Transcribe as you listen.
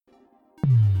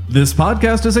This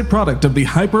podcast is a product of the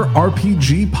Hyper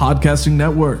RPG Podcasting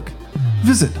Network.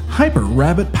 Visit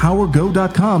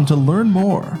hyperrabbitpowergo.com to learn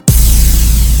more.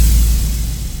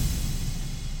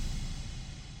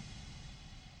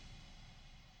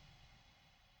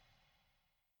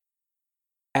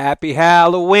 Happy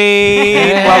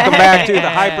Halloween! Welcome back to the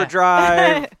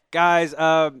Hyperdrive. Guys, this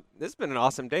has been an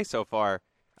awesome day so far.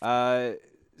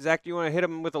 Zach, do you want to hit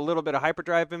them with a little bit of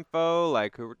Hyperdrive info,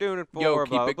 like who we're doing it for? Yo,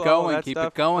 blah, keep it blah, going, that keep stuff?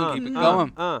 it going, keep it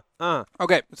going.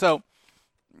 Okay, so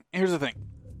here's the thing.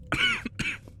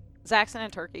 Zach's in a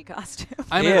turkey costume.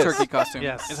 I'm in a turkey costume.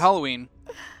 Yes. It's Halloween.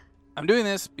 I'm doing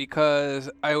this because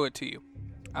I owe it to you.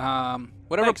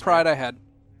 Whatever Thanks, pride I had,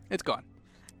 it's gone.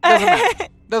 Doesn't matter.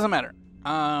 Doesn't matter.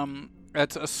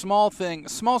 That's a small thing, a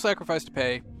small sacrifice to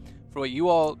pay for what you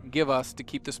all give us to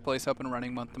keep this place up and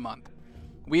running month to month.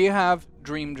 We have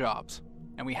dream jobs,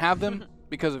 and we have them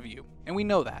because of you, and we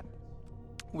know that.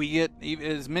 We get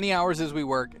as many hours as we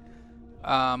work.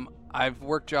 I've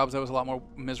worked jobs I was a lot more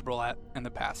miserable at in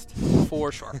the past,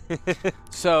 for sure.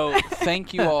 So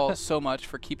thank you all so much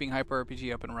for keeping Hyper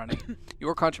RPG up and running.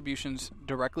 Your contributions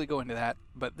directly go into that,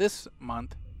 but this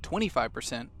month,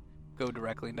 25% go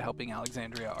directly into helping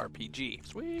Alexandria RPG.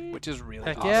 Sweet. Which is really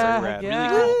awesome. Heck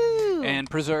yeah. Really cool. And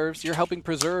you're helping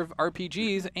preserve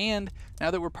RPGs, and now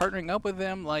that we're partnering up with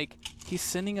them, like, he's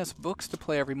sending us books to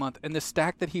play every month. And the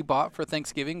stack that he bought for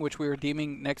Thanksgiving, which we are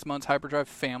deeming next month's Hyperdrive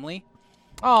Family.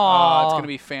 Oh, It's going to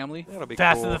be Family. That'll be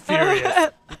Fast cool. and the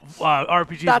Furious.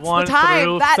 RPGs That's 1 the time.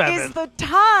 through That 7. is the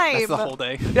time. That's the whole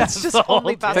day. That's just the whole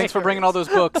only day. Fast Thanks for and bringing all Furious.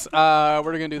 those books. We're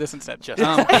going to do this instead.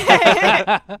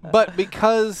 But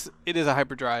because it is a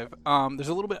hyperdrive, there's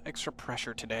a little bit extra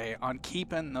pressure today on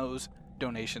keeping those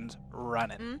donations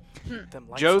running. Them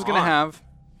lights Joe's going to on. have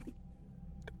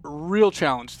a real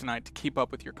challenge tonight to keep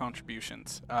up with your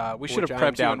contributions. We should have Which I'm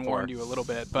prepped you down and for. warned you a little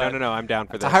bit. But No, I'm down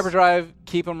for it's this. a hyperdrive.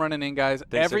 Keep them running in, guys.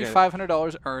 Thanks Every again.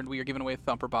 $500 earned, we are giving away a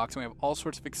Thumper box, and we have all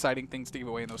sorts of exciting things to give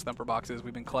away in those Thumper boxes.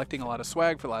 We've been collecting a lot of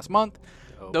swag for the last month.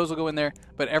 Those will go in there.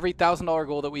 But every $1,000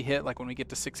 goal that we hit, like when we get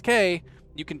to 6K,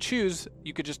 you can choose.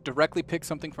 You could just directly pick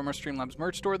something from our Streamlabs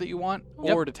merch store that you want,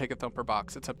 or to take a Thumper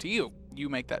box. It's up to you. You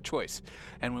make that choice.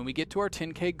 And when we get to our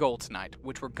 10K goal tonight,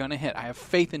 which we're going to hit, I have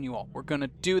faith in you all. We're going to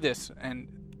do this. And,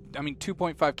 I mean,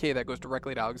 2.5K, that goes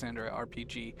directly to Alexandria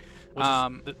RPG.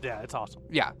 Yeah, it's awesome.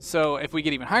 Yeah, so if we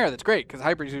get even higher, that's great, because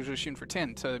Hyper's usually shooting for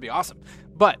 10, so that'd be awesome.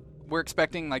 But we're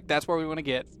expecting, like, that's where we want to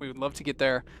get. We would love to get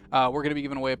there. We're going to be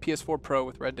giving away a PS4 Pro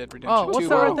with Red Dead Redemption 2. Oh, what's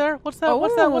that right there? What's that?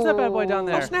 What's that bad boy down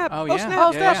there? Oh, snap. Oh, yeah. snap.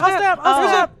 Oh, snap! Yeah. Oh, snap!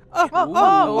 Oh, snap!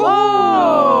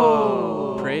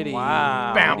 Oh, pretty.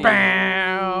 Wow. Bam,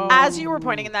 bam. As you were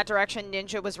pointing in that direction,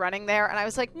 Ninja was running there, and I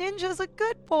was like, Ninja's a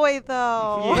good boy,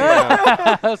 though.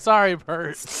 Yeah. Sorry,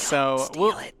 Bert. So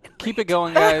we'll keep it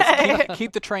going, guys.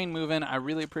 keep the train moving. I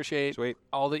really appreciate Sweet.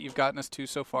 all that you've gotten us to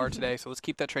so far today. So let's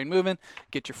keep that train moving.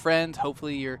 Get your friends.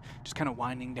 Hopefully you're just kind of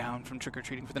winding down from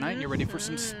trick-or-treating for the night and you're ready for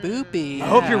some spoopy. I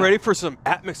hope you're ready for some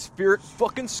atmospheric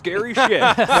fucking scary shit.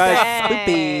 Guys,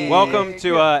 Hey. welcome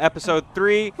to episode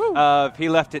 3 of He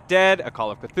Left It Dead, a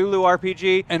Call of Cthulhu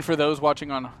RPG. And for those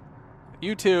watching on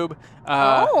YouTube,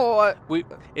 Oh.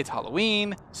 it's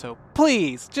Halloween, so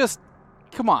please, just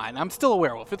come on. I'm still a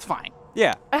werewolf. It's fine.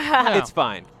 Yeah, Yeah. it's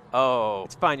fine. Oh.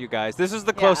 It's fine, you guys. This is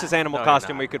the Yeah. closest animal No, you're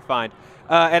costume not. we could find.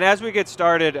 And as we get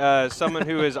started, someone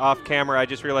who is off camera, I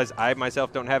just realized I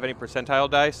myself don't have any percentile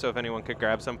dice, so if anyone could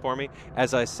grab some for me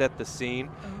as I set the scene.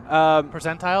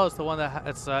 Percentile is the one that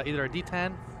it's either a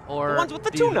D10 or The ones with the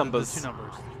these two are the numbers. two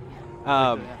numbers.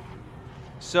 Um,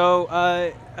 So,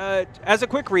 as a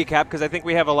quick recap, because I think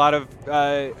we have a lot of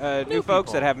new folks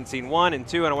people. that haven't seen 1 and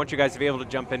 2, and I want you guys to be able to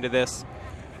jump into this.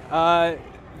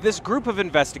 This group of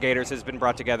investigators has been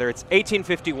brought together. It's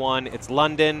 1851. It's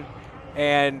London.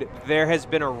 And there has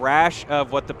been a rash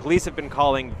of what the police have been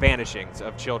calling vanishings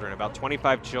of children. About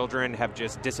 25 children have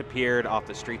just disappeared off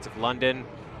the streets of London.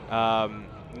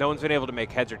 No one's been able to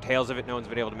make heads or tails of it. No one's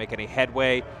been able to make any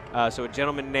headway. So a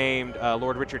gentleman named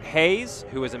Lord Richard Hayes,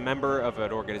 who is a member of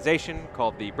an organization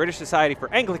called the British Society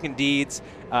for Anglican Deeds,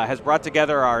 has brought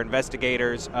together our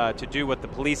investigators to do what the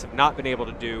police have not been able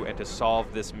to do and to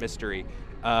solve this mystery.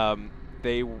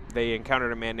 They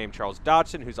encountered a man named Charles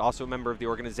Dodson, who's also a member of the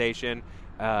organization.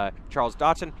 Charles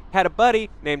Dodson had a buddy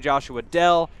named Joshua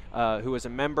Dell, who was a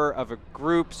member of a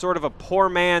group, sort of a poor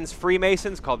man's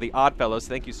Freemasons called the Oddfellows.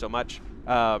 Thank you so much.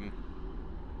 A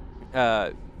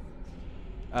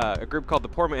group called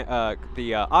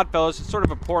the Oddfellows, sort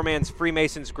of a poor man's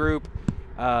Freemasons group.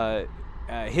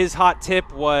 His hot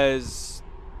tip was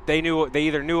they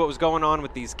either knew what was going on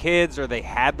with these kids or they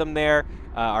had them there.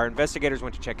 Our investigators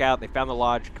went to check out. They found the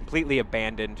lodge completely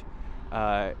abandoned.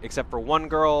 except for one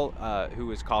girl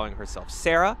who is calling herself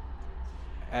Sarah.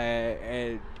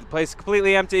 And the place is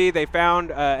completely empty. They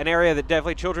found an area that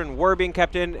definitely children were being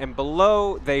kept in, and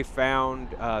below they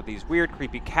found these weird,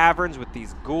 creepy caverns with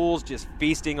these ghouls just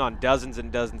feasting on dozens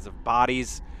and dozens of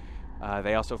bodies.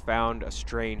 They also found a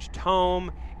strange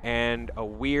tome and a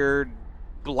weird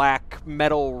black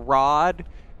metal rod.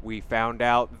 We found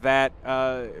out that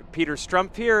Peter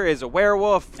Strumpf here is a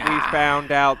werewolf. We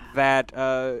found out that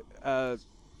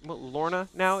Lorna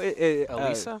now?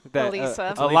 Elisa?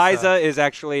 Elisa. Eliza is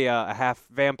actually a half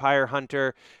vampire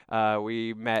hunter.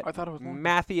 We met I thought it was Lorna.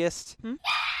 Matthias.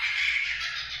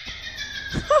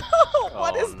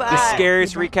 What is The that?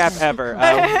 scariest recap ever.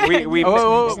 We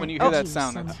Oh, when you hear that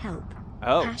sound, Send that's- help.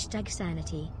 Oh, Hashtag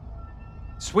sanity.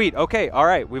 sweet. Okay, all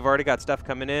right. We've already got stuff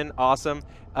coming in. Awesome.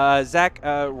 Zach,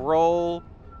 roll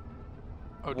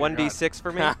Oh, dear 1d6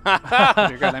 for me. God.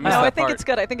 Dear God, I missed No, that I think part. it's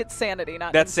good. I think it's sanity,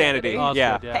 not That's insanity. sanity. Oh, it's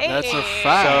Yeah. good, yeah. Hey. That's a So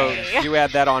fact. you add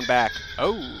that on back.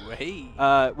 Oh,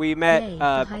 hey. We met Yay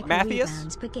for hyper Matthias.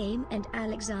 rebounds per game and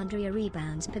Alexandria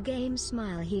rebounds per game.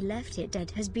 Smile, he left it dead.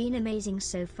 Has been amazing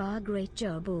so far. Great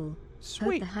job all.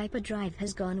 Sweet. Hope the hyperdrive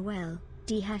has gone well.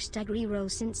 D hashtag reroll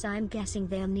since I'm guessing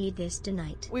they'll need this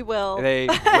tonight. We will. They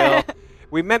will.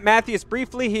 We met Matthias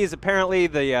briefly. He is apparently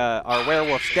the our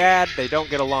werewolf's dad. They don't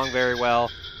get along very well.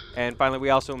 And finally, we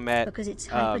also met Because it's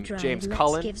hyperdrive, James let's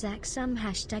Cullen. give Zach some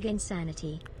hashtag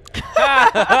insanity.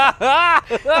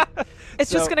 It's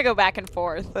just So- going to go back and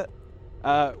forth.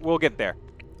 We'll get there.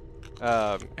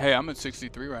 Hey, I'm at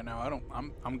 63 right now.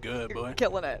 I'm good, boy.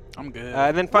 Killing it. I'm good.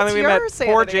 And then finally, we your met poor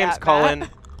sanity James at, Cullen, Matt?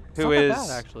 who not that is bad,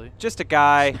 actually. just a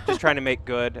guy just trying to make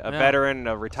good, a Yeah. veteran,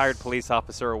 a retired police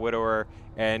officer, a widower,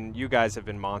 and you guys have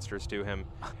been monsters to him.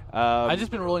 I've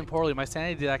just been rolling poorly. My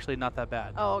sanity is actually not that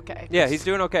bad. Oh, okay. Yeah, he's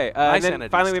doing okay. My And then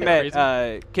sanity's finally we still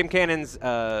met Kim Cannon's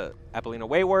Apollina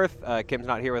Wayworth. Kim's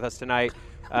not here with us tonight.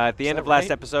 At the end that of last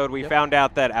right? episode, we found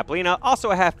out that Apollina,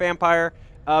 also a half vampire,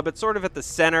 but sort of at the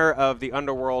center of the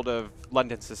underworld of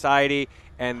London society,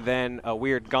 and then a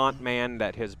weird gaunt man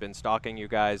that has been stalking you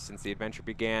guys since the adventure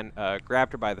began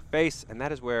grabbed her by the face, and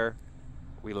that is where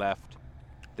we left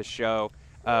the show.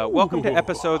 Welcome to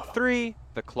episode 3,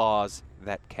 The Claws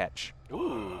That Catch.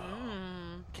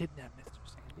 Kidnap Mr.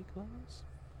 Sandy Claus?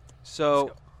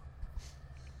 So,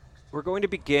 we're going to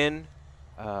begin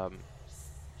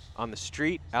on the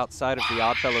street outside of the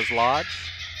Oddfellows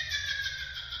Lodge.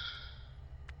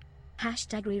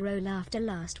 Hashtag reroll after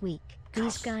last week.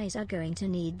 These guys are going to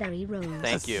need their rerolls.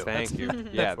 Thank you. Thank you.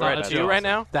 Yeah, We're at that's 2 awesome. right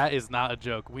now? That is not a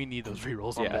joke. We need those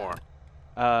rerolls Or Yeah. more?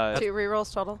 2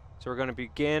 rerolls total. So we're going to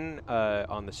begin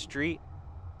on the street.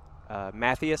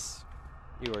 Matthias,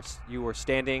 you were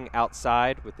standing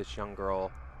outside with this young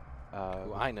girl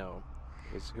Who I know.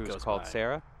 who's goes called by.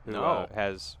 Sarah. Who, No.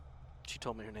 has She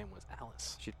told me her name was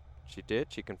Alice. she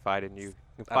did she confided in you know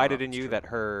confided if in it's you true. that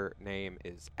her name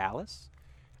is Alice.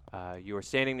 You were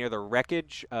standing near the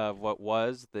wreckage of what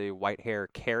was the white hair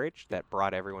carriage that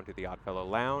brought everyone to the Oddfellow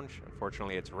Lounge.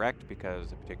 Unfortunately, it's wrecked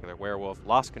because a particular werewolf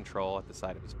lost control at the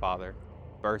sight of his father,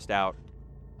 burst out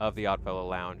of the Oddfellow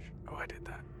Lounge, Oh, I did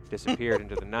that. disappeared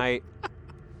into the night.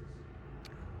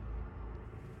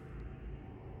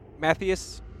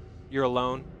 Matthias, you're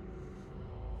alone.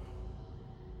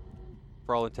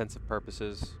 For all intents and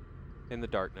purposes, in the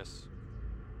darkness.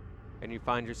 And you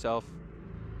find yourself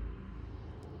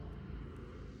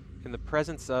in the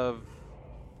presence of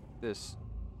this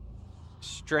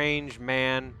strange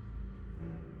man,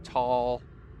 tall,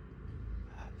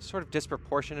 sort of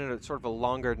disproportionate, sort of a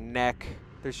longer neck.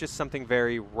 There's just something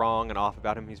very wrong and off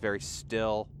about him. He's very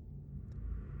still.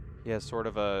 He has sort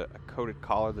of a coated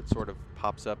collar that sort of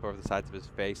pops up over the sides of his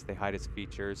face. They hide his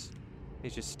features.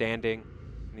 He's just standing,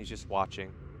 and he's just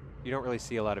watching. You don't really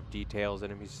see a lot of details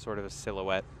in him. He's sort of a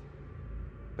silhouette.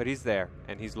 But he's there,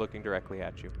 and he's looking directly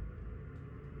at you.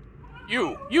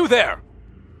 You there!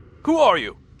 Who are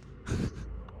you?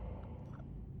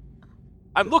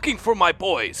 I'm looking for my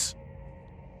boys.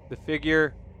 The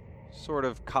figure sort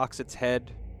of cocks its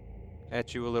head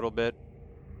at you a little bit.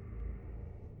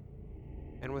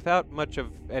 And without much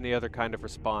of any other kind of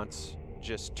response,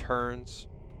 just turns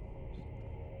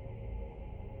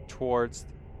towards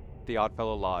the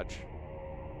Oddfellow Lodge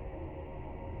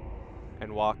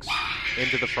and walks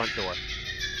into the front door,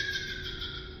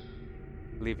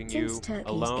 leaving Since you turkeys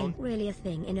alone. ain't really a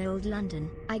thing in old London,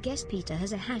 I guess Peter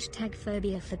has a hashtag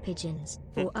phobia for pigeons,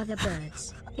 or other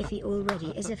birds, if he already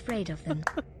is afraid of them.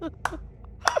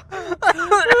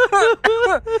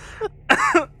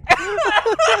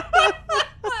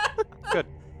 Good.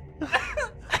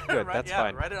 Good, that's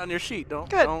fine. Write it on your sheet. Good.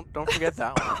 Don't forget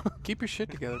that one. Keep your shit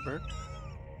together, Bert.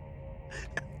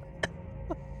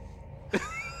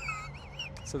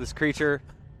 So this creature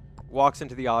walks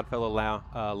into the Oddfellow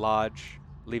Lodge,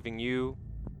 leaving you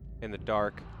in the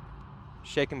dark,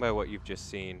 shaken by what you've just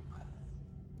seen.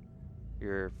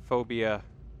 Your phobia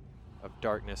of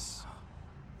darkness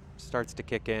starts to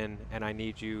kick in, and I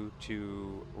need you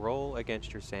to roll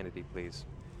against your sanity, please.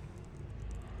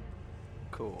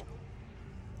 Cool.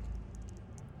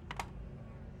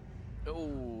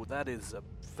 Oh, that is a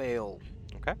fail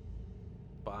Okay.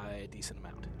 by a decent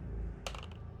amount.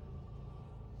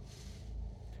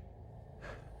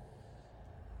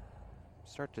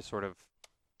 Start to sort of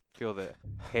feel the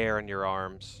hair on your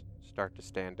arms start to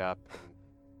stand up,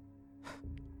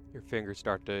 and your fingers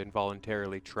start to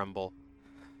involuntarily tremble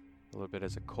a little bit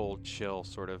as a cold chill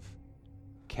sort of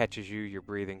catches you. Your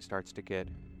breathing starts to get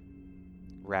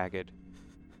ragged.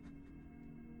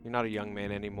 You're not a young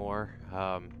man anymore.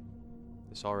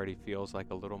 This already feels like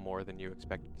a little more than you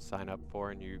expected to sign up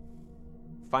for, and you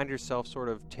find yourself sort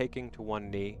of taking to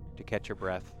one knee to catch your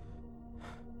breath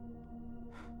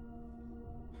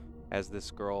as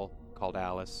this girl called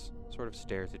Alice sort of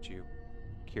stares at you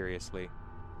curiously.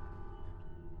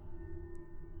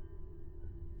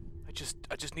 I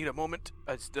just need a moment.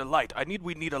 The light.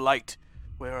 We need a light.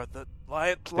 Where are the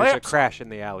lamps? There's a crash in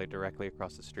the alley directly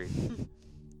across the street.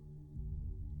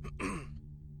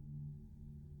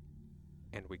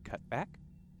 And we cut back.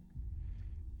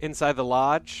 Inside the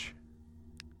lodge,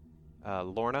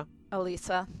 Lorna,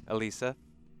 Elisa.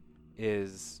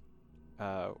 is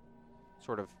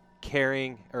sort of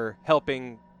carrying or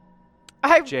helping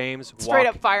I'm James straight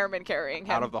walk up fireman carrying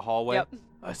him. out of the hallway. Yep.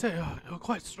 I say you're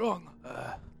quite strong.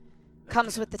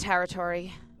 Comes with the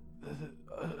territory.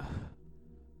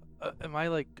 Am I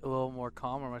like a little more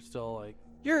calm, or am I still like?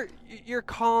 You're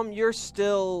calm. You're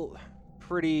still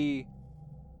pretty.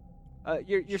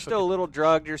 You're still a little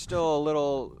drugged. You're still a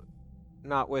little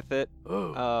not with it.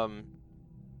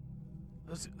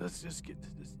 Let's just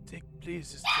take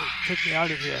me out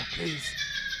of here, please.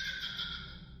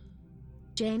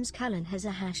 James Cullen has a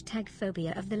hashtag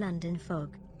phobia of the London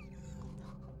fog.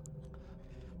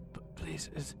 Please,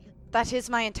 That is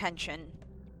my intention.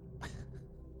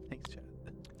 thanks, Chad.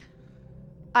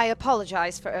 I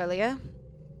apologize for earlier.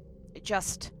 It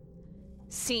just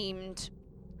seemed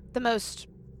the most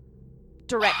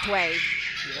direct way.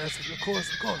 Yes, of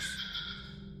course.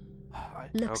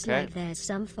 Looks Okay. like there's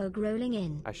some fog rolling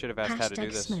in. I should have asked how to do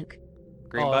Hashtag this. smoke.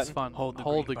 Green oh, button. it's fun. Hold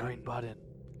the green button.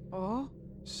 Oh?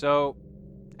 So,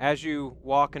 as you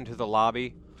walk into the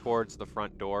lobby towards the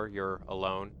front door, you're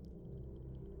alone.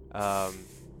 Huh?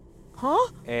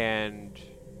 And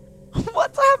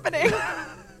What's happening?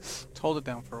 Let's hold it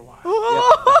down for a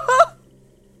while.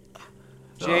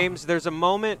 James, there's a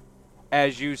moment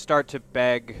as you start to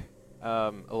beg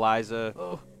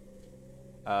Eliza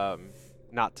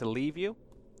not to leave you,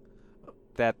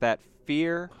 that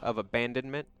fear of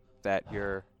abandonment, that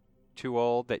you're too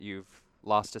old, that you've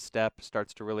lost a step,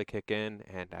 starts to really kick in,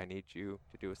 and I need you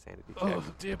to do a sanity check. Oh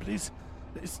dear, please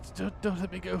don't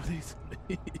let me go, please.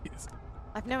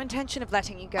 I've no intention of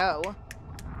letting you go.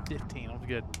 15. I'm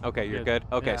good. Okay, you're good.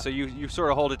 Okay, Yeah. so you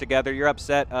sort of hold it together. You're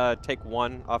upset. Take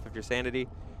 1 off of your sanity.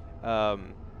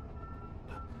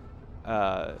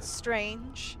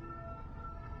 Strange.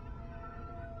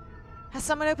 Has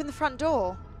someone opened the front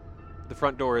door? The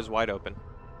front door is wide open.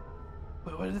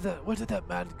 Where did that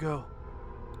man go?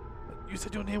 You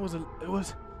said your name was it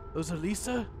was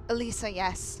Elisa? Elisa,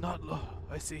 yes. Not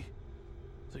I see.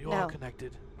 So you're No. all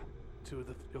connected to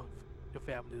your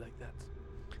family like that.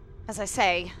 As I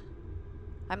say,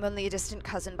 I'm only a distant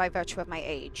cousin by virtue of my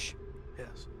age.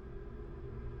 Yes.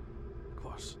 Of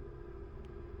course.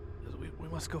 Yes, we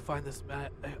must go find this man.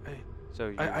 So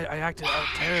you, I acted out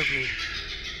terribly.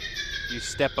 you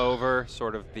step over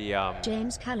sort of the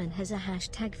James Cullen has a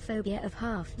hashtag phobia of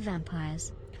half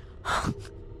vampires.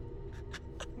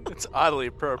 It's oddly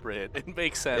appropriate. It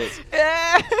makes sense.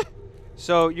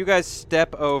 So you guys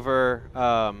step over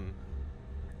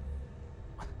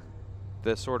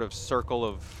the sort of circle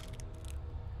of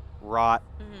rot,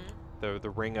 the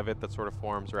ring of it that sort of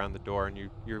forms around the door, and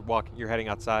you're heading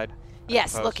outside. I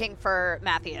Yes, suppose? looking for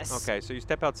Matthias. Okay, so you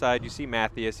step outside, you see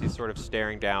Matthias, he's sort of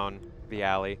staring down the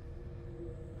alley.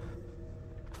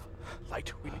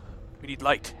 Light. We need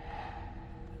light.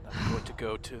 I'm going to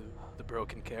go to the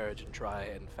broken carriage and try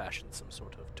and fashion some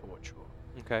sort of torch.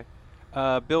 Okay.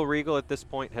 Bill Regal at this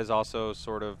point has also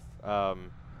sort of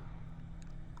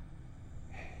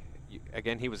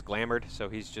again, he was glamored, so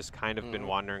he's just kind of been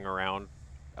wandering around.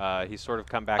 He's sort of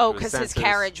come back Oh, to his because senses. his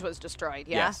carriage was destroyed,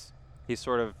 yeah? Yes. He's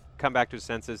sort of come back to his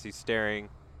senses. He's staring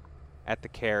at the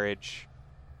carriage.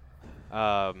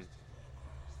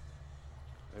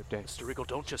 Mr. Regal,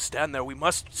 don't just stand there. We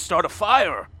must start a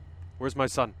fire. Where's my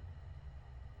son?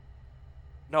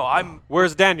 No, I'm...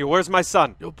 Where's Daniel? Where's my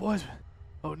son? Your boys.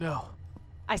 Oh no.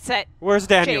 I set Where's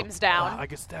Daniel? James down. I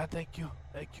can stand. Thank you.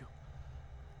 Thank you.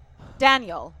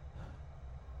 Daniel.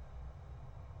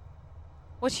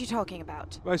 What are you talking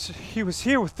about? He was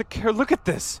here with the care. Look at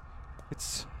this.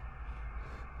 It's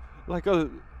like a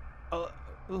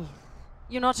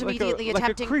You're not immediately like a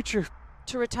attempting creature.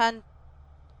 to return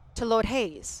to Lord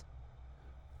Hayes.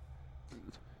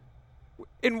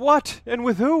 In what? And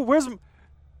with who?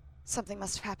 Something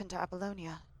must have happened to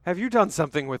Apollonia. Have you done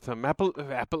something with him?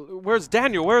 Where's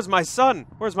Daniel? Where's my son?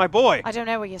 Where's my boy? I don't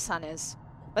know where your son is,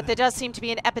 but there does seem to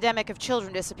be an epidemic of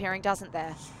children disappearing, doesn't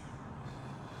there?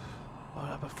 Well,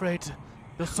 I'm afraid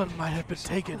your son might have been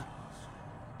taken.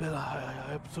 Bill,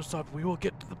 I'm so sorry. We will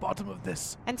get to the bottom of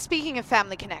this. And speaking of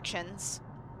family connections,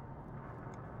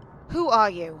 who are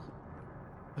you?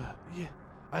 Yeah,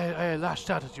 I lashed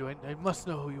out at you. I must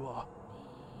know who you are.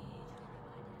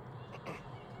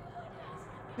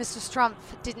 Mr.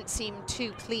 Strumpf didn't seem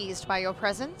too pleased by your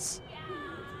presence.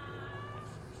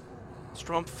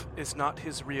 Strumpf is not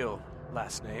his real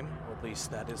last name, or at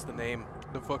least that is the name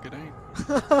The fuck it ain't.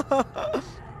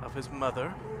 of his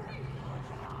mother.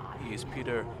 He is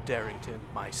Peter Darrington,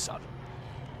 my son.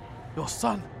 Your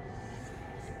son?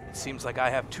 It seems like I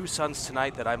have two sons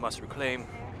tonight that I must reclaim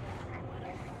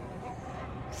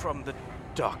from the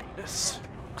darkness.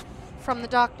 From the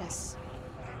darkness.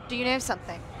 Do you know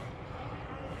something?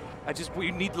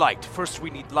 We need light. First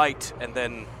we need light, and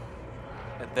then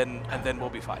we'll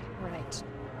be fine. Right.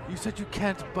 You said you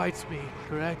can't bite me,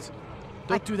 correct?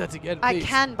 Don't do that again, I please.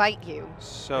 can bite you.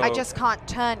 So I just can't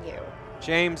turn you.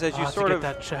 James, as you I'll have to sort get of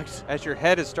that checked. as your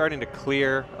head is starting to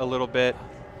clear a little bit,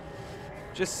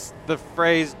 just the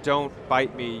phrase "don't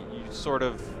bite me," you sort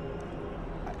of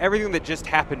everything that just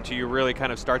happened to you really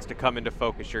kind of starts to come into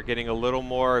focus. You're getting a little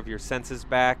more of your senses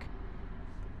back,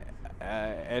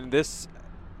 and this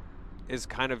is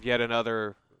kind of yet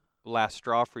another last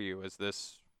straw for you as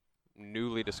this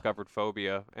newly discovered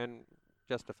phobia, and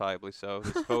justifiably so,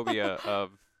 this phobia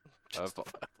of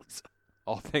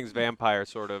all things vampire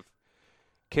sort of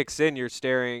kicks in. You're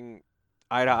staring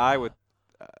eye to eye with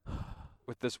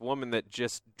this woman that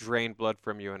just drained blood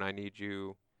from you, and I need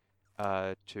you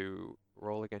to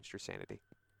roll against your sanity.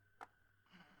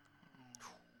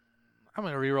 I'm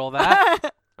gonna re-roll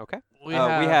that. Okay. We We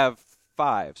have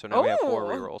 5, so now we have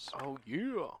 4 Oh. rerolls. Oh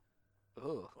yeah.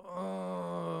 Ugh.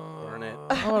 Burn it.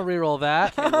 I'm gonna re-roll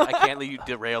that. I can't let you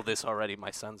derail this already.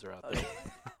 My sons are out there.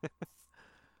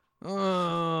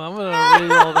 I'm gonna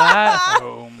re-roll that.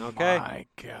 Oh Okay. my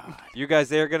god. You guys,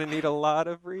 they're going to need a lot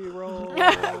of rerolls.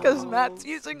 Because Matt's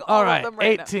using all All right, of them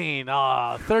right 18.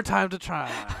 Third time's a charm.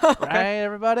 Okay. Right,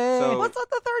 everybody? So- now. What's that,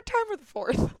 the third time or the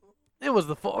fourth? It was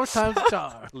the fourth time's a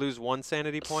charm. Lose 1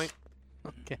 sanity point.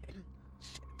 Okay.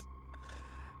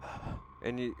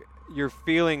 And your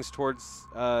feelings towards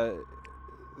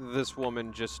this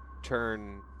woman just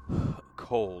turn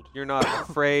cold. You're not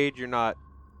afraid. You're not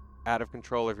out of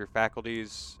control of your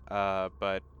faculties,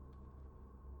 but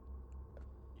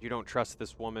you don't trust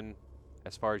this woman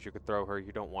as far as you could throw her.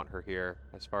 You don't want her here.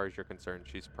 As far as you're concerned,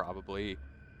 she's probably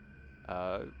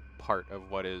part of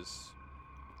what is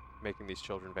making these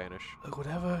children vanish. Look,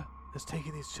 whatever is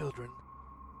taking these children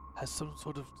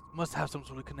must have some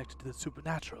sort of connection to the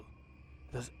supernatural.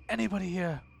 If there's anybody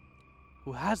here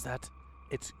who has that,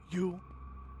 it's you,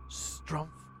 Strumpf,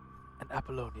 and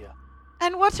Apollonia.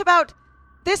 And what about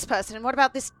this person? And what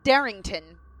about this Darrington?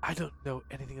 I don't know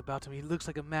anything about him. He looks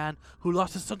like a man who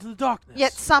lost his son to the darkness.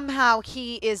 Yet somehow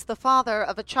he is the father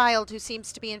of a child who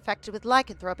seems to be infected with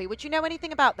lycanthropy. Would you know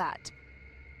anything about that?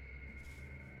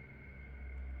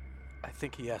 I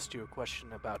think he asked you a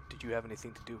question about, did you have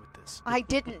anything to do with this? I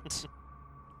didn't.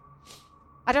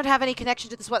 I don't have any connection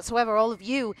to this whatsoever. All of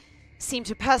you seem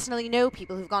to personally know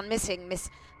people who've gone missing. Miss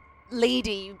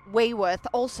Lady Wayworth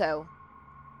also.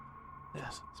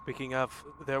 Yes. Speaking of,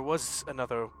 there was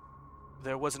another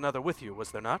with you,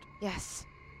 was there not? Yes.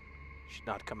 She'd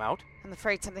not come out. I'm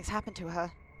afraid something's happened to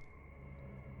her.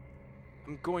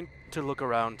 I'm going to look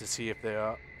around to see if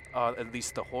there are at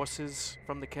least the horses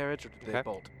from the carriage, or did they Okay.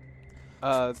 bolt?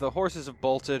 The horses have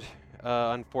bolted,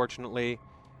 unfortunately.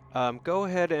 Go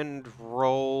ahead and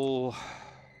roll.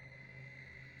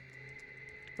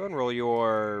 Go ahead and roll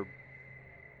your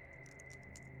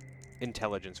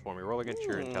intelligence for me. Roll against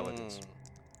your intelligence.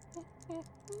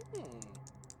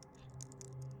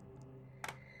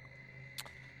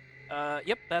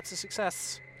 Yep, that's a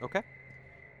success. Okay.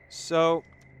 So,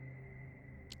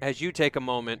 as you take a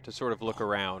moment to sort of look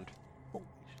around,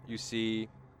 you see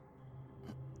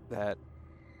that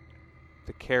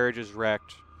The carriage is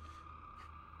wrecked.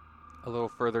 A little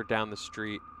further down the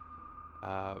street,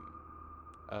 a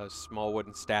small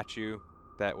wooden statue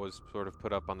that was sort of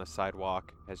put up on the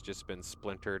sidewalk has just been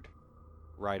splintered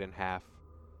right in half.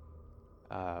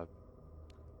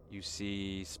 You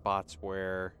see spots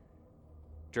where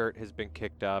dirt has been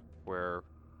kicked up, where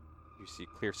you see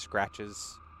clear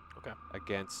scratches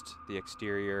against the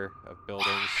exterior of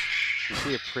buildings. You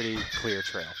see a pretty clear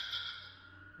trail.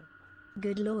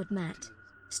 Good Lord, Matt.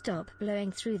 Stop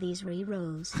blowing through these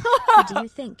re-rolls. Who do you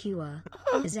think you are?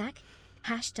 Zach?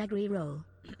 Hashtag re-roll.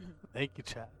 Thank you,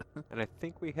 chat. And I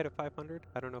think we hit a 500.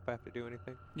 I don't know if I have to do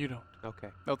anything. You don't. Okay,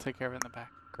 They'll take care of it in the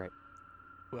back. great.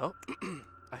 Well,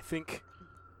 I think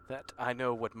that I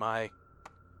know what my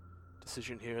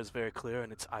decision here is very clear,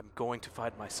 and it's I'm going to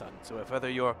find my son. So if whether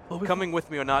you're coming with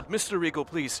me or not, Mr. Regal,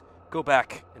 please go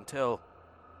back and tell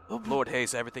Lord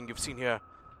Hayes everything you've seen here.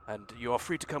 And you are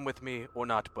free to come with me or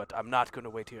not, but I'm not going to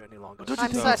wait here any longer. Don't you I'm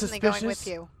think it's certainly going with suspicious?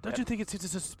 you. Don't you think it's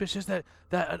suspicious that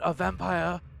a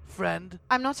vampire friend,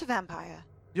 I'm not a vampire.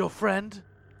 your friend,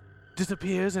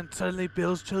 disappears and suddenly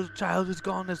Bill's child is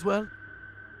gone as well?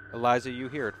 Eliza, you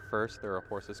hear it first. There are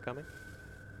horses coming.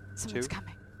 Someone's Two?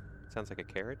 coming. Sounds like a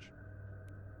carriage.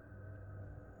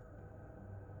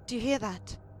 Do you hear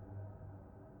that?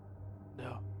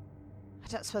 No. I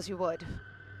don't suppose you would.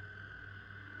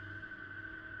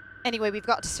 Anyway, we've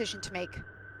got a decision to make.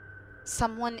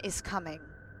 Someone is coming.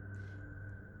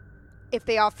 If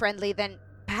they are friendly, then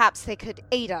perhaps they could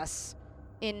aid us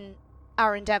in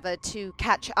our endeavor to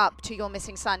catch up to your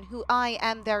missing son, who I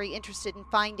am very interested in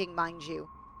finding, mind you.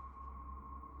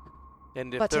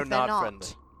 And if But they're if they're not not- friendly,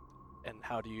 and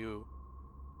how do you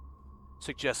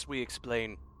suggest we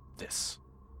explain this?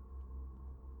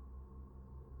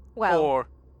 Well, Or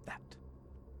that?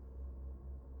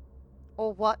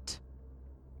 or what?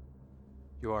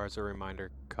 You are, as a reminder,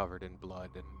 covered in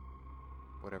blood and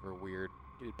whatever weird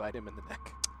You bite him in the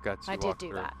neck. guts you I did walk do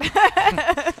through.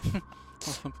 that.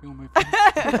 Oh, something on my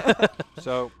face.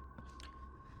 So,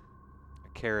 a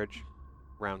carriage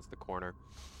rounds the corner.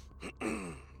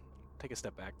 Take a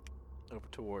step back over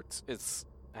towards. Is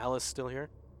Alice still here?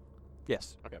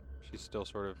 Yes. Okay. She's still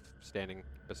sort of standing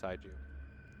beside you.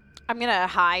 I'm gonna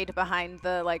hide behind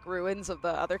the ruins of the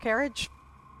other carriage.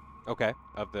 Okay.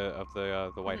 Of the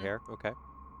white Mhm. hair. Okay.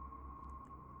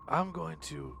 I'm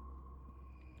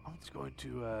just going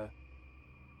to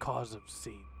cause a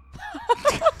scene.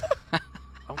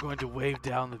 I'm going to wave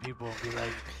down the people and be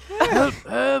like, help,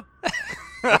 help.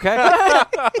 Okay.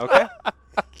 Okay.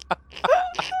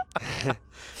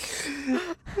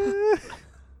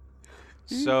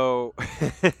 So,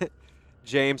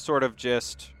 James sort of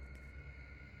just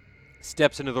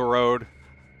steps into the road,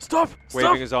 Stop! waving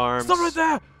Stop! his arms. Stop right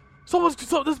there!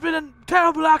 There's been a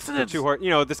terrible The accident!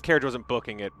 two this carriage wasn't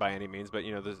booking it by any means, but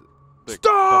the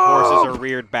Stop! horses are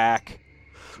reared back,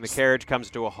 and the carriage comes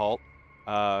to a halt,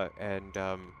 and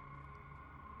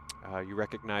you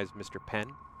recognize Mr. Penn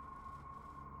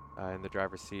in the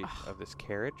driver's seat of this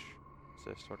carriage. It's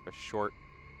a sort of a short,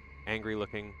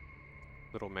 angry-looking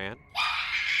little man.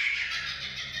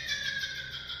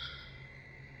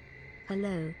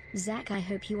 Hello, Zach. I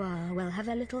hope you are well. Have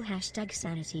a little hashtag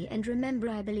sanity and remember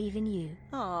I believe in you.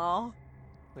 Aww.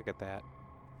 Look at that.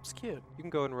 It's cute. You can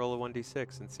go and roll a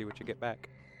 1d6 and see what you get back.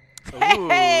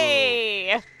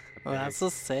 Hey! Well, that's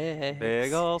a 6.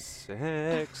 Big ol'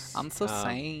 6. I'm so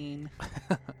sane.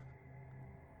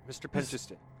 Mr. Penn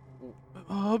just...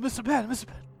 Oh, Mr. Penn.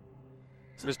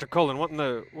 Mr. Cullen,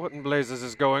 what in blazes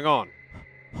is going on?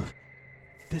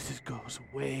 This goes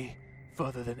way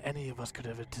further than any of us could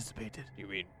have anticipated. You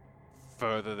mean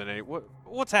further than any...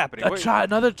 What's happening? Bill's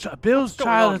What's going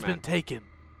child on, has man? been taken.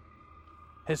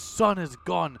 His son is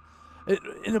gone.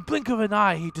 In a blink of an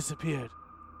eye, he disappeared.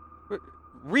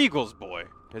 Regal's boy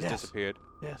has Yes. disappeared.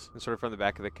 Yes. And sort of from the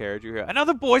back of the carriage, you hear,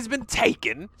 another boy's been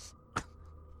taken!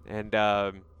 And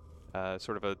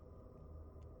sort of a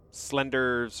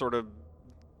slender sort of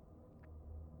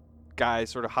guy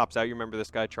sort of hops out. You remember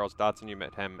this guy, Charles Dodson? You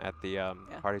met him at the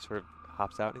party. Sort of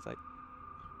hops out, and he's like,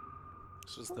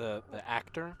 This was the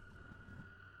actor.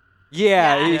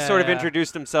 yeah, he Yeah. sort of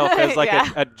introduced himself as like Yeah.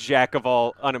 a jack of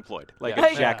all, unemployed, like Yeah.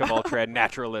 a jack of all trade,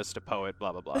 naturalist, a poet,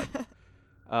 blah, blah,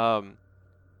 blah.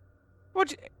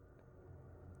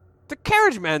 The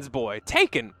carriage man's boy,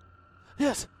 taken.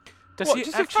 Yes. Does What, he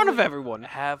just in front of actually everyone?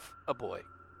 have a boy?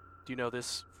 Do you know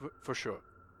this for sure?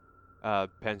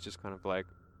 Penn's just kind of like,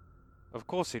 of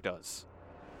course he does.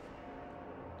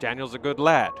 Daniel's a good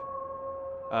lad.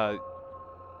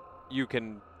 You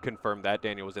can confirm that.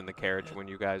 Daniel was in the carriage when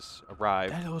you guys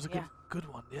arrived. That was a Yeah. good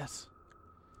one, yes.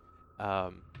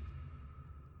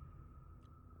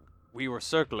 we were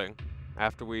circling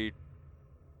after we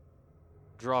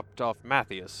dropped off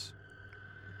Matthias.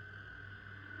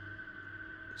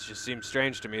 It just seemed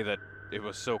strange to me that it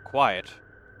was so quiet.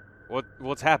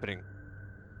 What's happening?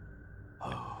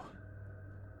 Oh,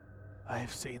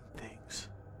 I've seen things.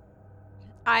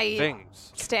 I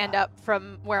Things. stand up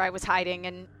from where I was hiding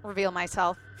and reveal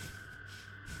myself.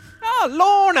 Oh,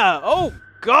 Lorna! Oh,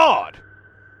 God!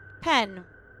 Pen,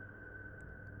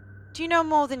 do you know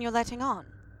more than you're letting on?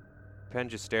 Penn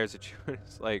just stares at you and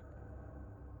it's like,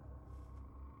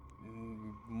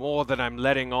 more than I'm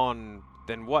letting on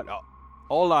than what?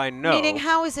 All I know. Meaning,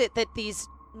 how is it that these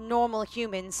normal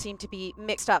humans seem to be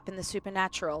mixed up in the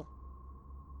supernatural?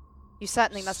 You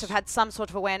certainly must have had some sort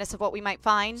of awareness of what we might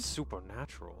find.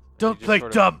 Supernatural. Don't You just play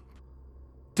sort of- dumb.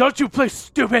 Don't you play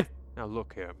stupid. Now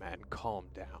look here, man. Calm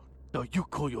down. No, you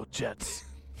cool your jets.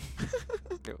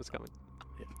 It was coming.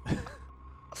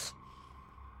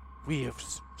 We have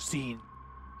seen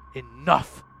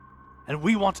enough, and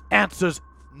we want answers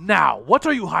now. What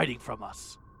are you hiding from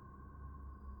us?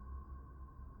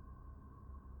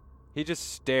 He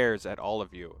just stares at all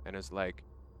of you and is like,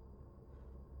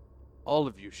 all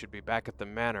of you should be back at the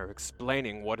manor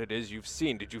explaining what it is you've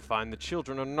seen. Did you find the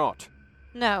children or not?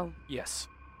 No. Yes,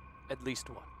 at least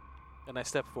one. And I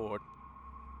step forward,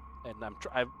 and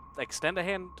I extend a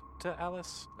hand to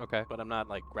Alice, Okay. but I'm not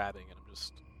like grabbing it. I'm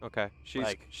just. Okay.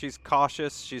 Like- She's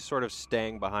cautious. She's sort of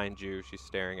staying behind you. She's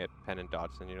staring at Penn and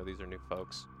Dodson. You know, these are new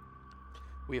folks.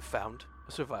 We have found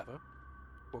a survivor.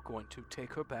 We're going to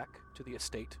take her back to the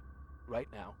estate right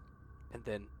now, and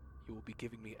then you will be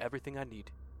giving me everything I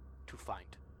need to find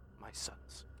my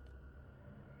sons.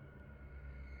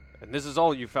 And this is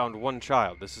all you found, one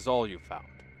child. This is all you found.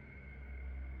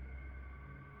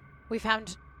 We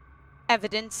found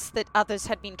evidence that others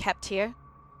had been kept here.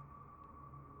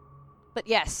 But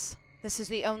yes, this is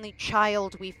the only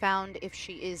child we found, if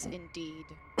she is indeed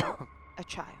a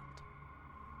child.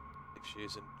 If she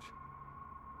isn't,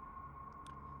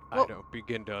 Well- I don't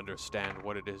begin to understand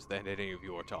what it is that any of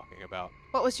you are talking about.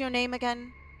 What was your name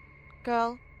again,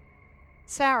 girl?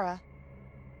 Sarah.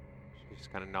 She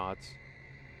just kind of nods.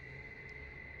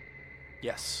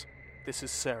 Yes, this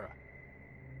is Sarah.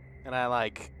 And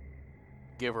I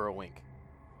give her a wink.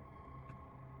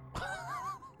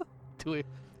 Do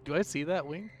I see that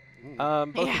wing?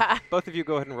 Both, Yeah. both of you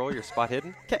go ahead and roll your spot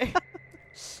hidden. Okay.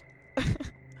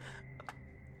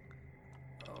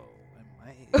 Oh, am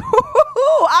I?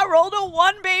 I rolled a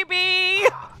 1, baby!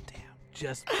 Ah, damn.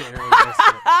 Just barely missed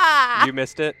it. You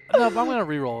missed it. No, but I'm gonna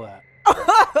re-roll that.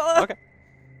 Okay.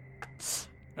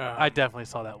 I definitely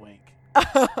saw that wink.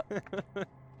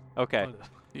 Okay.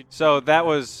 Oh, So that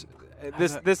was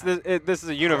this is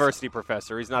a university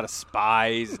professor. He's not a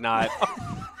spy. He's not.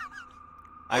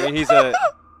 I mean, he's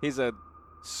a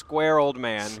square old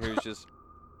man who's just.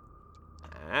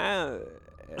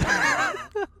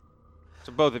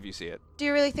 So both of you see it. Do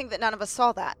you really think that none of us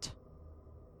saw that?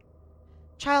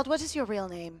 Child, what is your real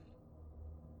name?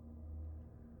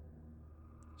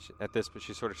 At this, but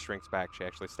she sort of shrinks back. She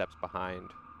actually steps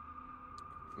behind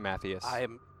Matthias. I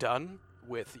am done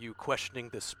with you questioning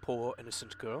this poor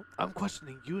innocent girl. I'm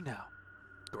questioning you now.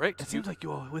 Great. It seems like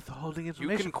you're withholding you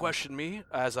information. can question me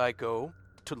as I go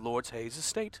to Lord Hayes'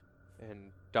 estate.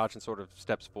 And Dodgen sort of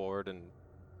steps forward and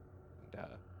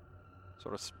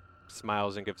sort of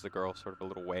smiles and gives the girl sort of a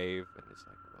little wave. And he's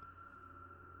like, well,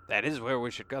 that is where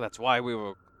we should go. That's why we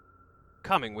were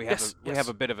coming. We have Yes,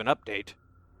 a bit of an update.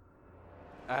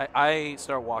 I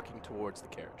start walking towards the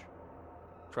carriage,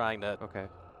 trying to Okay.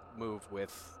 move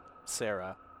with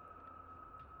Sarah.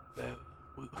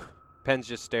 Pens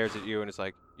just stares at you and is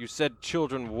like, you said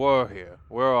children were here.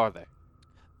 Where are they?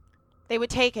 They were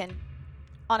taken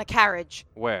on a carriage.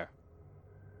 Where?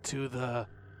 To the...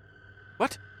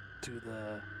 What? To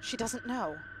the... She doesn't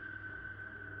know.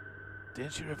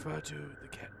 Didn't she refer to the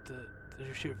cat...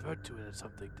 She referred to it as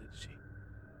something, didn't she?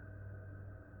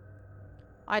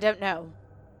 I don't know.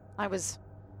 I was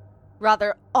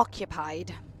rather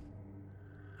occupied.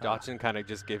 Dodson kind of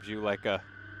just gives you like a.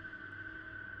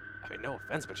 I mean, no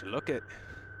offense, but you look at.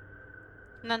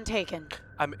 None taken.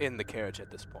 I'm in the carriage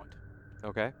at this point.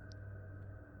 Okay.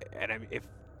 And I mean, if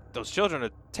those children are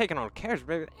taken on a carriage,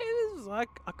 maybe it is like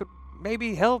I could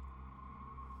maybe help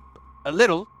a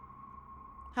little.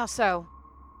 How so?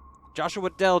 Joshua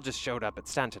Dell just showed up at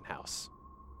Stanton House.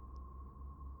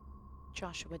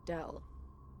 Joshua Dell.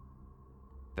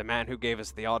 The man who gave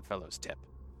us the Oddfellows tip.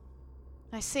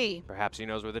 I see. Perhaps he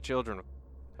knows where the children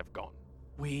have gone.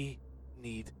 We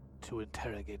need to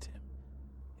interrogate him.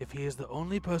 If he is the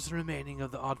only person remaining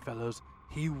of the Oddfellows,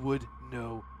 he would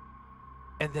know.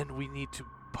 And then we need to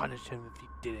punish him if he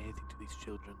did anything to these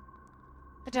children.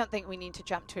 I don't think we need to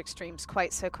jump to extremes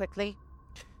quite so quickly.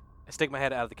 I stick my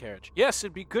head out of the carriage. Yes,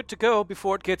 it'd be good to go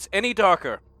before it gets any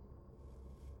darker.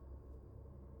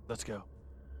 Let's go.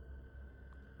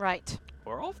 Right.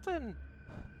 Oralfin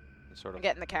sort of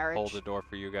Get in the carriage. hold the door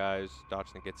for you guys.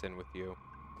 Dodgson gets in with you.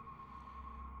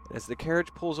 As the carriage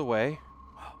pulls away,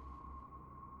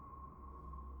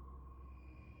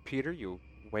 Peter, you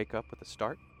wake up with a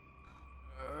start.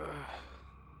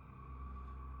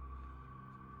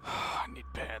 I need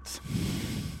pads.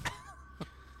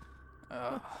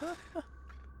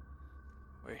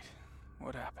 Wait,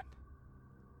 what happened?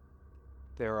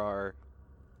 There are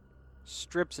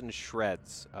strips and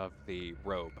shreds of the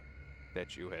robe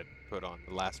that you had put on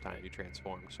the last time you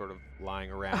transformed, sort of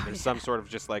lying around. There's some sort of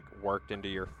just like worked into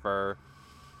your fur.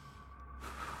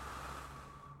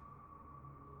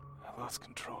 I lost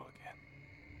control again.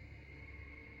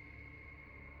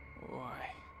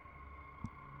 Why?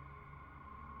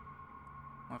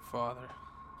 My father.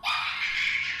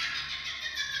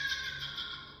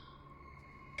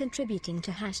 Contributing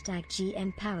to hashtag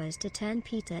GM powers to turn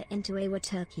Peter into a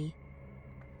turkey.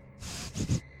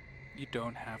 You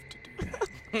don't have to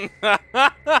do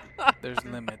that. There's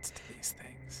limits to these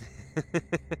things.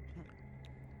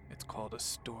 It's called a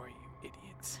story, you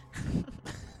idiots.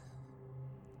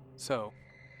 So,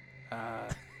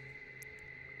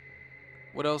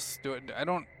 what else do I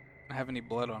don't have any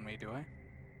blood on me, do I?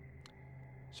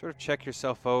 Sort of check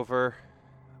yourself over.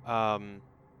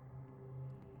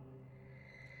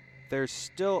 There's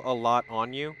still a lot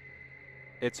on you.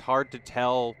 It's hard to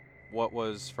tell what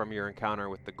was from your encounter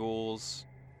with the ghouls.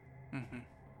 Mm-hmm.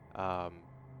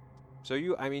 So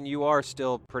you are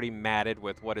still pretty matted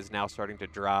with what is now starting to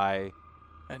dry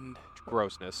And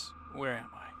grossness. where am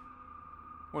I?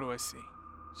 What do I see?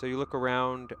 So you look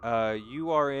around.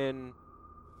 You are in.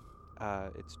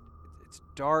 It's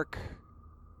dark.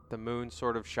 The moon's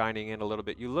sort of shining in a little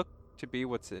bit. You look to be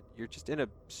you're just in a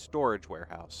storage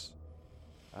warehouse.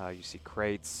 You see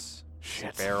crates, you see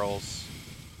barrels.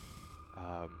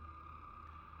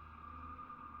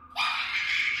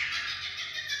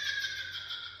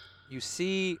 You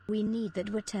see. We need that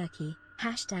turkey.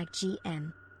 Hashtag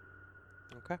GM.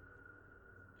 Okay.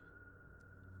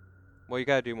 Well, you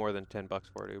gotta do more than $10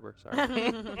 for it, Uber.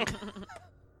 Sorry.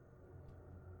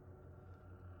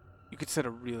 You could set a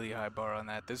really high bar on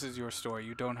that. This is your story.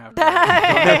 You don't have to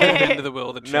bend to the will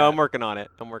of the chat. No, I'm working on it.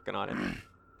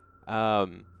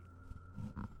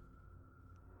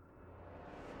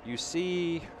 You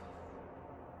see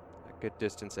a good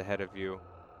distance ahead of you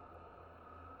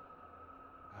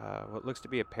what looks to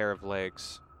be a pair of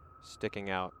legs sticking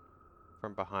out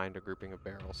from behind a grouping of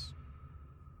barrels.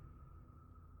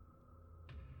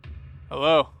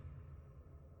 Hello?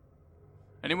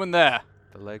 Anyone there?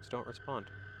 The legs don't respond.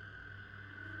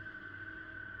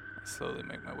 I slowly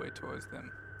make my way towards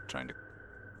them, trying to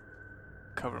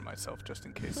cover myself just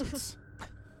in case it's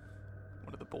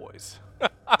one of the boys.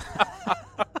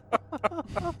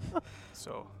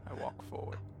 So I walk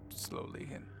forward slowly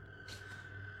and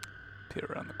peer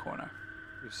around the corner.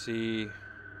 You see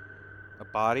a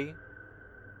body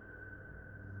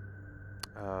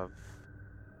of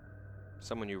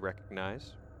someone you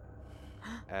recognize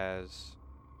as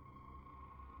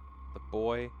the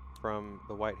boy from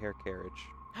the white hair carriage.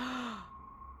 I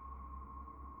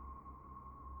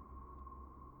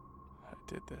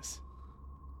did this.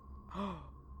 I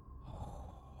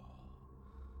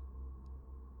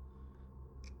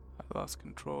lost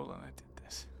control and I did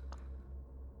this.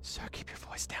 Sir, keep your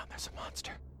voice down. There's a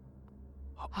monster.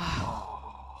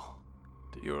 Oh.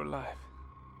 You're alive.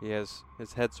 He has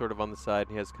his head sort of on the side.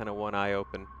 He has kind of one eye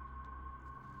open.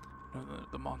 No,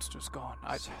 the monster's gone.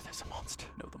 Sir, there's a monster.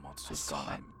 No, the monster's saw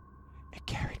gone. it. It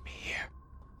carried me here.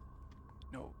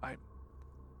 No, I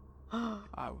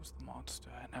was the monster,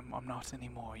 and I'm not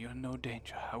anymore. You're in no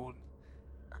danger. I will.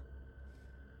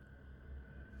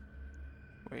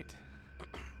 Wait.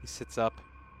 He sits up.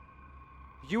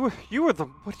 You were the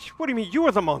what do you mean you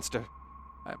were the monster?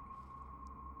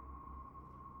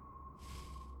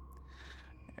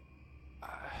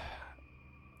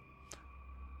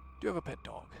 Do you have a pet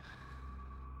dog?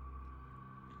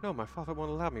 No, my father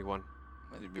won't allow me one.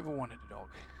 Have you ever wanted a dog?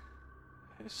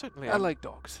 Certainly, I like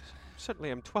dogs. Certainly,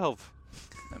 I'm 12.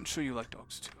 I'm sure you like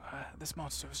dogs too. This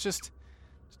monster was just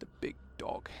a big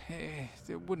dog.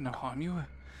 It wouldn't harm you.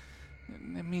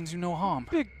 It means you no harm.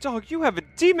 Big dog, you have a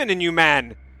demon in you,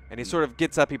 man! And he sort of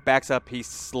gets up, he backs up, he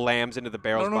slams into the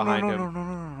barrels behind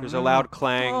him. There's a loud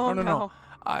clang, No.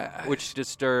 which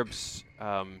disturbs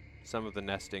some of the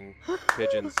nesting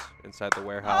pigeons inside the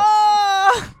warehouse.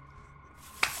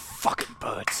 fucking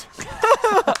birds.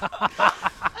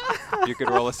 You could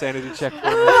roll a sanity check for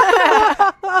me.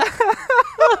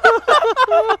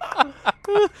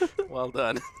 Well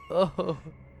done. Oh.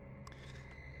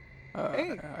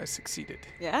 I succeeded.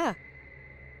 Yeah.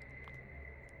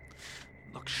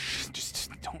 Look, just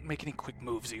don't make any quick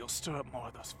moves or you'll stir up more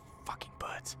of those fucking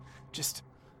birds. Just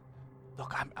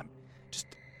look, I'm just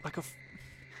like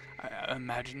I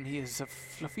imagine he is a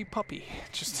fluffy puppy.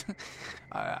 Just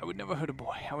I would never hurt a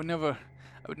boy. I would never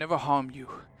harm you.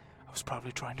 I was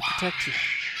probably trying to protect you.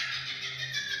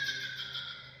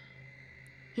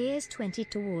 Here's 20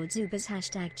 towards Uber's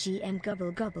hashtag GM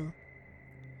Gobble Gobble.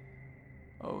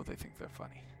 Oh, they think they're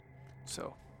funny.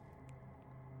 So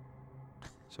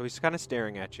So he's kind of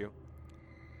staring at you.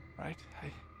 right?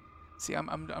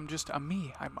 I'm just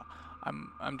me.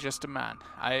 I'm just a man.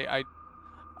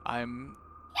 I'm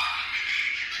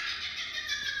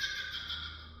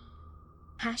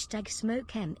Hashtag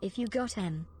smoke him if you got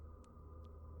him.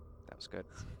 That was good.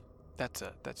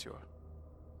 that's your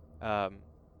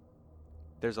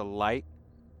There's a light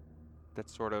that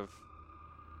sort of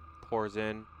pours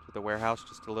in to the warehouse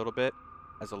just a little bit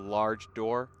as a large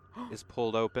door is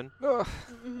pulled open.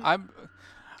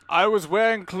 I was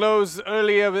wearing clothes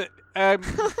earlier, but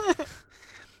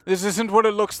this isn't what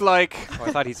it looks like. Oh,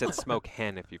 I thought he said smoke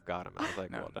hen if you've got him. I was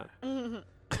like, No. well done.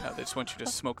 No, they just want you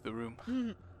to smoke the room.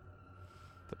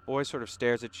 The boy sort of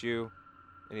stares at you,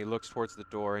 and he looks towards the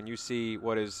door, and you see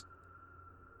what is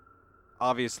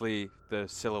obviously the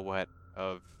silhouette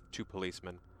of two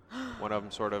policemen. One of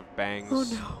them sort of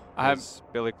bangs his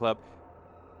billy club.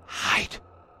 Hide!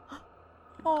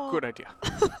 Oh. Good idea.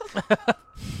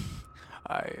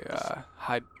 I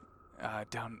hide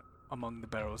down among the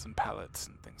barrels and pallets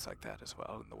and things like that as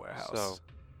well in the warehouse. So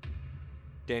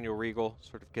Daniel Regal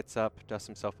sort of gets up, dusts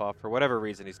himself off. For whatever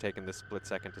reason, he's taken this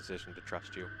split-second decision to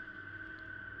trust you.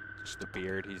 Just the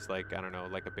beard. He's like, I don't know,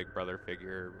 like a big brother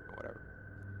figure or whatever.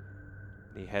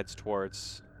 And he heads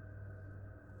towards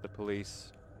the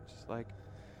police. He's just like,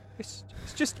 it's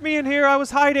just me in here. I was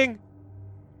hiding.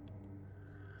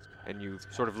 And you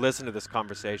sort of listen to this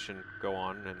conversation go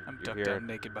on, and I'm you ducked hear down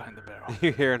naked behind the barrel.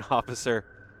 you hear an officer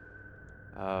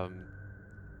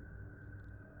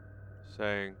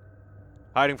saying,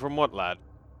 "Hiding from what, lad?"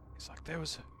 He's like, there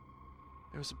was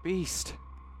a beast,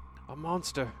 a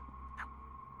monster."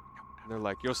 And they're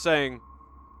like, "You're saying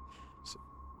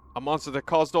a monster that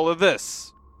caused all of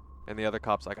this?" And the other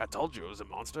cop's like, "I told you it was a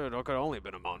monster. It could have only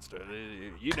been a monster.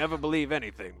 You never believe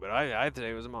anything, but I'd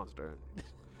say it was a monster."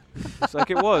 It's like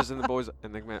it was, and the boys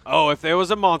and the man. "Oh, if there was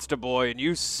a monster, boy, and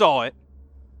you saw it,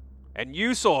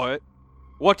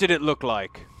 what did it look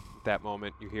like?" At that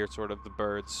moment, you hear sort of the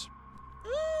birds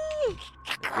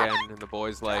again, and the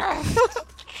boy's like,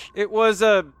 "It was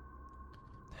a.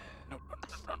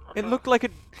 It looked like a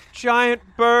giant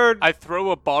bird." I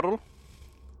throw a bottle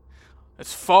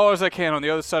as far as I can on the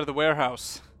other side of the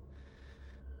warehouse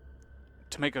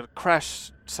to make a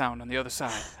crash sound on the other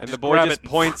side. And the boy just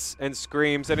points and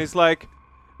screams, and he's like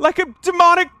a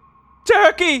demonic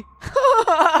turkey.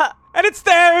 And it's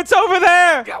there. It's over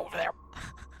there. Go over there.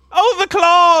 Oh, the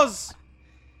claws.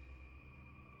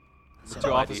 The two So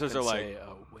I'd officers even are like, say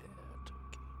a weird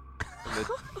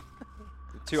turkey.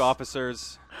 the two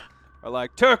officers are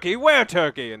like, "Turkey, where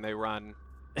turkey?" And they run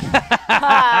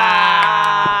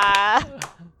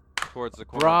towards the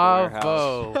corner of the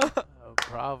warehouse. Bravo.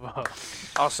 Bravo.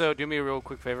 Also, do me a real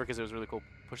quick favor because it was really cool.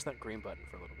 Push that green button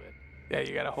for a little bit. Yeah,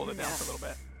 you gotta hold it down for a little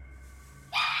bit.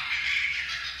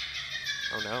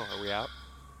 Oh no, are we out?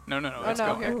 No, Oh, let's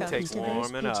no, go. here it All comes. Takes of those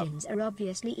warming up. pigeons are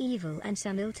obviously evil and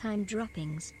some ill-timed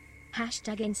droppings.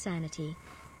 Hashtag insanity.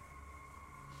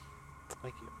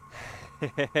 Thank you.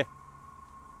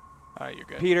 Alright, you're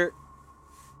good. Peter,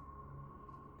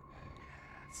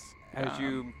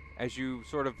 Um, as you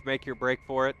sort of make your break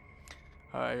for it,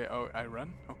 I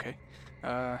run. Okay.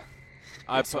 I'm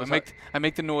So so I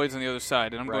make the noise on the other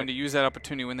side, and I'm Right. going to use that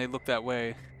opportunity when they look that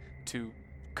way to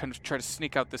kind of try to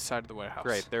sneak out this side of the warehouse.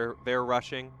 great. They're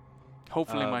rushing.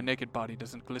 Hopefully, my Um, naked body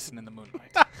doesn't glisten in the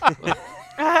moonlight.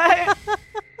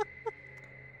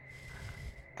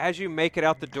 As you make it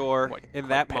out the door Quite- in quite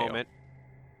that pale. moment,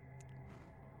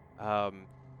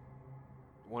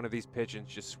 one of these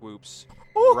pigeons just swoops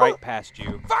right past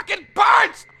you. Fucking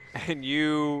birds! And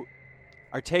you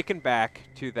are taken back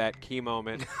to that key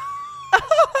moment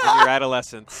in your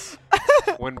adolescence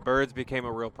when birds became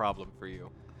a real problem for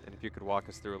you. And if you could walk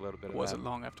us through a little bit It of wasn't that.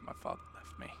 long after my father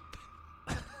left me.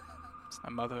 It's my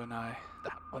mother and I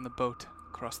on the boat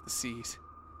across the seas.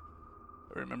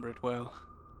 I remember it well.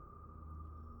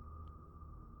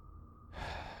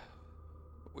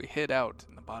 We hid out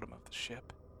in the bottom of the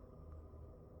ship.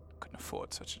 couldn't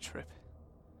afford such a trip.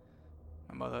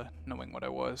 My mother, knowing what I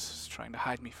was trying to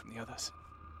hide me from the others.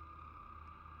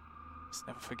 Let's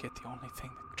never forget the only thing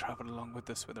that traveled along with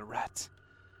us were the rats.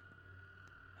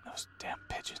 And those damn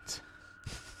pigeons.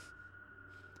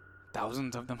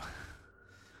 Thousands of them.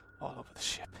 All over the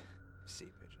ship. Sea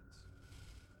pigeons.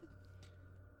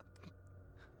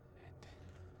 And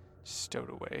stowed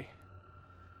away.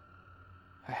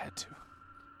 I had to.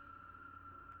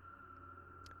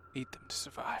 Eat them to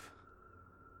survive.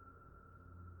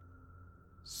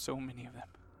 So many of them.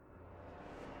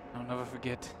 I'll never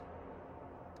forget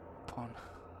upon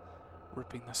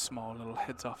ripping the small little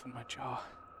heads off in my jaw.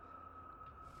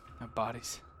 Their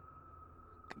bodies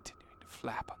continuing to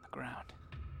flap on the ground.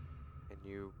 And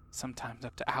you... Sometimes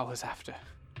up to hours after.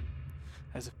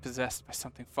 As if possessed by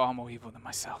something far more evil than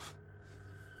myself.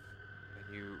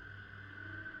 And you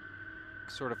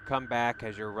sort of come back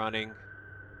as you're running.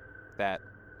 That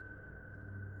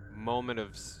moment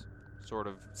of sort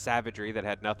of savagery that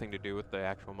had nothing to do with the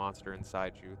actual monster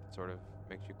inside you. That sort of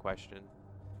makes you question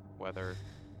whether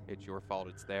it's your fault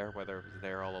it's there, whether it was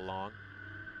there all along.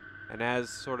 And as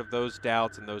sort of those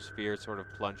doubts and those fears sort of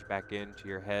plunge back into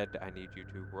your head, I need you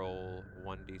to roll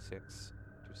 1d6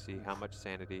 to see how much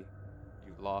sanity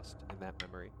you've lost in that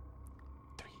memory.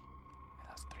 3. I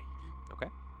lost 3. Okay.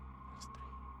 I lost 3.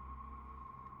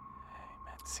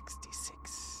 I'm at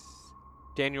 66.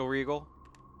 Daniel Regal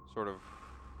sort of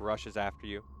rushes after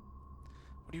you.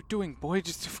 What are you doing, boy?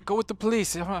 Just go with the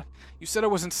police. You said I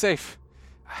wasn't safe.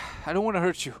 I don't want to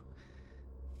hurt you.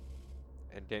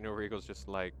 And Daniel Regal's just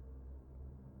like,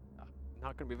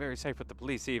 not going to be very safe with the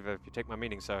police, Eva, if you take my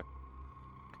meaning, sir.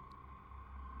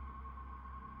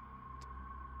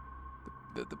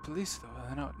 The police, though,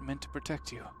 they're not meant to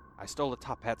protect you. I stole a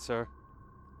top hat, sir.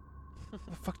 How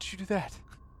the fuck did you do that?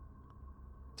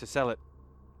 To sell it.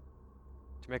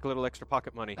 To make a little extra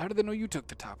pocket money. How did they know you took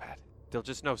the top hat? They'll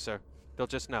just know, sir. They'll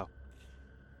just know.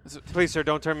 Please, sir,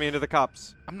 don't turn me into the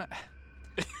cops. I'm not...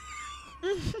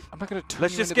 I'm not going to turn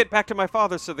Let's just get back to my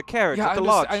father, sir, the carriage at the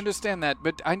lodge. I understand that,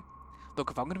 but Look,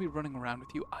 if I'm going to be running around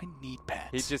with you, I need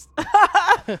pants. He just...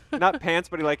 not pants,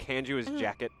 but he, like, hands you his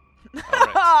jacket. All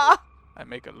right. I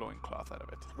make a loincloth out of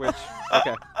it. Which,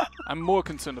 okay. I'm more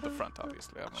concerned at the front,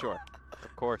 obviously. Sure.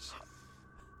 Of course.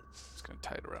 Just going to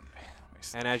tie it around me.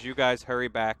 And as you guys hurry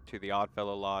back to the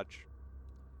Oddfellow Lodge,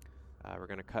 we're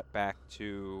going to cut back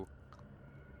to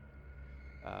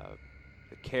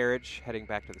the carriage heading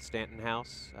back to the Stanton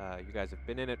house. You guys have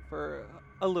been in it for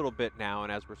a little bit now,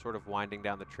 and as we're sort of winding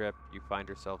down the trip, you find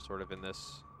yourself sort of in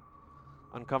this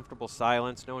uncomfortable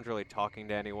silence. No one's really talking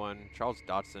to anyone. Charles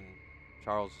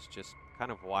is just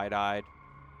kind of wide-eyed.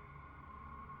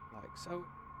 Like, so,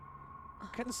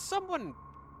 can someone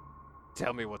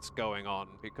tell me what's going on?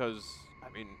 Because, I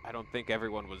mean, I don't think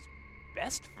everyone was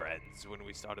best friends when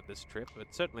we started this trip,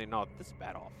 but certainly not this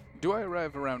bad off. Do I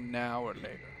arrive around now or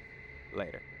later?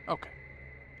 Later. Okay.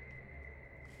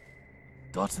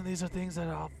 Dodson, these are things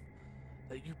that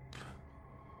you...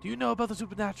 Do you know about the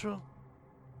supernatural?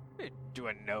 Do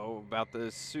I know about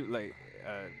the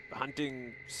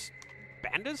hunting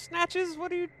bandersnatches?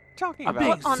 What are you talking about?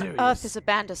 What on serious. earth is a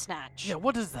bandersnatch? Yeah,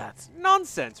 what is that?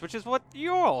 Nonsense, which is what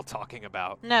you're all talking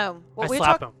about. No. What I we're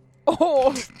slap him.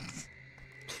 Oh.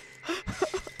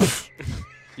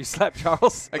 You slap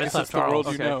Charles? I guess slap that's the world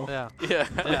Charles. you know. Yeah. Yeah,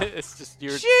 Yeah. it's just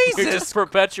you're Jesus just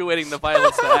perpetuating the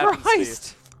violence that happens to you.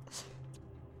 Christ!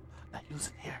 Now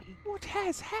listen here. What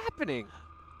is happening?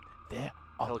 There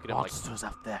are Look at him like- monsters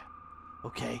out there.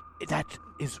 Okay? That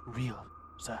is real,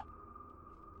 sir.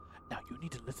 Now you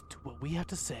need to listen to what we have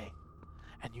to say,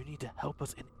 and you need to help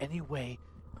us in any way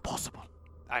possible.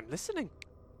 I'm listening.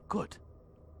 Good.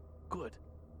 Good.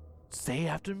 Say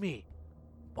after me.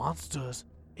 Monsters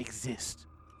exist.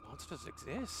 Monsters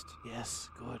exist. Yes,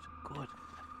 good, good.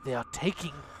 They are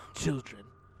taking children.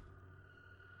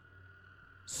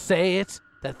 Say it,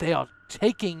 that they are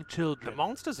taking The children.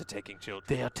 monsters are taking children.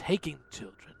 They are taking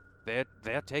children.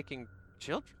 They're taking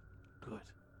children. Good.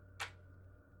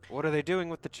 What are they doing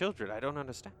with the children? I don't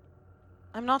understand.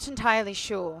 I'm not entirely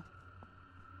sure.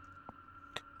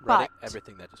 Writing But-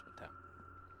 everything that just went down.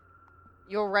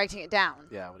 You're writing it down.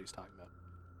 Yeah, what he's talking about.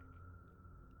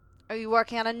 Are you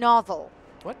working on a novel?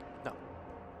 What? No.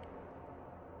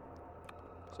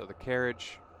 So the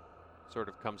carriage sort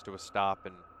of comes to a stop,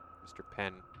 and Mr.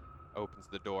 Penn opens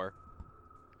the door.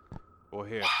 Well,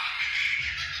 here.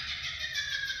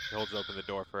 He holds open the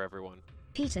door for everyone.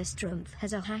 Peter Strumpf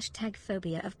has a hashtag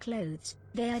phobia of clothes.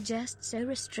 They are just so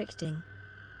restricting.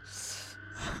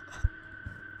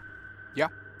 Yeah.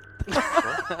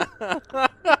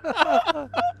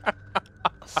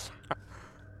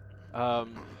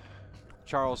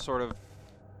 Charles sort of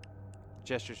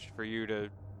gestures for you to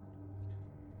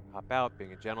hop out,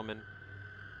 being a gentleman.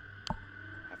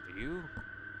 After you,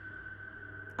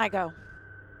 I go.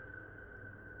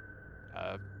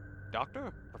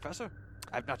 doctor, professor.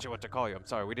 I'm not sure what to call you. I'm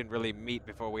sorry. We didn't really meet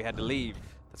before we had to leave.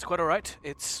 That's quite all right.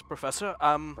 It's Professor.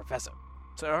 Professor.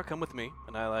 Sarah, come with me.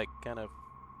 And I kind of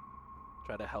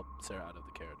try to help Sarah out of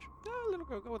the carriage. Little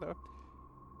girl, go with her.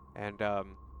 And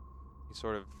he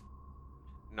sort of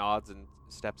nods and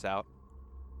steps out.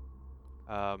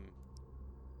 And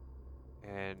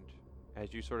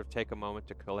as you sort of take a moment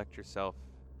to collect yourself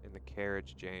in the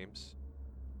carriage, James,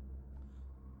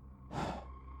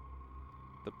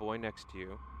 the boy next to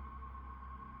you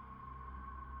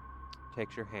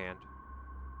takes your hand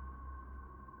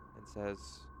and says,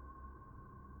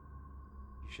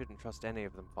 "You shouldn't trust any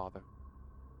of them, Father."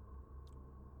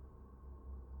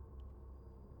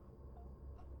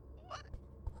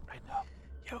 I know.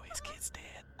 Yo, his kid's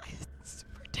dead.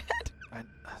 Super dead. I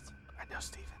know,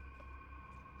 Stephen.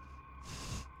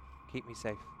 Keep me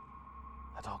safe.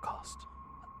 At all cost.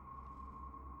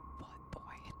 What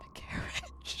boy in the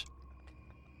carriage?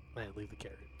 I leave the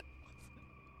carriage.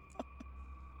 So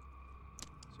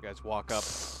you guys walk up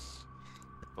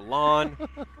the lawn.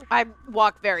 I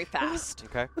walk very fast.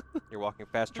 Okay. You're walking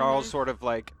fast. Charles sort of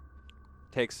like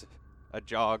takes a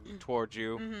jog towards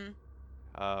you.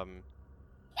 Mm-hmm.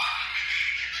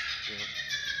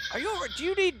 Are you alright? Do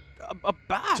you need a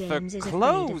bath James or is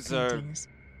clothes afraid of or? paintings.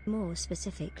 More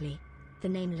specifically, the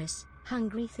nameless,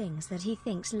 hungry things that he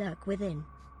thinks lurk within.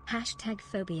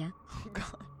 #phobia.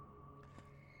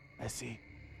 I see.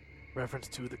 Reference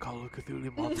to the Call of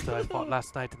Cthulhu monster I fought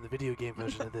last night in the video game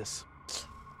version of this.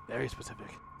 Very specific.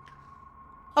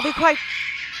 I'll be quite.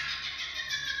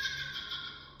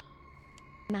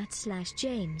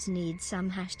 Matt/James needs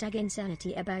some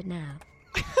 #insanity about now.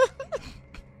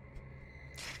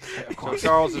 So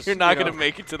Charles is. You're not you going to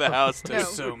make it to the house. No.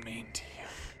 So mean to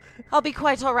you. I'll be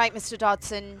quite all right, Mr.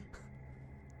 Dodson.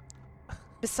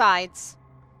 Besides,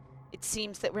 it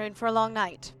seems that we're in for a long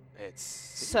night. It's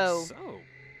So-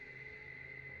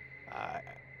 I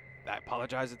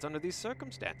apologize. It's under these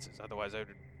circumstances. Otherwise, I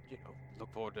would,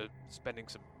 look forward to spending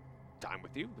some time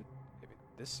with you. But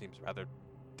this seems rather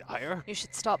dire. You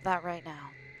should stop that right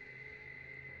now.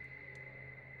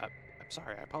 I'm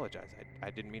sorry. I apologize.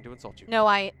 I didn't mean to insult you. No,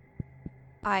 I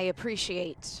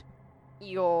appreciate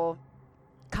your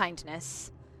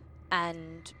kindness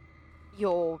and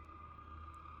your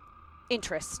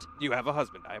interest. You have a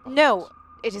husband. I apologize. No,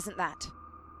 it isn't that.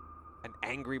 An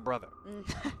angry brother.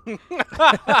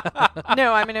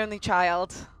 No, I'm an only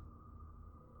child.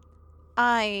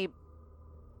 I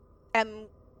am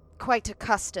quite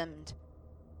accustomed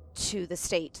to the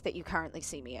state that you currently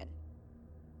see me in.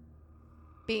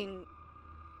 Being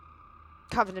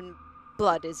covered in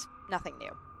blood is nothing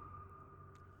new.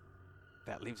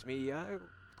 That leaves me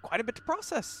quite a bit to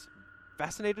process.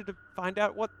 Fascinated to find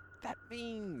out what that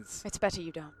means. It's better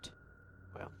you don't.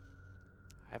 Well,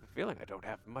 I have a feeling I don't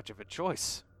have much of a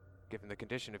choice, given the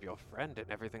condition of your friend and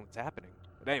everything that's happening.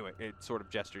 But anyway, it sort of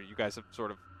gesture. You guys have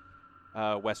sort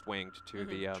of west winged to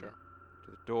the to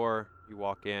the door. You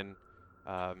walk in.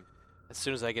 As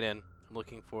soon as I get in, I'm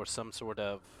looking for some sort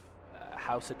of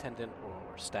house attendant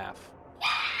or staff.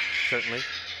 Certainly.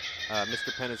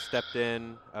 Mr. Penn has stepped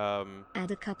in.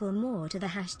 Add a couple more to the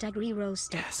 #reroll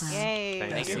stockpile. Yay.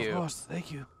 Thank you. Of course,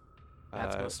 thank you.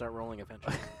 That's going to start rolling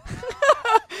eventually.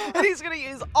 And he's going to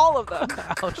use all of them.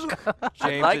 I'd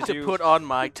James, like as to you- put on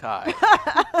my tie.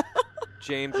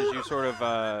 James, as you sort of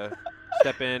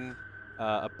step in,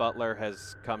 a butler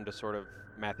has come to sort of,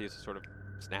 Matthews has sort of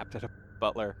snapped at a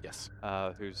butler. Yes.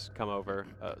 Who's come over.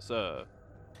 Sir,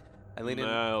 I lean in.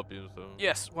 may I help you, sir?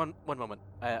 Yes, one moment.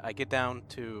 I get down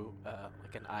to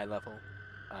like an eye level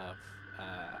of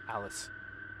Alice.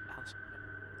 Alice,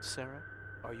 Sarah,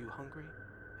 are you hungry?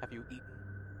 Have you eaten?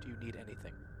 Do you need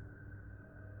anything?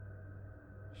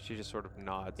 She just sort of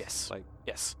nods. Yes. Like,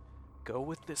 Yes. Go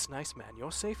with this nice man.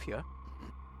 You're safe here.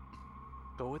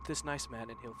 Go with this nice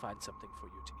man, and he'll find something for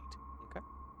you to eat.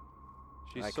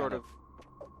 she's I sort kind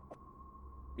of,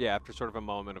 yeah, after sort of a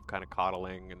moment of kind of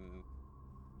coddling, and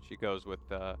she goes with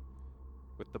the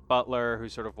butler, who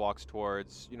sort of walks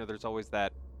towards, there's always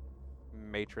that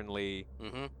matronly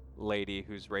Mm-hmm. lady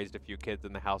who's raised a few kids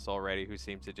in the house already, who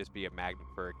seems to just be a magnet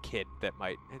for a kid that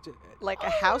might Like a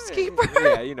housekeeper?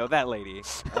 Yeah, that lady.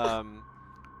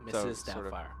 Mrs. sort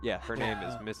of- Doubtfire. yeah, her name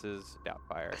is Mrs.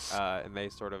 Doubtfire, and they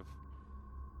sort of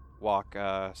walk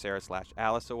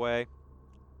Sarah/Alice away.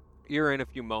 You're in a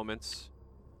few moments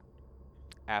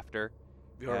after.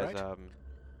 You all as, right?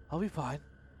 I'll be fine.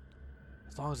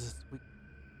 As long as we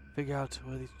figure out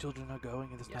where these children are going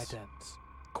and this Yes. night ends.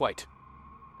 Quite.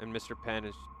 And Mr. Penn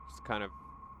is just kind of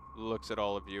looks at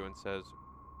all of you and says,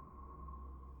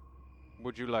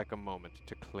 "Would you like a moment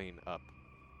to clean up?"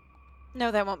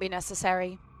 No, that won't be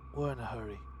necessary. We're in a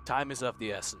hurry. Time is of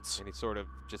the essence. And he sort of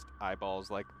just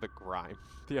eyeballs like the grime,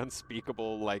 the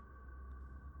unspeakable like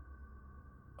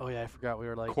Oh yeah, I forgot we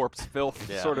were like. corpse filth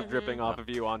Yeah. sort of dripping off of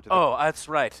you onto the Oh, that's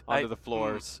right. onto the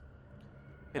floors,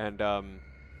 It- and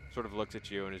sort of looks at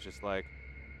you and is just like,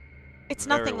 It's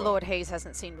Very nothing well. Lord Hayes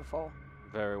hasn't seen before.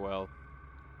 "Very well."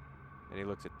 And he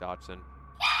looks at Dodson.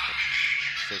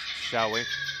 Says, "Shall we?"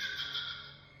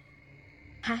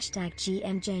 Hashtag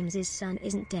GM James's son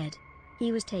isn't dead.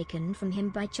 He was taken from him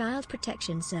by Child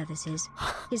Protection Services.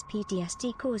 His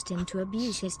PTSD caused him to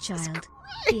abuse his child.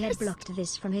 He had blocked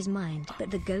this from his mind, but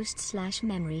the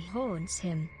ghost/memory haunts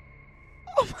him.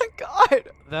 Oh my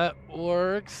god! That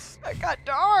works. That got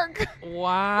dark!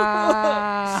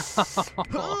 Wow. I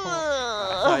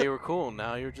thought you were cool.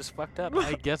 Now you're just fucked up.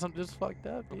 I guess I'm just fucked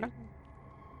up, dude.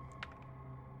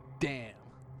 Damn.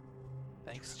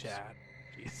 Thanks, Chad.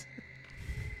 Jeez.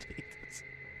 Jesus.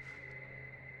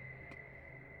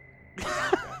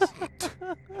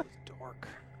 That was dark.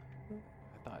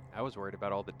 I was worried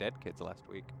about all the dead kids last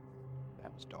week.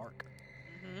 That was dark.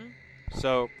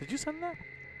 So, Did you send that?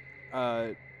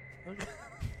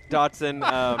 Dodson,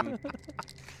 Wow.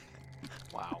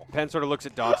 Penn sort of looks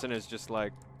at Dodson and is just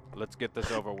like, "Let's get this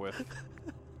over with."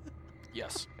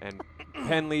 Yes. And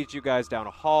Penn leads you guys down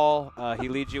a hall. He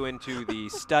leads you into the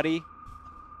study,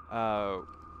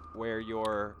 where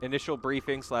your initial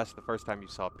briefing / the first time you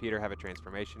saw Peter have a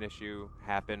transformation issue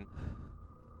happen.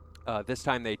 This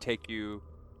time they take you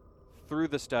through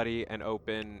the study and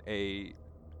open a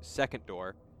second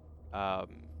door.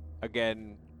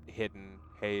 Again, hidden.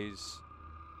 Hayes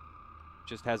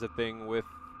just has a thing with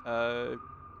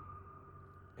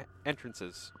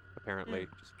entrances, apparently.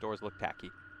 Just doors look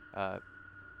tacky.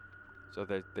 So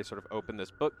they sort of open this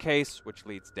bookcase, which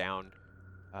leads down.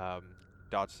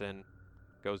 Dodson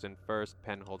goes in first.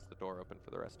 Penn holds the door open for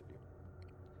the rest of you.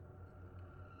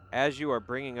 As you are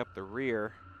bringing up the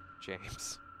rear,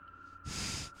 James,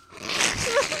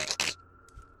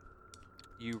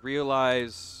 you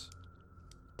realize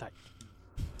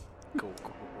Cool.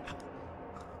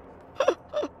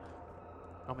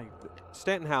 I mean,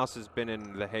 Stanton House has been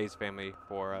in the Hayes family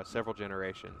for several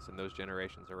generations, and those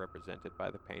generations are represented by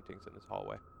the paintings in this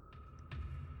hallway,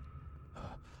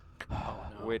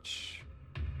 which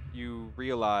you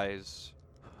realize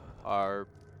are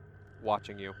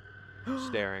watching you,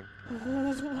 staring.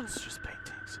 these monstrous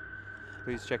paintings.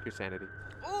 Please check your sanity.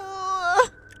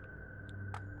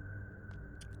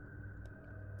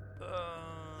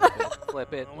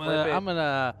 Flip it. I'm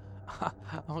gonna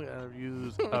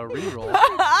use a reroll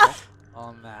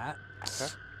on that.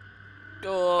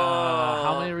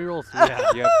 How many rerolls do we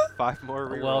have? You have 5 more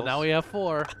rerolls. Well, now we have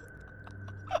 4.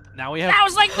 Now we have. That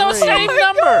was like the 3. same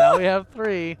number! Now we have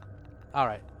 3. All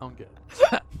right, I'm good.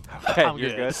 Okay, I'm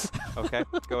you're good. good. Okay,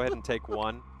 go ahead and take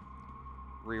 1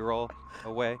 reroll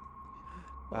away.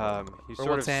 You Or sort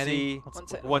one of sanity?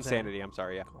 see one sanity. I'm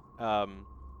sorry. Yeah.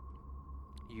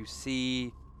 You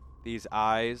see these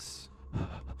eyes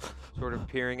sort of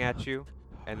peering at you,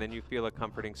 and then you feel a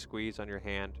comforting squeeze on your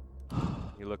hand.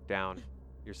 You look down.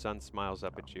 Your son smiles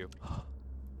up at you.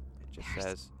 It just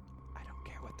says, "I don't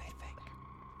care what they think.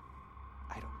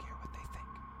 I don't care what they think."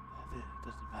 It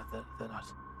doesn't matter. They're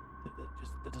not.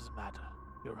 That doesn't matter.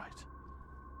 You're right.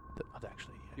 They're not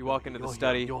actually here. You walk into the You're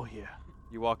study. Here. You're here.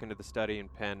 You walk into the study,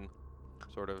 and Penn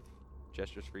sort of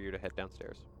gestures for you to head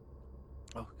downstairs.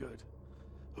 Oh, good.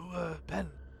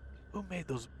 Ben, who made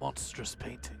those monstrous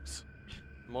paintings?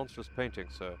 Monstrous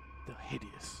paintings, sir. They're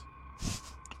hideous.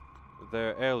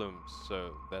 They're heirlooms,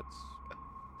 so that's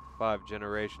 5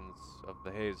 generations of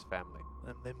the Hayes family.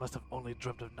 And they must have only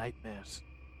dreamt of nightmares.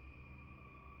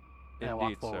 And I walk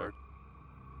Indeed, sir. forward.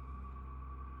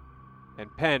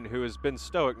 And Penn, who has been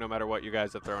stoic no matter what you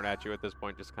guys have thrown at you at this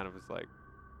point, just kind of is like,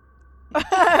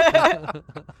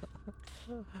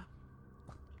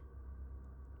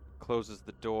 closes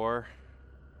the door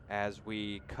as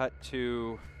we cut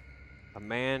to a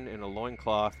man in a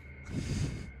loincloth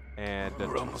and a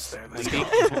We're almost there.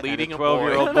 leading a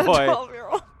boy.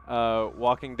 12-year-old boy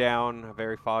walking down a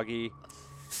very foggy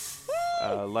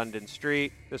London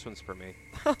street. This one's for me.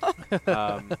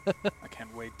 I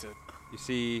can't wait to You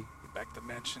see get back to the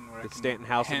mansion where I the can Stanton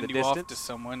house in hand the you off to distance.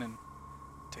 someone and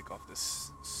take off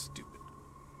this stupid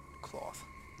cloth.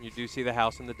 You do see the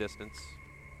house in the distance.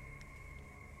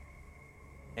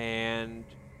 And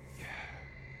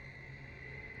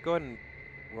go ahead and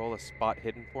roll a spot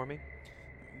hidden for me.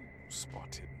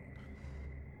 Spot hidden.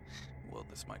 well,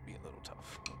 this might be a little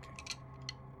tough. Okay.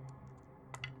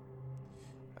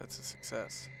 That's a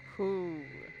success. Ooh.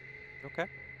 Okay.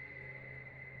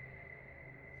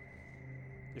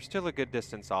 You're still a good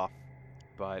distance off,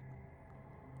 but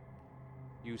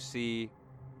you see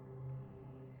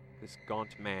this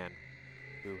gaunt man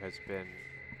who has been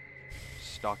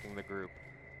stalking the group,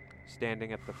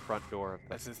 standing at the front door of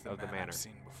This is the the man manor. I've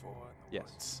seen before in the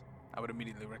Yes. woods. I would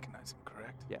immediately recognize him,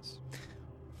 correct? Yes.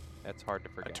 That's hard to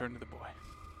I forget. turn to the boy.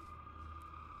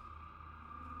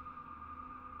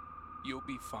 You'll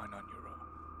be fine on your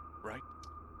own, right?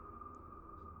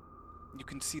 You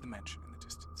can see the mansion in the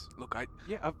distance. Look,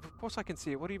 Yeah, of course I can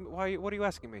see it. What are you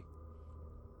asking me?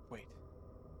 wait.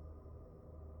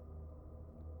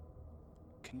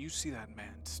 Can you see that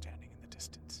man standing in the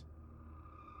distance?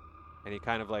 And he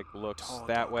kind of like looks Tall,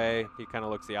 that dark way. man. He kind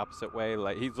of looks the opposite way.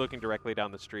 Like he's looking directly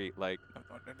down the street. Like,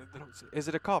 No. is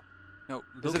it a cop? No,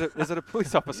 Is look. it a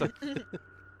police officer?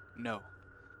 No.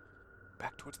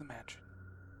 Back towards the mansion.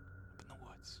 Up in the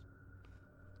woods.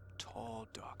 Tall,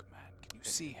 dark man. Can you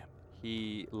see him?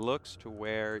 He looks to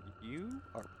where you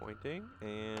are pointing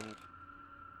and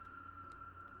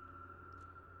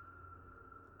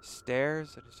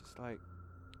stares, and it's just like,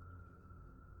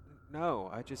 no,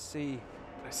 I just see,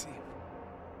 But I see him.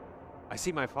 I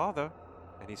see my father.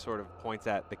 And he sort of points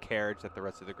at the carriage that the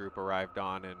rest of the group arrived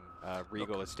on, and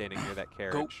Regal is standing near that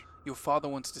carriage. Go. Your father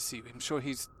wants to see you. I'm sure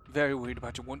he's very worried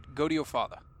about you. Go to your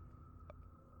father.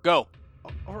 Go.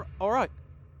 All right.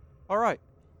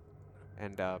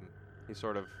 And he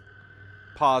sort of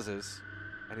pauses,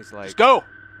 and he's like, Just go.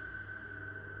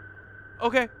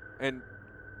 okay, and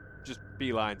just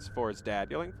beelines for his dad,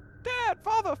 yelling, "Dad,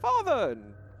 father!"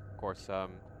 And of course,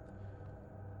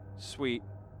 sweet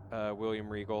William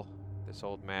Regal, this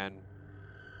old man,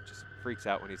 just freaks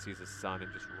out when he sees his son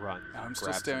and just runs. Now, and I'm still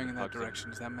grabs him staring and in that hugs him.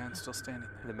 direction. Is that man still standing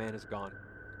And there? the man is gone.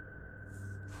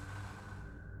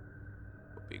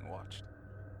 We're being watched.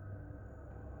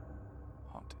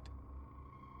 Haunted.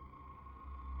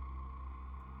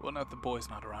 Well, now that the boy's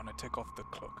not around, I take off the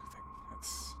cloak thing.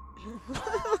 That's...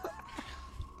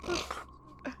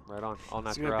 Right on, all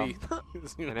It's natural. gonna be,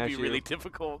 it's gonna And as be you- really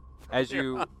difficult. As from here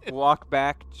you on. walk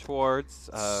back towards,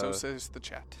 so says the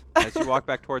chat. as you walk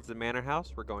back towards the manor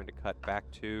house, we're going to cut back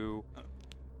to,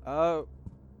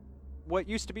 what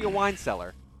used to be a wine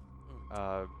cellar,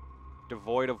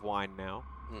 devoid of wine now.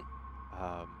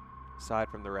 Aside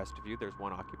from the rest of you, there's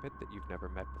one occupant that you've never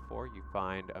met before. You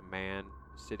find a man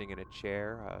sitting in a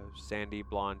chair, sandy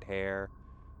blonde hair,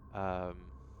 looks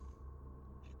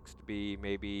to be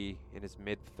maybe in his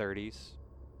mid-30s.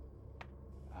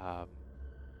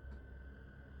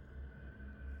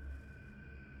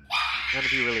 None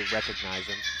of you really recognize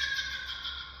him.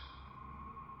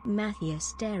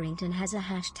 Matthias Darrington has a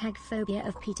hashtag phobia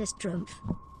of Peter Strumpf.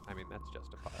 I mean, that's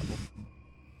justifiable.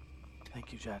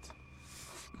 Thank you, Jet.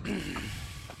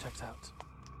 That checks out.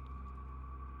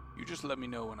 You just let me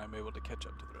know when I'm able to catch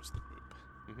up to the rest of the group.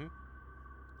 Mm-hmm.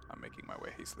 I'm making my way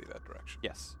hastily that direction.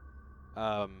 Yes.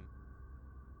 The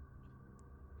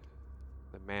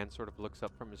man sort of looks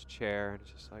up from his chair and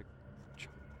is just like,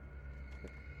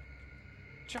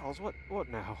 Charles, what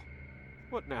now?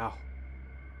 What now?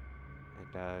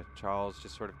 And Charles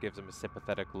just sort of gives him a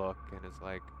sympathetic look and is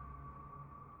like,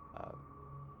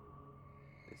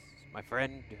 this is my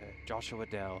friend, Joshua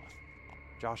Dell.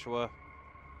 Joshua,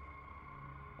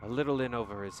 a little in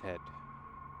over his head.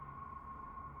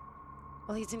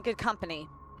 Well, he's in good company.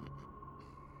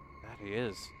 That he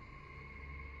is.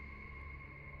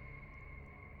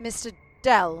 Mr.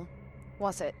 Dell,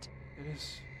 was it? It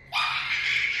is.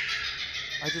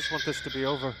 I just want this to be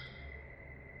over.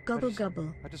 Gobble gobble.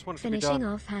 I just want it to be Finishing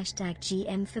done. off hashtag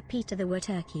GM for Peter the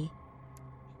Turkey.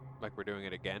 Like we're doing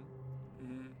it again?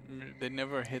 They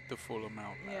never hit the full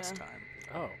amount last Yeah. time.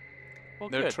 Oh. Well,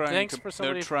 They're good. trying Thanks to. for They're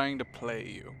somebody. trying to play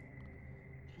you.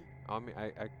 I mean,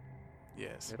 I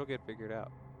Yes. it'll get figured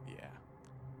out. Yeah.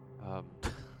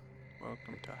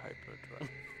 Welcome to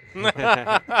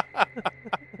Hyperdrive.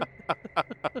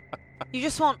 You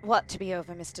just want what to be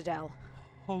over, Mr. Dell?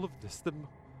 All of this,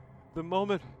 the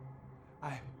moment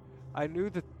I knew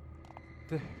that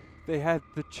they had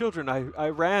the children, I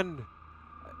ran.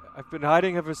 I've been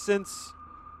hiding ever since.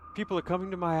 People are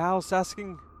coming to my house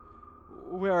asking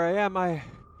where I am.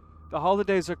 The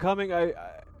holidays are coming.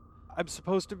 I'm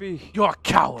supposed to be. You're a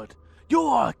coward. You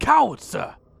are a coward,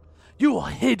 sir. You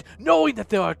hid knowing that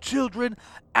there are children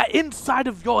inside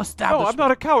of your No, establishment. I'm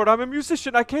not a coward. I'm a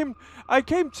musician. I came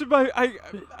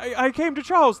to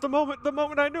Charles the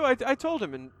moment I knew. I told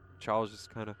him, and Charles just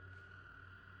kind of.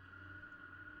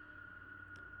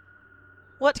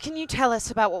 What can you tell us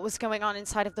about what was going on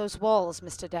inside of those walls,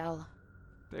 Mr. Dell?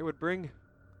 they would bring...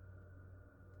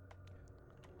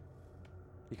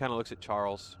 He kind of looks at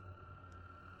Charles,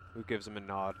 who gives him a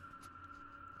nod.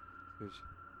 Who's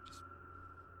just...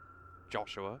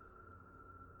 Joshua,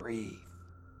 breathe.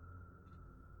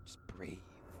 Just breathe.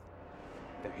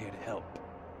 They're here to help.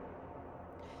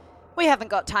 We haven't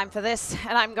got time for this,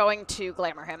 and I'm going to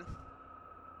glamour him.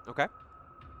 Okay.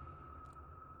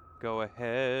 Go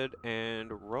ahead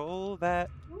and roll that.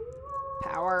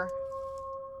 Power.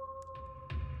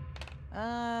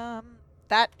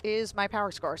 That is my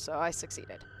power score, so I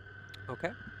succeeded.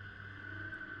 Okay.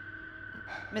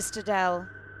 Mr. Dell,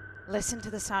 listen to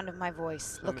the sound of my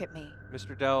voice. Look at me.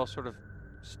 Mr. Dell sort of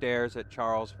stares at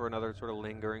Charles for another sort of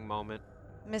lingering moment.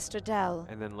 Mr. Dell.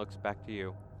 And then looks back to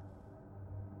you.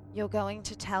 You're going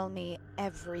to tell me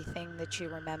everything that you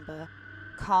remember,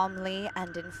 calmly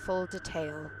and in full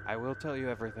detail. I will tell you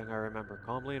everything I remember,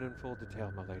 calmly and in full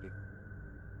detail, my lady.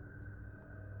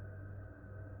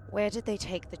 Where did they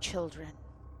take the children?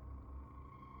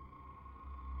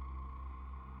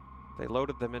 They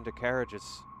loaded them into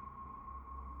carriages.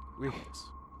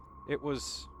 It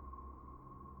was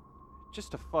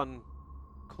just a fun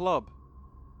club.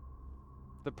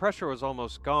 The pressure was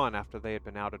almost gone after they had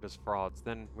been outed as frauds.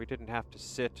 Then we didn't have to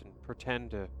sit and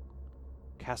pretend to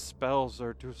cast spells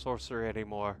or do sorcery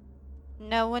anymore.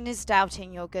 No one is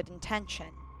doubting your good intention.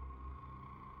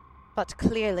 But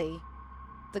clearly,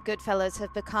 the Goodfellows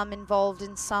have become involved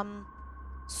in some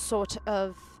sort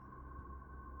of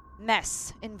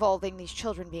mess involving these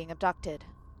children being abducted.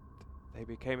 They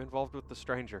became involved with the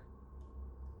stranger.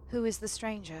 Who is the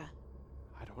stranger?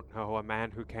 I don't know, a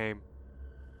man who came,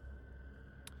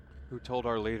 who told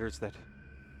our leaders that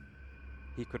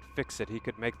he could fix it, he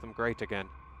could make them great again.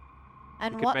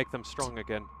 And he could make them strong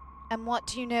again. And what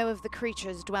do you know of the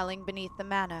creatures dwelling beneath the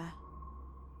manor?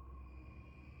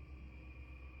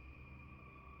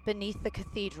 Beneath the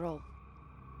cathedral.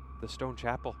 The stone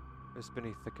chapel is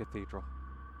beneath the cathedral.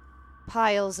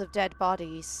 Piles of dead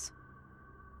bodies.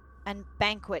 And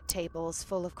banquet tables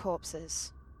full of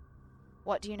corpses.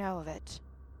 What do you know of it?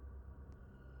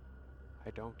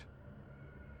 I don't.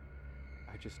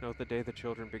 I just know the day the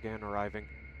children began arriving.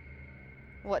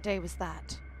 What day was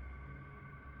that?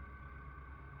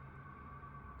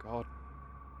 God,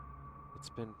 it's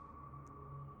been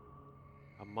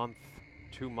a month,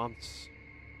 2 months.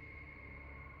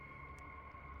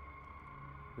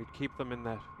 We'd keep them in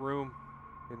that room,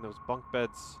 in those bunk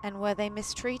beds. And were they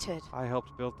mistreated? I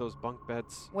helped build those bunk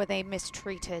beds. Were they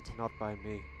mistreated? Not by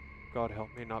me. God help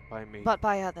me, not by me. But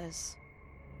by others.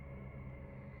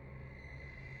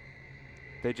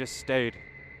 They just stayed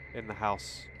in the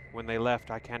house. When they left,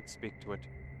 I can't speak to it.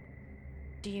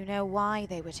 Do you know why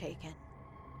they were taken?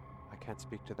 I can't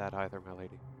speak to that either, my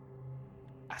lady.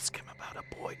 Ask him about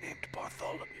a boy named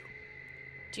Bartholomew.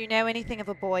 Do you know anything of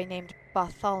a boy named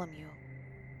Bartholomew?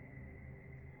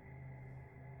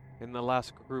 In the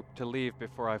last group to leave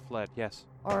before I fled, yes.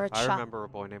 Or a I remember a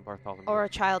boy named Bartholomew. Or a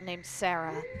child named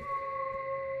Sarah.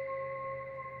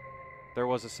 There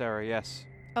was a Sarah, yes.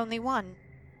 Only one?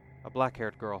 A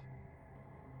black-haired girl.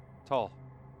 Tall.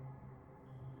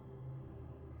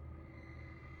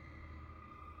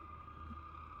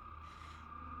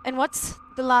 And what's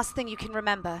the last thing you can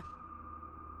remember?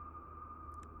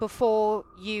 Before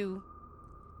you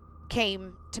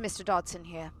came to Mr. Dodson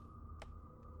here?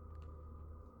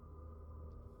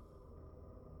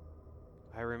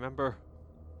 I remember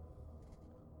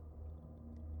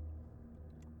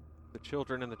the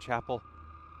children in the chapel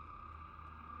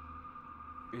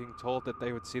being told that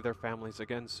they would see their families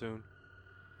again soon.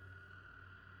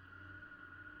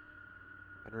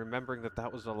 And remembering that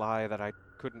that was a lie that I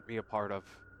couldn't be a part of.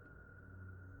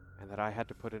 And that I had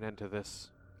to put an end to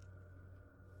this.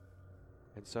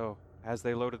 And so, as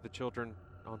they loaded the children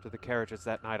onto the carriages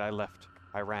that night, I left.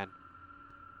 I ran.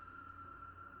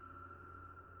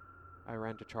 I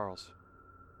ran to Charles.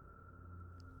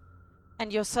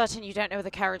 And you're certain you don't know where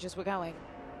the carriages were going?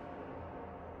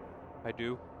 I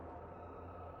do.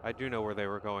 I do know where they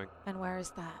were going. And where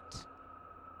is that? To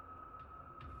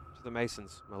the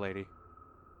Masons, my lady.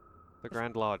 The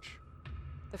Grand Lodge.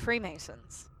 The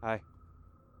Freemasons? Aye.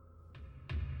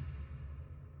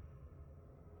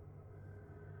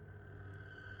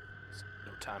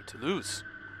 No time to lose.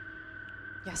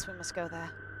 Yes, we must go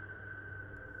there.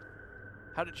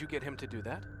 How did you get him to do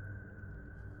that?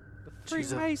 The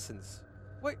Freemasons.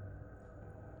 Wait.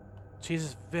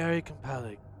 She's very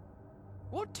compelling.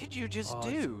 What did you just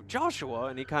do? Joshua,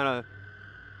 and he kind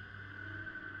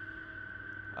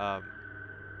of...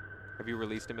 have you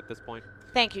released him at this point?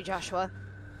 Thank you, Joshua.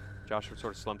 Joshua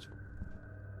sort of slumps.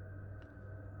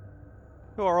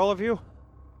 Who are all of you?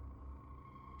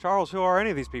 Charles, who are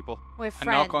any of these people? We're I friends.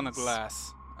 knock on the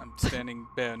glass. I'm standing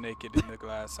bare naked in the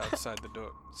glass outside the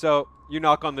door. So you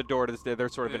knock on the door to this. They're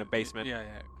sort of in a basement. Yeah.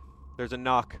 There's a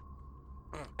knock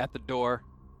at the door.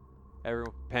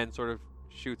 Everyone, Penn sort of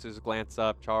shoots his glance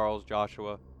up. Charles,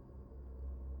 Joshua.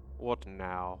 What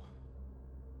now?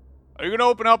 Are you gonna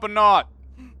open up or not?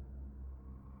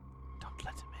 Don't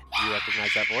let him in. You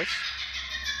recognize that voice?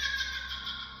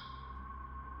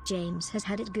 James has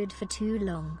had it good for too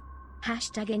long.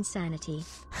 #insanity.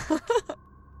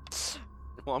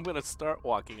 Well, I'm gonna start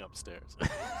walking upstairs.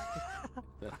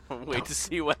 Wait to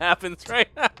see what happens right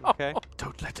now. Okay.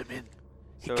 Don't let him in.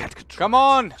 He So- can't control. Come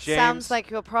on! James, Sounds like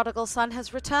your prodigal son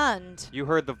has returned. you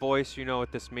heard the voice. You know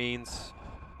what this means.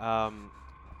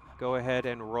 Go ahead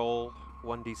and roll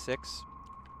 1d6.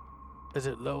 Is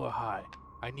it low or high?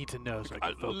 I need to know so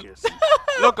I can focus.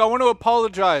 Look, I want to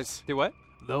apologize. Do what?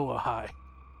 Low or high?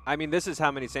 I mean, this is how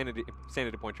many sanity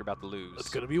points you're about to lose. It's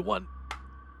gonna be 1.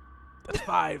 That's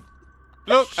 5.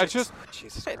 Look, I just...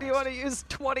 Jesus Do you Christ. want to use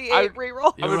 28 I-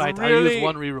 reroll? You're was right. I really- use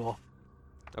 1 reroll.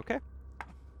 Okay.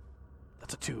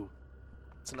 That's a 2.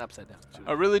 It's an upside down.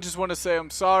 I really just want to say I'm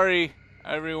sorry,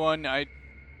 everyone. I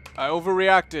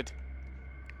overreacted.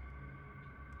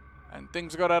 And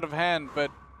things got out of hand,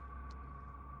 but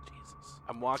Jesus.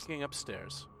 I'm walking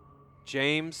upstairs.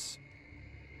 James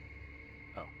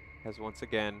Oh. has once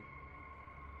again.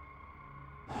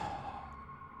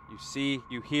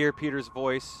 You hear Peter's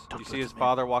voice. Don't You let see his him in.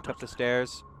 father walk Don't up the let him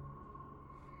stairs.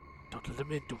 Don't let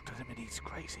him in. Don't let him in. He's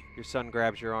crazy. Your son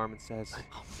grabs your arm and says,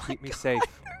 Oh "Keep me safe."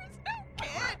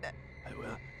 I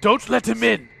will. Don't let him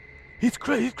in. He's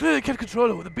crazy. He clearly can't control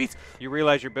it with the beast. You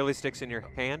realize your billy stick's in your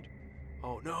hand.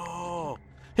 Oh no.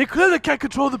 He clearly can't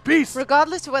control the beast.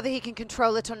 Regardless of whether he can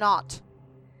control it or not.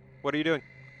 What are you doing?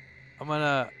 I'm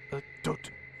gonna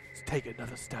don't take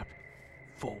another step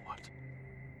forward.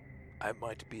 I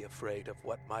might be afraid of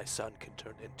what my son can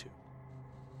turn into,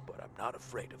 but I'm not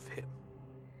afraid of him.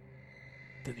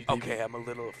 Then you Okay, I'm a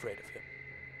little afraid of him,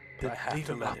 but Then I have leave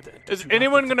to him let out him there. in. is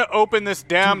anyone going to open this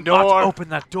damn Do not door? open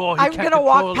that door. He I'm can't gonna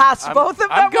walk control it. past both of them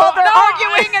I'm while they're going-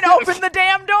 arguing and open the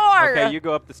damn door. Okay, you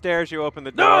go up the stairs. You open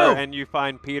the No! door, and you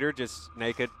find Peter just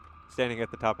naked, standing at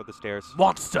the top of the stairs.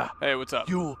 Monster. Hey, what's up?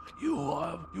 You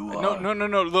are.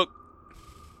 No.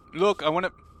 Look, I want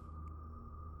to...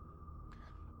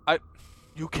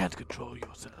 You can't control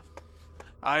yourself.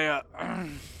 I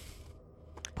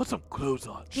Put some clothes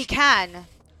on. He can,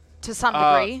 to some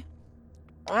Uh, degree.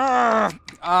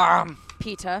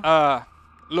 Peter.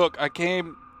 Look, I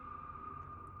came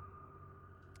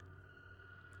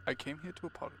here to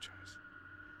apologize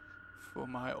for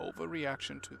my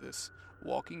overreaction to this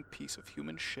walking piece of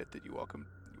human shit that you are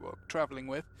traveling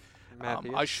with.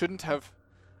 Matthew. I shouldn't have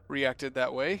reacted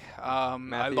that way. I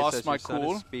Matthew lost says my your son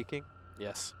cool. is speaking.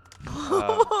 Yes.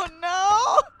 Oh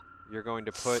no! You're going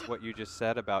to put what you just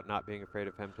said about not being afraid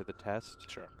of him to the test.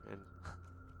 Sure. And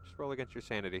just roll against your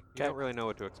sanity. You Okay. don't really know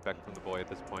what to expect from the boy at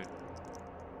this point.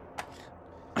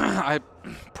 I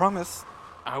promise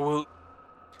I will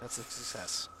That's a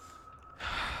success.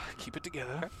 keep it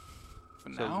together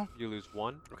for So now. you lose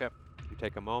 1. Okay. You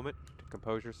take a moment to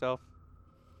compose yourself,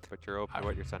 but you're open to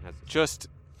what your son has to say. Just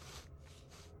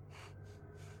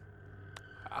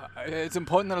it's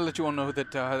important that I let you all know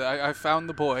that I found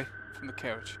the boy from the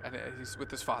carriage, and he's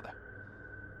with his father.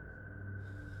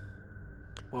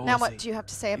 Where Now was what he? do you have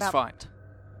to say He's about fine.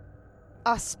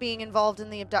 us being involved in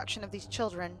the abduction of these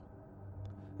children?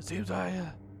 It seems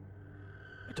I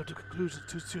jumped to conclusions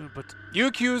too soon, but You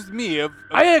accused me of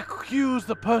I accuse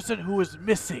the person who is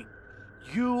missing.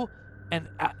 You and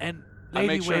I Lady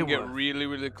make sure and Wayward. get really,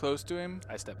 really close to him.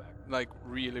 I step back. Like,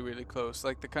 really, really close.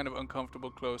 Like, the kind of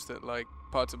uncomfortable close that, like,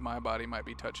 parts of my body might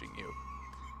be touching you.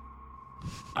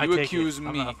 I You take accuse it. me.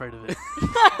 I'm not afraid of it.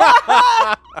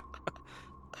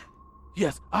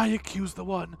 Yes, I accuse the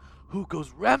one who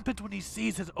goes rampant when he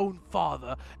sees his own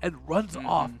father and runs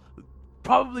off,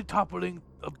 probably toppling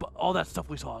all that stuff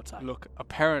we saw outside. Look,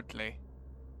 apparently,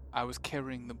 I was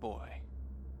carrying the boy.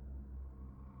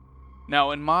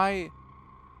 Now, in my,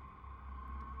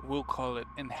 we'll call it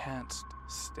enhanced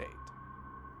state.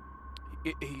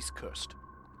 He's cursed.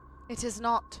 It is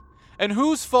not. And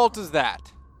whose fault is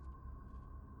that?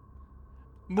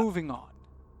 Moving on.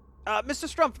 Mr.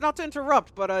 Strumpf, not to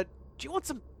interrupt, but do you want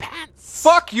some pants?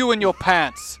 Fuck you and your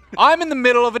pants. I'm in the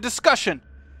middle of a discussion.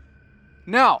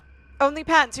 Now, Only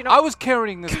pants, you know. I was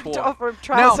carrying this boy. to offer him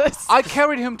Now, trousers. I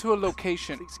carried him to a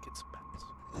location. Please get some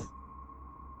pants.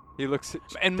 He looks at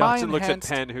And my Dodson looks at enhanced-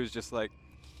 Penn, who's just like,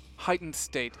 Heightened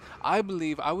state. I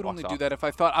believe I would Walks only do off. that if I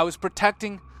thought I was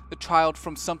protecting the child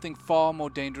from something far more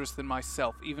dangerous than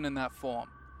myself, even in that form.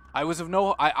 I was of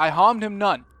no. I harmed him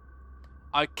none.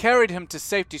 I carried him to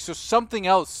safety, so something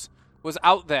else was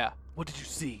out there. What did you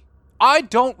see? I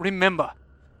don't remember.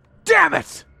 Damn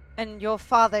it! And your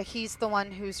father, he's the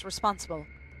one who's responsible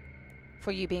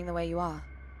for you being the way you are.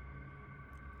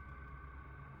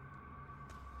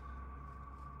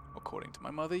 According to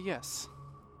my mother, yes.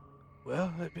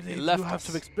 Well, I believe left you have us.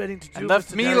 some explaining to do. And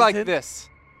left Mr. me like Darrington. this.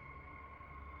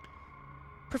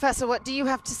 Professor, what do you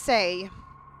have to say?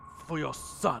 For your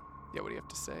son. Yeah, what do you have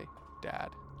to say, Dad?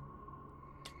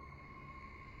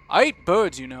 I eat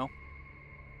birds, you know.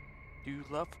 You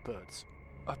love birds.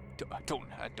 I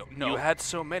don't know. You had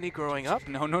so many growing up.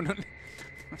 No.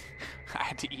 I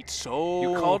had to eat so...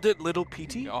 You called it Little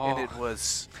Petey, Oh. and it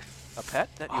was a pet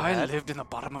that you I had? lived in the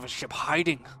bottom of a ship,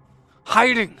 hiding.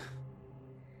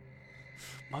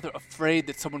 Mother afraid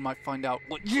that someone might find out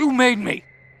what you made me.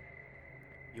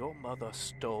 Your mother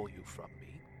stole you from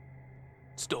me.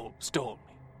 Stole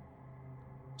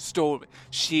me.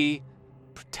 She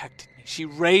protected me. She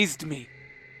raised me.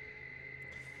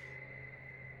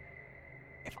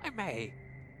 If I may,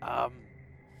 I'm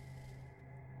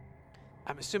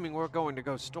assuming we're going to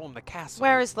go storm the castle.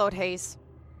 Where is Lord Hayes?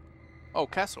 Oh,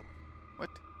 castle. What?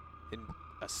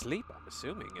 Asleep, I'm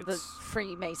assuming. It's The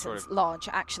Freemasons sort of- Lodge,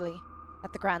 actually.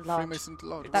 At the Grand Lodge. Freemason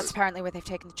Lodge. That's apparently where they've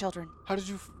taken the children. How did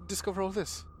you discover all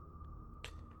this?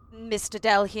 Mr.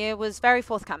 Dell here was very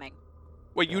forthcoming.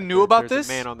 Wait, you knew about there's this?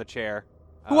 a man on the chair.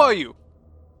 Who are you?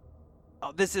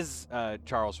 Oh, this is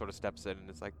Charles sort of steps in and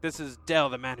it's like, this is Dell,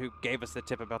 the man who gave us the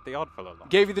tip about the Oddfellow Lodge.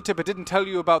 Gave you the tip, but didn't tell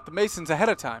you about the Masons ahead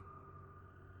of time.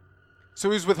 So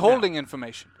he was withholding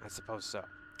information. I suppose so.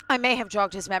 I may have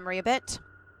jogged his memory a bit.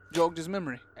 Jogged his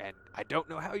memory. And I don't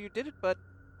know how you did it, but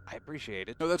I appreciate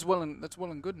it. No, that's well and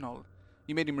good and all.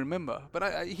 You made him remember,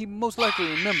 but he most likely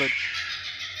remembered.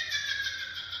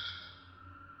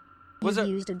 You've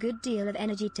used a good deal of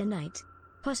energy tonight.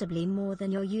 Possibly more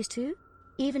than you're used to?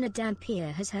 Even a Dampier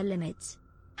has her limits.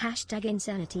 Hashtag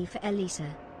insanity for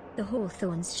Elisa. The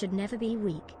Hawthorns should never be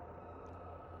weak.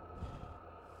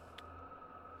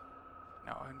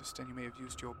 Now, I understand you may have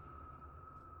used your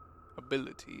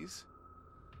abilities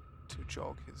to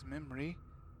jog his memory,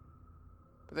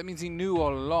 but that means he knew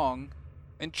all along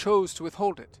and chose to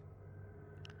withhold it.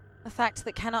 A fact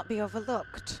that cannot be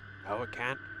overlooked. No, it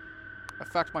can't. A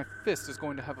fact my fist is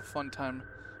going to have a fun time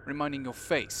reminding your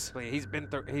face. Please, he's been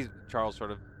through. Charles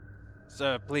sort of.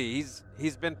 Sir, please.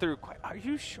 He's been through quite. Are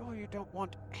you sure you don't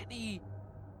want any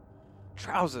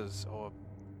trousers or?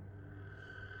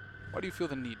 Why do you feel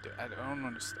the need to? I don't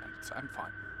understand. I'm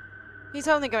fine. He's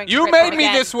only going to You rip made him me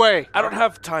again. this way! I don't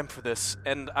have time for this,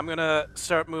 and I'm gonna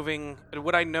start moving.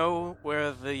 Would I know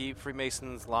where the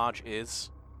Freemasons Lodge is?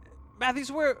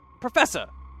 Matthews, where? Professor!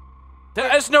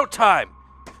 There is no time!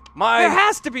 There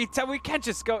has to be time. We can't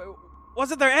just go.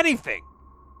 Wasn't there anything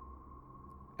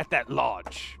at that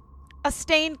lodge? A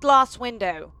stained glass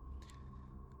window.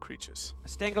 Creatures. A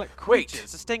stained glass. Wait.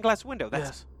 It's a stained glass window. That's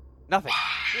Yes. nothing.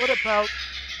 What about...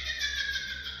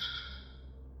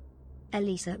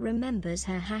 Elisa remembers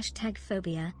her hashtag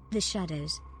phobia, the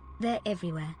shadows. They're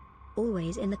everywhere.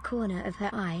 Always in the corner of her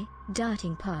eye,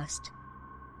 darting past.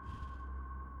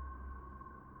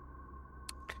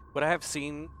 Would I have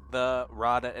seen the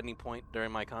rod at any point during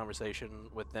my conversation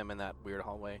with them in that weird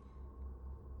hallway?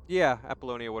 Yeah,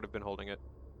 Apollonia would have been holding it.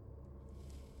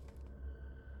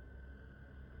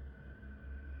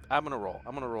 I'm gonna roll.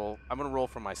 I'm gonna roll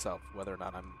for myself whether or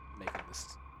not I'm making this.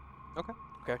 Okay.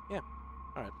 Okay. Yeah.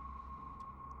 All right.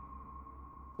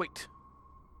 Wait.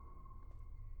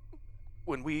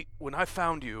 When I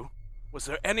found you, was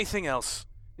there anything else,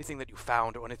 anything that you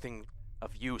found or anything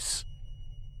of use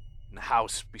in the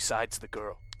house besides the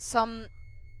girl? Some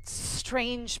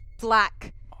strange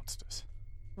black Monsters.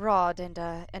 rod and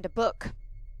a book.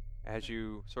 As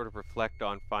you sort of reflect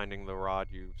on finding the rod,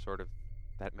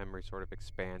 that memory sort of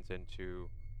expands into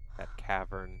that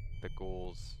cavern, the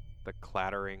ghouls, the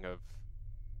clattering of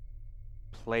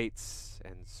plates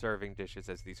and serving dishes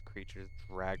as these creatures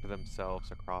dragged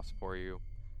themselves across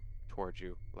towards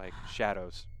you, like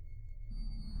shadows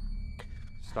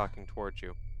stalking towards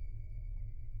you.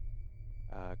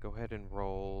 Go ahead and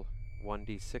roll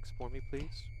 1d6 for me,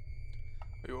 please.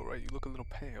 Are you alright? You look a little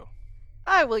pale.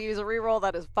 I will use a reroll.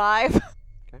 That is 5.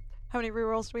 Okay. How many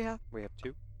rerolls do we have? We have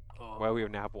 2. Well, we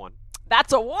now have 1.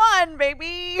 That's a 1,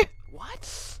 baby!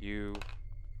 What? You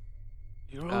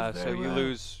You're so you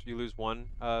lose 1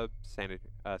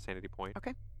 sanity point.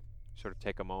 Okay. Sort of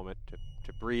take a moment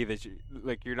to breathe as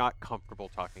you're not comfortable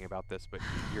talking about this, but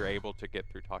you're able to get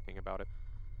through talking about it.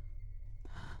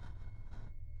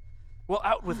 Well,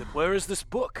 out with it. Where is this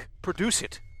book? Produce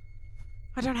it.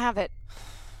 I don't have it.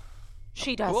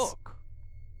 She does. Book.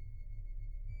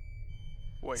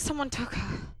 Wait. Someone took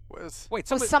her. Where's...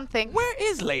 Wait, Or something. Where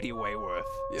is Lady Wayworth?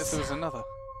 Yes, there was another.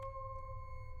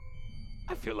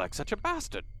 I feel like such a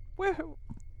bastard.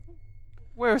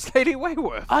 Where's Lady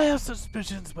Wayworth? I have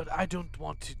suspicions, but I don't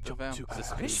want to jump too vampire.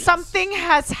 quickly. Something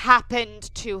has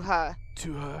happened to her.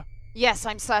 To her. Yes,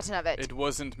 I'm certain of it. It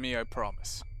wasn't me, I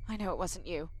promise. I know it wasn't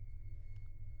you.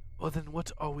 Well, then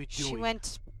what are we doing?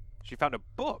 She found a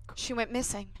book. She went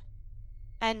missing.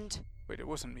 And Wait, it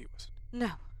wasn't me, was it?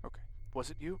 no. Okay. Was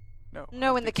it you? No.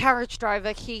 No, and the carriage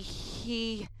driver,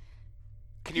 he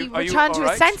Can He you, are you returned to his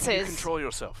alright? Can you senses. control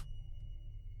yourself.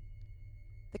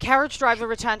 The carriage driver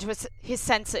returned to his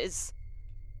senses.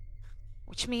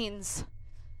 Which means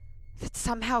that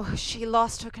somehow she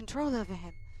lost her control over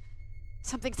him.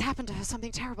 Something's happened to her,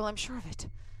 something terrible, I'm sure of it.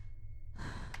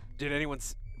 Did anyone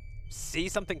see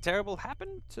something terrible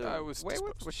happen to I was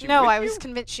Wayworth? Was she No, with I you? was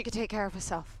convinced she could take care of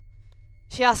herself.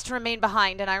 She asked to remain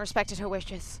behind, and I respected her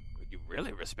wishes. You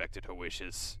really respected her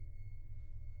wishes.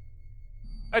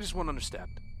 I just want to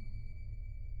understand.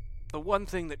 The one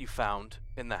thing that you found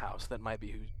in the house that might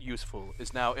be useful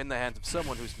is now in the hands of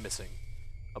someone who's missing.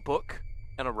 A book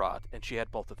and a rod, and she had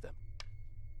both of them.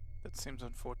 That seems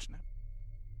unfortunate.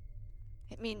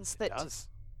 It means It that does.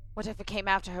 whatever came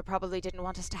after her probably didn't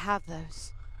want us to have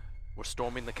those. We're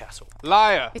storming the castle.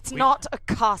 Liar! It's not a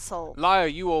castle. Liar,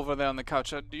 you over there on the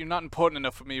couch. You're not important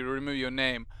enough for me to remove your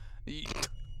name.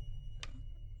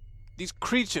 These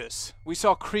creatures. We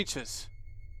saw creatures.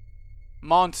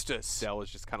 Monsters. Dell is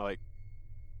just kind of like,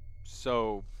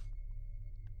 so.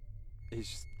 He's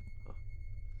just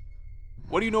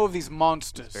What do you know of these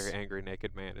monsters? this very angry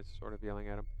naked man is sort of yelling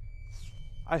at him.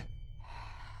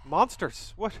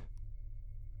 Monsters? What?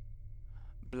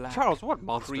 Black Charles, what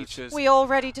monsters? creatures. We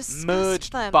already discussed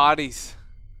Merged them. bodies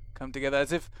come together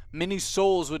as if many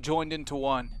souls were joined into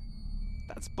one.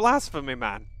 That's blasphemy,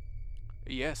 man.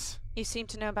 Yes. You seemed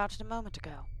to know about it a moment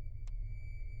ago.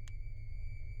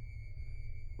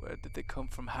 Where did they come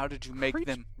from? How did you make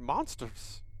them?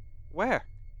 Monsters? Where?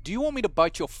 Do you want me to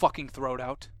bite your fucking throat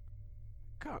out?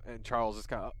 And Charles is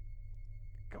kind of.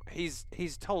 He's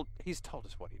told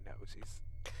us what he knows.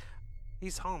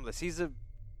 He's harmless. He's a.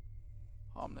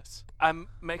 Harmless. I'm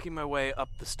making my way up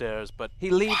the stairs, but He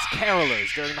leads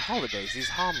carolers during the holidays. He's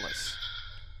harmless.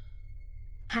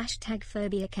 Hashtag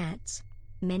phobia cats.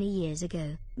 Many years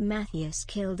ago, Matthias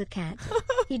killed a cat.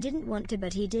 He didn't want to,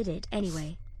 but he did it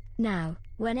anyway. Now,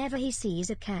 whenever he sees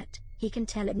a cat, he can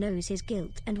tell it knows his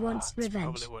guilt and wants That's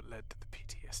revenge. probably what led to the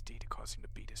PTSD to cause him to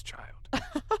beat his child.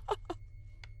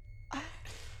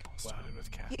 Started with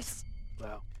cats.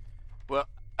 well,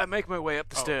 I make my way up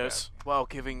the Oh, stairs while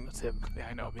giving him. Yeah,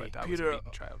 I know, but I was a Peter,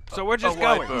 beaten child. So we're just a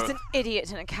wide going. berth. He's an idiot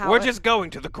and a coward. We're just going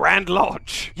to the Grand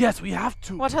Lodge. Yes, we have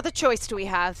to. What other choice do we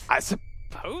have? I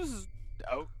suppose.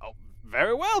 Oh,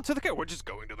 very well. To the. We're just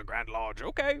going to the Grand Lodge.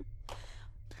 Okay.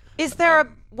 Is there a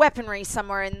weaponry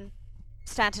somewhere in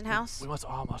Stanton House? We must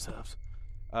arm ourselves.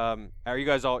 Are you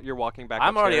guys all? You're walking back.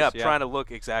 I'm already upstairs, up yeah? trying to look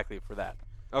exactly for that.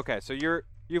 Okay, so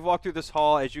you've walked through this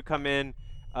hall. As you come in,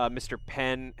 Mr.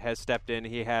 Penn has stepped in.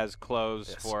 He has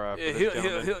clothes Yes. for this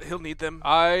gentleman. He'll need them.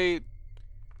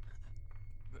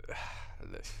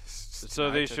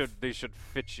 So they should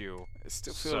fit you. I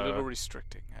still feel a little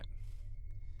restricting.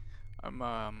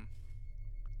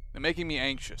 They're making me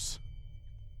anxious.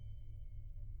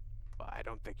 I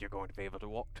don't think you're going to be able to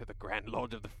walk to the Grand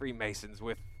Lodge of the Freemasons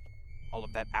with all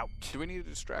of that out. Do we need a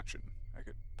distraction? I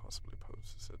could possibly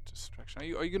pose as a distraction. Are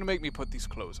you going to make me put these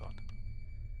clothes on?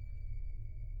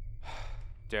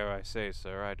 Dare I say,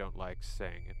 sir, I don't like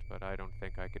saying it, but I don't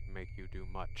think I could make you do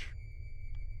much.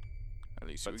 At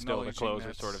least But you're still, the acknowledging clothes are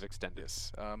that- sort of extended.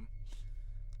 Yes.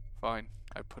 Fine.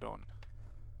 I put on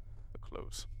the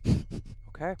clothes.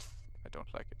 Okay. I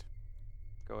don't like it.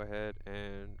 Go ahead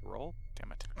and roll.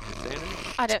 Damn it. Insanity.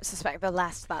 I don't suspect they'll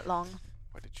last that long.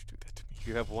 Why did you do that to me?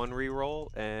 You have one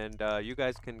re-roll, and you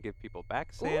guys can give people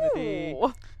back sanity.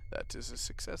 Ooh. That is a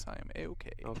success. I am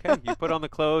a-okay. Okay, you put on the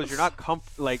clothes. You're not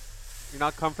you're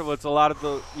not comfortable. It's a lot of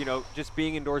the, just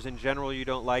being indoors in general you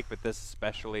don't like, but this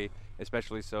especially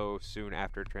so soon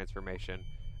after transformation,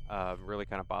 really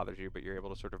kind of bothers you. But you're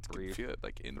able to sort of I breathe. feel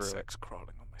like insects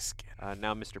crawling on my skin.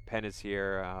 Now Mr. Penn is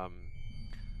here.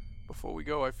 Before we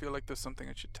go, I feel like there's something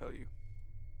I should tell you.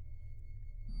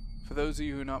 For those of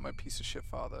you who are not my piece of shit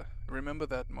father, remember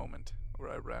that moment where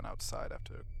I ran outside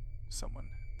after someone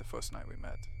the first night we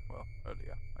met? Well,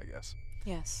 earlier, I guess.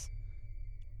 Yes.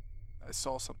 I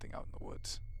saw something out in the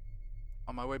woods.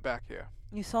 On my way back here,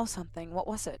 You saw something. What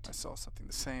was it? I saw something.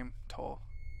 The same tall,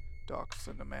 dark,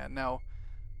 slender man. Now,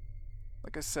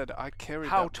 like I said, I carried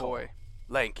How that tall? boy.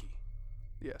 Lanky.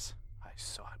 Yes. I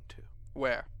saw him too.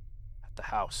 Where? At the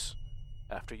house.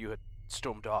 after you had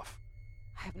stormed off.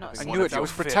 I have not I seen knew it. your I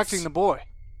was fits. protecting the boy.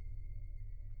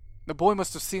 The boy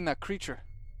must have seen that creature.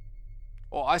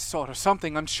 Or I saw it or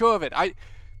something. I'm sure of it.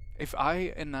 If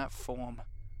I, in that form,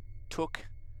 took...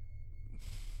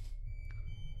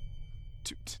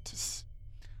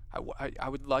 I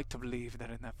would like to believe that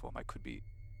in that form I could be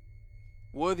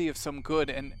worthy of some good,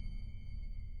 and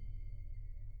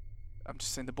I'm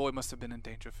just saying the boy must have been in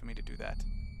danger for me to do that.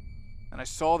 And I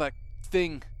saw that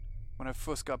thing when I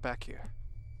first got back here.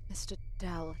 Mr.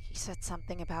 Dell, he said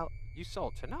something about... You saw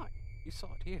it tonight. You saw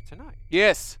it here tonight.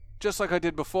 Yes, just like I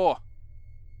did before.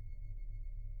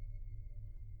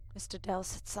 Mr. Dell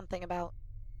said something about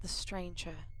the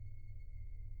stranger.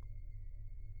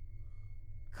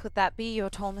 Could that be your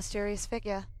tall, mysterious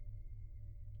figure?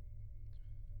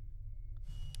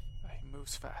 He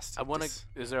moves fast. I want to.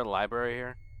 Is there a library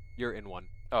here? You're in one.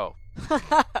 Oh.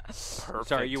 Perfect.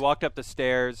 Sorry, you walked up the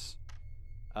stairs.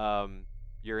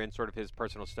 You're in sort of his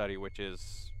personal study, which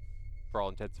is, for all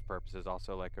intents and purposes,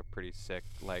 also like a pretty sick,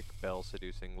 like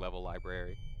bell-seducing level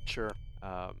library. Sure.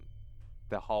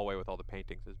 The hallway with all the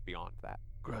paintings is beyond that.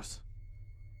 Gross.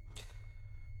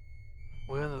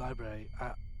 We're in the library.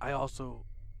 I also...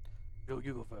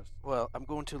 You go first. Well, I'm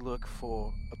going to look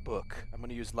for a book. I'm going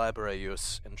to use library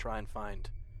use and try and find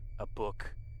a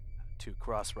book to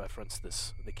cross-reference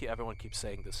this. Everyone keeps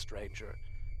saying this stranger,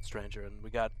 and we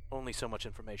got only so much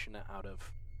information out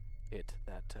of it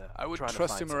that I would trying to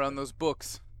trust find him around something. those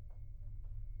books.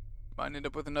 Might end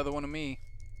up with another one of me.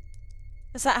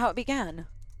 Is that how it began?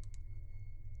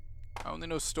 I only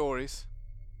know stories.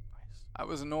 I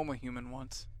was a normal human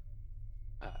once.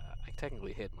 I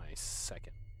technically hit my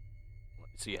second.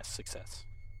 So yes, success.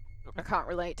 I can't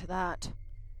relate to that.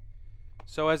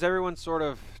 So as everyone's sort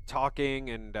of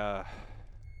talking and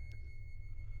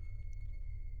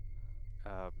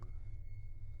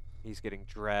he's getting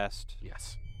dressed.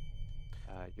 Yes.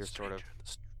 You're sort of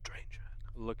stranger.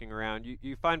 looking around.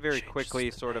 You find very Changes quickly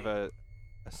the sort of name.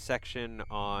 a section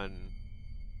on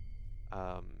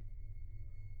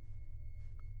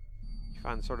you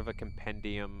find sort of a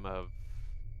compendium of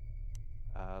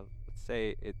let's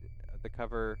say the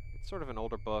cover, it's sort of an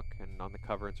older book, and on the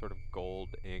cover in sort of gold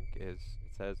ink it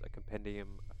says a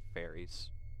compendium of fairies.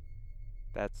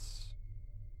 That's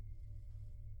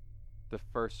the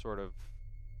first sort of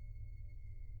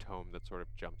tome that sort of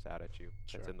jumps out at you.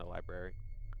 That's in the library.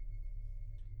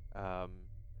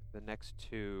 The next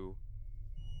two,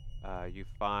 you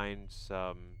find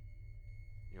some,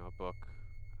 a book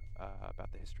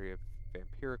about the history of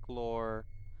vampiric lore.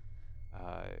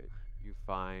 You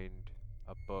find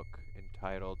a book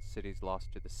entitled Cities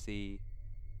Lost to the Sea.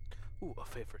 Ooh, a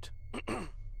favorite.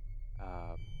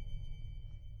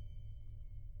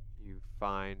 You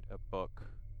find a book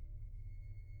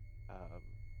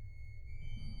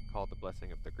called The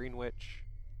Blessing of the Green Witch.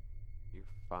 You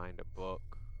find a book.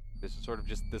 This is sort of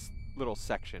just this little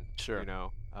section, Sure.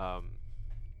 and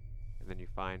then you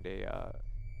find a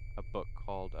book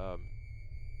called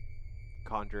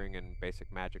Conjuring and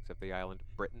Basic Magics of the Island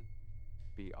of Britain,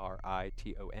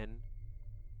 Briton.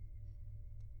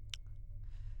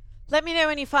 Let me know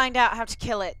when you find out how to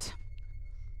kill it.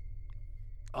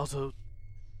 Also,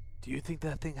 do you think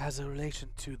that thing has a relation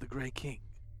to the Grey King?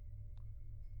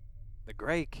 The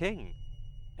Grey King?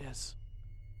 Yes.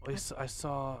 I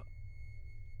saw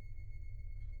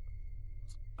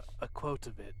a quote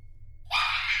of it.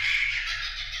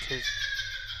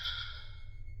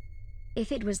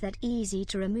 If it was that easy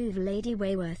to remove Lady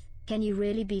Wayworth, can you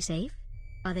really be safe?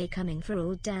 Are they coming for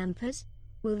Old Dampers?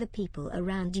 Will the people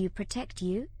around you protect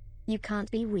you? You can't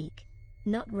be weak.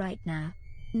 Not right now.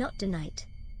 Not tonight.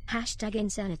 Hashtag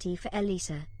insanity for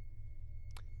Elisa.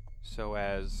 So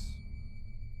as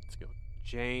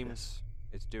James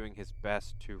is doing his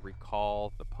best to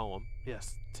recall the poem.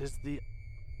 Yes, 'tis the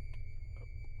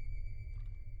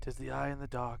eye in the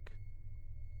dark.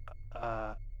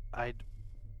 I'd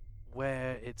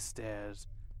where it stares,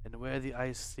 and where the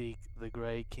eyes seek, the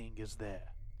Grey King is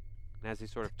there. And as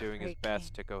he's sort of doing his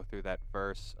best to go through that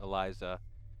verse, Eliza,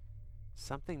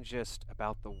 something just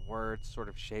about the words sort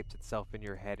of shapes itself in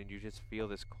your head, and you just feel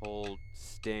this cold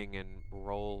sting and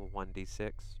roll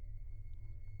 1d6.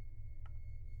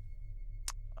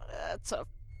 That's a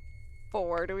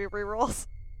 4. Do we rerolls?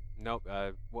 Nope.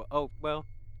 Well.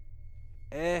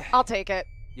 I'll take it.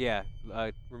 Yeah.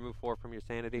 Remove 4 from your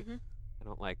sanity. Mhm. I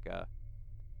don't like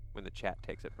when the chat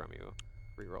takes it from you.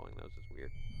 Rerolling those is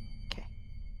weird. Okay.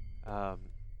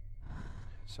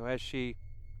 So as he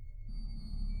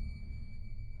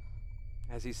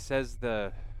says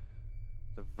the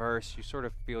verse, you sort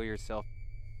of feel yourself,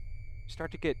 you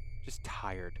start to get just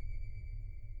tired.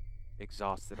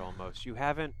 exhausted almost. You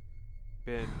haven't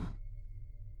been,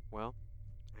 well,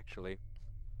 actually,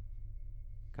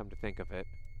 come to think of it,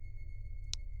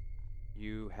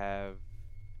 you've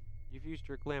used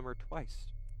your glamour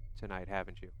twice tonight,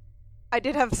 haven't you? I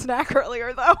did have a snack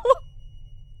earlier, though.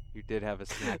 You did have a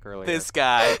snack earlier. This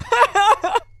guy.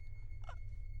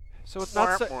 So it's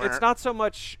not so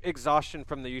much exhaustion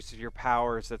from the use of your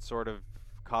powers that sort of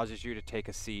causes you to take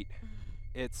a seat.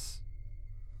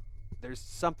 There's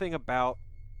something about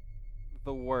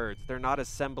the words. They're not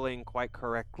assembling quite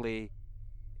correctly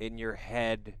in your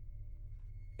head.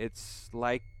 It's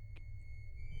like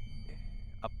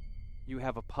you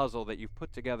have a puzzle that you've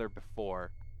put together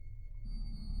before,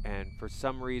 and for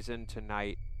some reason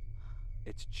tonight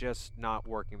it's just not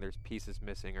working. There's pieces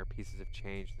missing or pieces have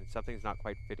changed and something's not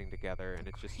quite fitting together, and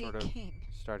it's just sort of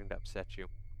starting to upset you.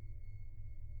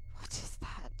 What is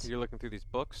that? You're looking through these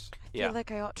books? I feel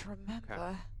like I ought to remember.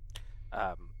 Okay.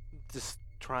 Just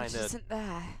trying It to... isn't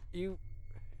there. You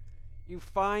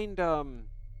find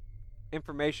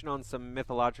information on some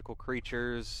mythological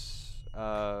creatures.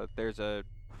 There's a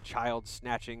child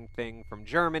snatching thing from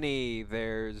Germany.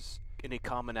 There's any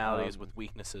commonalities with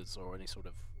weaknesses or any sort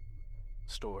of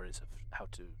stories of how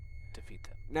to defeat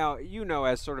them. Now,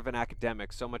 as sort of an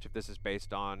academic, so much of this is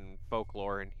based on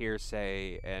folklore and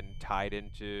hearsay and tied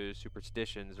into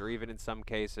superstitions, or even in some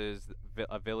cases,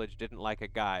 a village didn't like a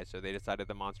guy, so they decided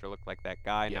the monster looked like that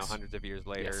guy. Yes. Now, hundreds of years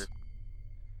later,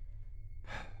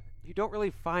 you don't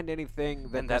really find anything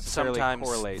that and that necessarily sometimes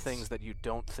correlates. Things that you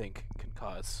don't think can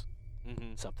cause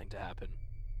something to happen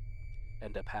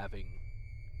end up having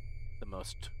the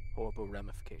most horrible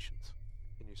ramifications.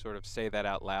 And you sort of say that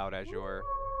out loud as you're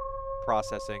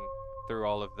processing through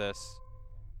all of this.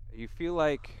 You feel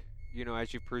like,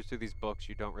 as you peruse through these books,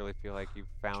 you don't really feel like you've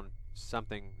found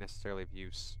something necessarily of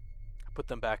use. I put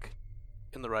them back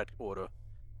in the right order.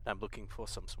 I'm looking for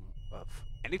some of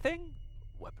anything?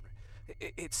 Weaponry.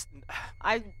 It's...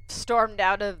 I stormed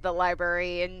out of the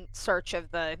library in search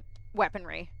of the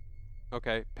weaponry.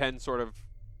 Okay. Penn sort of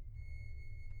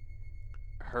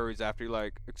hurries after you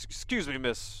like, excuse me,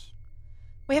 miss.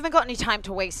 We haven't got any time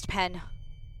to waste, Penn.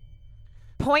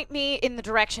 Point me in the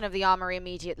direction of the armory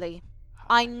immediately.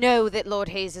 I know that Lord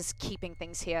Hayes is keeping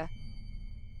things here.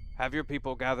 Have your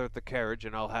people gather at the carriage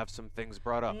and I'll have some things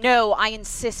brought up. No, I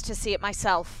insist to see it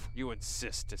myself. You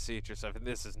insist to see it yourself, and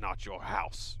this is not your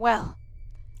house. Well,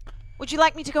 would you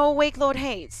like me to go awake Lord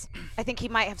Hayes? I think he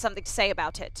might have something to say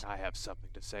about it. I have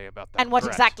something to say about that. And what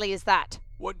threat. exactly is that?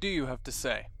 What do you have to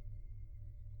say?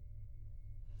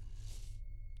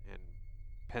 And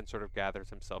Penn sort of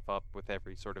gathers himself up with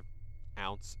every sort of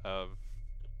ounce of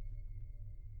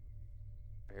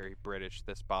very British,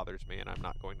 this bothers me, and I'm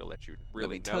not going to let you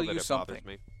really know that it bothers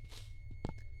me.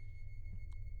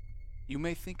 You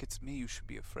may think it's me you should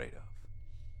be afraid of,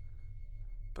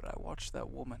 but I watched that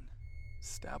woman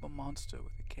stab a monster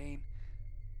with a cane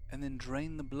and then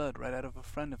drain the blood right out of a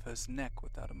friend of hers neck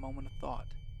without a moment of thought.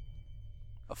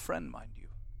 A friend, mind you.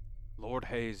 Lord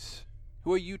Hayes.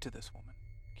 Who are you to this woman?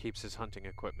 Keeps his hunting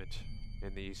equipment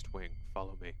in the East Wing.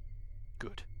 Follow me.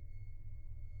 Good.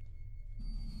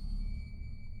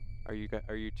 Are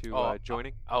you two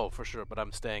joining? Oh, for sure, but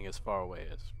I'm staying as far away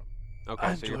as from...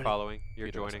 Okay, so you're following.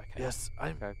 You're joining. Yes,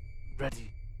 I'm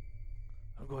ready.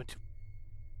 I'm going to...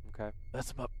 Okay.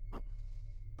 Mess him up.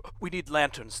 We need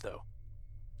lanterns, though.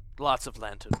 Lots of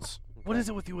lanterns. Okay. What is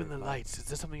it with you and the lights? Is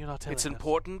there something you're not telling us? It's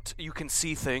important. You can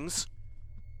see things,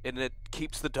 and it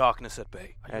keeps the darkness at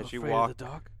bay. Are you afraid of the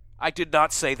dark? I did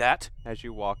not say that. As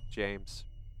you walk, James.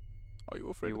 Are you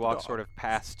afraid you of the walk dark? sort of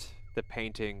past the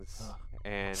paintings,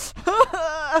 and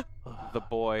the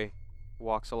boy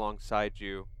walks alongside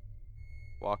you,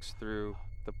 walks through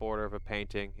the border of a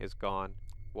painting, is gone,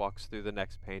 walks through the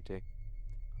next painting,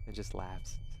 and just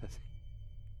laughs. Says,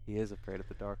 he is afraid of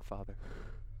the dark, Father.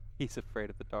 He's afraid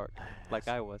of the dark, like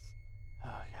I was.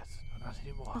 Oh, yes. No, not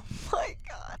anymore. Oh, my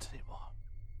God. Not anymore.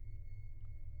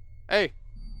 Hey.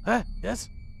 Huh? Yes?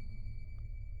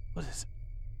 What is it?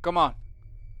 Come on.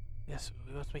 Yes,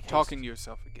 we must make haste. Talking to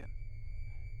yourself again.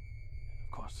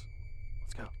 Of course.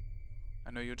 Let's go.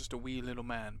 I know you're just a wee little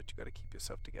man, but you gotta keep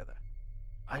yourself together.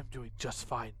 I'm doing just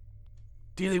fine.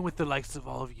 Dealing with the likes of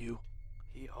all of you.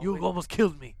 You almost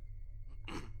killed me.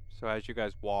 So as you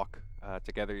guys walk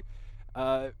together,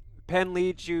 Penn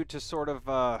leads you to sort of,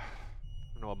 a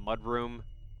mud room.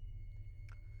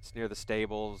 It's near the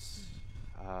stables.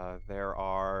 There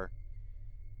are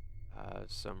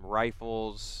some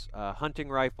rifles, hunting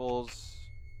rifles.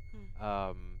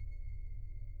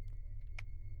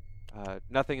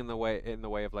 Nothing in the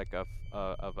way of like a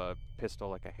pistol,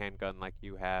 like a handgun, like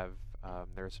you have.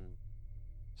 There are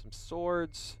some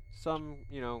swords, some,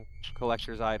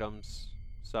 collector's items,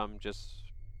 some just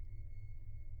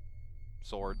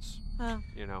swords.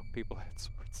 People had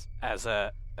swords. As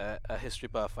a history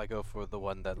buff, I go for the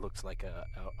one that looks like a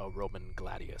Roman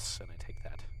gladius, and I take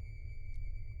that.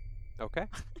 Okay.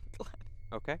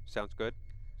 Okay, sounds good.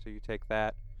 So you take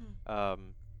that. I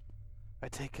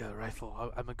take a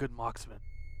rifle. I'm a good marksman.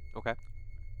 Okay.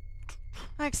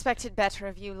 I expected better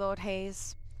of you, Lord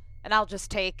Hayes. And I'll just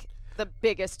take the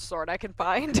biggest sword I can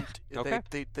find. Okay.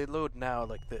 They load now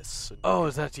like this. And Oh,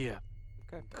 is that you?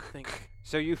 Okay. I think.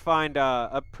 So you find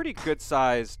a pretty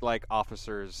good-sized,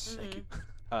 officer's Thank you.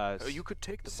 uh, You could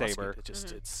take the saber. musket. It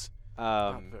just it's um,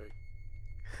 not very.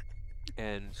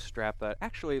 and strap that.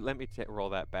 Actually, let me roll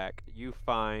that back. You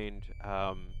find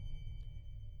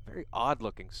very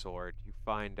odd-looking sword. You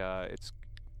find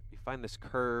this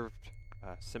curved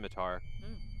scimitar,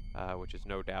 which is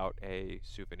no doubt a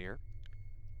souvenir.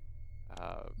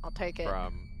 I'll take it.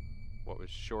 From what was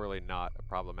surely not a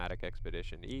problematic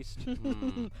expedition east.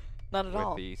 Not at all.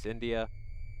 With the East India.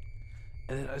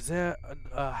 And is there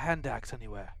a hand axe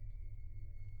anywhere?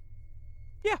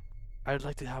 Yeah. I'd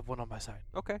like to have one on my side.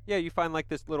 Okay. Yeah, you find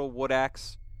this little wood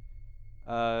axe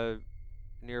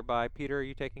nearby. Peter, are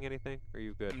you taking anything? Are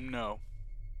you good? No.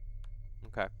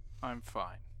 Okay. I'm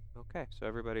fine. Okay, so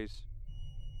everybody's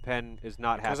Pen is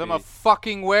not happy. Because I'm a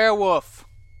fucking werewolf.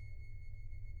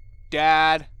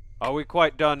 Dad. Are we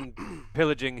quite done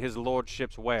pillaging his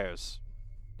lordship's wares?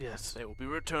 Yes. They will be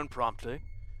returned promptly.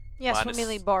 Yes, we're minus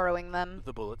merely borrowing them.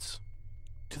 The bullets.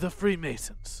 To the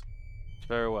Freemasons.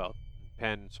 Very well.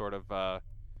 Pen sort of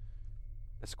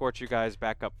escorts you guys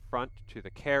back up front to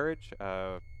the carriage.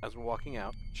 As we're walking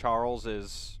out, Charles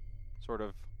is sort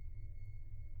of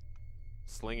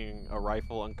slinging a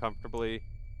rifle uncomfortably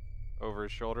over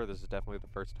his shoulder. This is definitely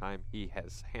the first time he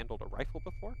has handled a rifle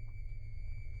before.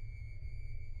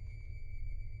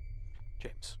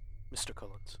 James, Mr.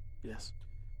 Collins. Yes.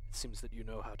 It seems that you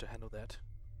know how to handle that.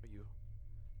 Are you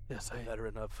Yes, a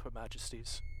veteran of Her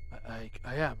Majesty's I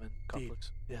am indeed.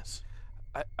 conflicts? Yes.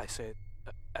 I say,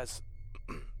 as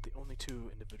the only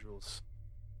two individuals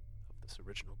of this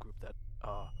original group that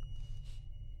are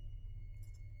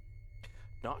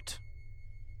not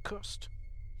cursed,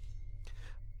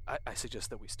 I suggest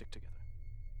that we stick together.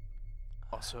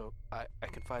 Also, I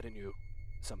confide in you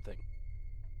something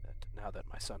that now that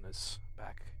my son is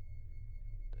back,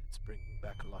 it's bringing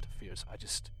back a lot of fears.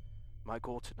 My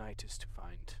goal tonight is to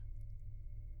find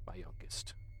my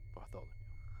youngest, Bartholomew.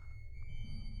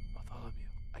 Bartholomew.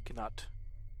 I cannot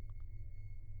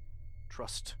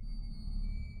trust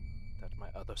that my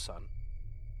other son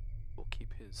will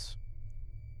keep his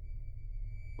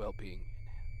well-being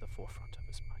in the forefront of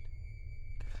his mind.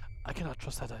 I cannot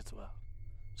trust that as well.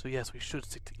 So yes, we should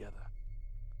stick together.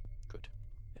 Good.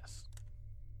 Yes.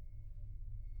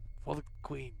 For the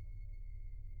Queen.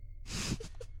 I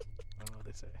don't know what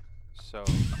they say. So,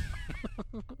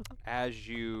 as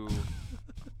you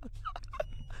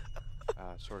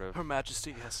sort of... Her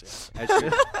Majesty, yes. As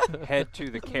you head to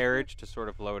the carriage to sort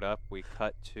of load up, we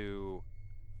cut to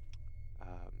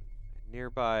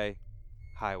nearby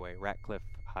highway, Ratcliffe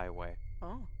Highway.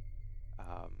 Oh.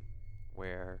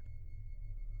 Where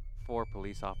 4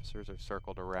 police officers are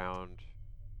circled around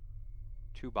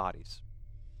 2 bodies.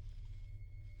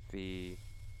 The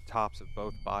tops of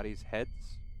both bodies'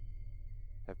 heads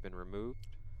have been removed.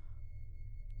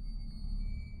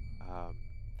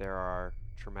 There are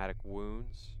traumatic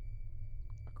wounds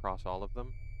across all of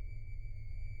them.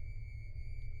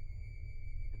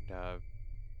 And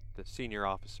the senior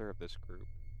officer of this group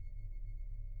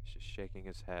is just shaking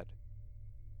his head.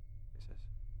 He says,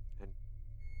 and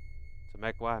to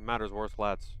make matters worse,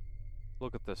 lads,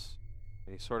 look at this.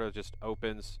 And he sort of just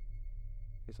opens.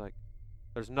 He's like,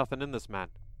 there's nothing in this man.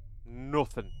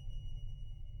 Nothing.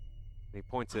 And he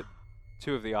points at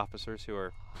 2 of the officers who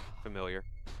are familiar.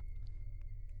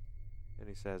 And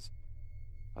he says,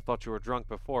 I thought you were drunk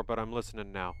before, but I'm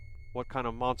listening now. What kind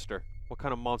of monster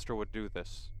would do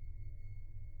this?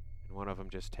 And one of them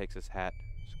just takes his hat,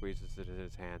 squeezes it in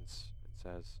his hands, and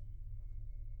says,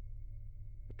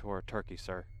 I tore a turkey,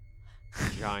 sir.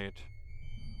 Giant,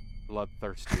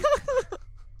 bloodthirsty,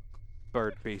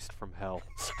 bird beast from hell.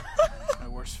 My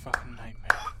worst fucking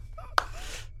nightmare.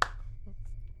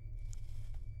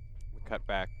 We cut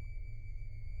back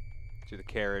to the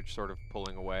carriage sort of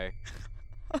pulling away.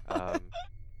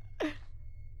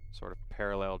 Sort of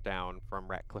parallel down from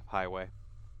Ratcliffe Highway.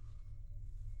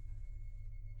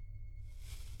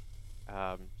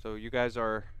 So you guys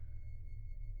are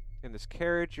in this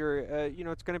carriage. You're,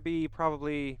 it's going to be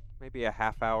probably maybe a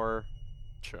half-hour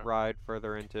ride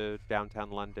further into downtown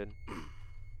London.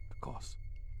 Of course.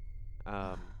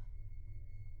 Right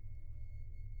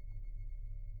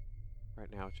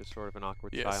now, it's just sort of an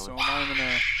awkward Yeah, silence. so I'm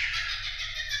gonna...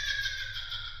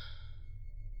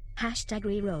 Hashtag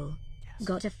reroll.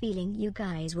 Got a feeling you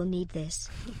guys will need this.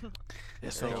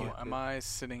 Yes, So, thank you. am I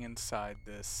sitting inside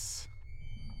this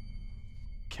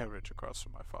carriage across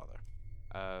from my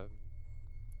father?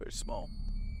 Very small.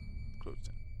 Closed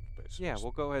in space. Yeah,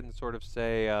 we'll go ahead and sort of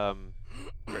say,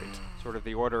 Great. sort of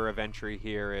the order of entry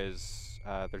here is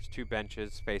there's two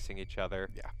benches facing each other.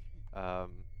 Yeah.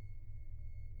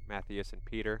 Matthias and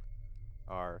Peter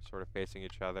are sort of facing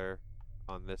each other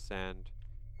on this end.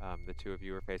 The two of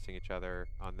you are facing each other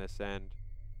on this end.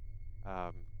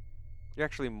 You're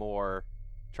actually more.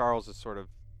 Charles is sort of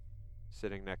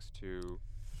sitting next to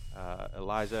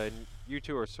Eliza, and you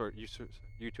two are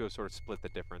you two have sort of split the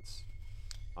difference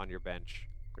on your bench.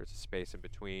 There's a space in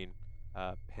between.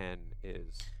 Penn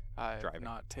is I've driving.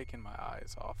 not taken my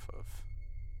eyes off of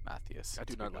Matthias. I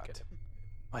do since not we look got- at him.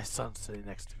 My son's sitting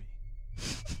next to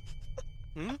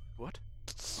me. What?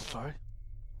 Sorry?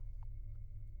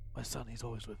 My son, he's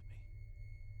always with me.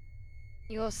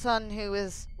 Your son who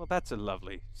was Well, that's a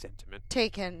lovely sentiment.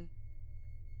 taken,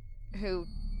 who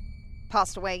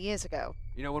passed away years ago.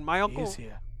 You know, when my uncle He's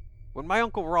here. When my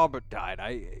uncle Robert died,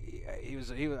 he was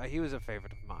a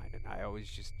favorite of mine, and I always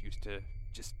just used to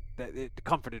that it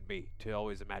comforted me to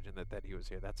always imagine that he was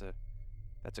here. That's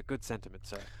a good sentiment,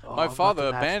 sir. Oh, My I'm father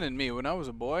nothing nasty. abandoned me when I was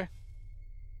a boy.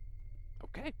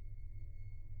 Okay.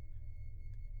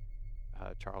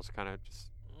 Charles kind of just.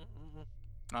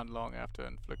 Not long after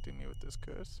inflicting me with this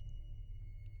curse.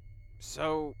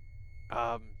 So,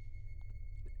 I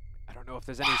don't know if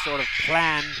there's any sort of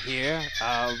plan here.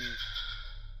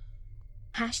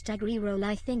 Hashtag reroll.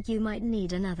 I think you might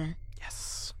need another.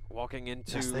 Yes. Walking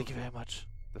into Yes, thank you very much.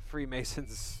 the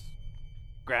Freemasons'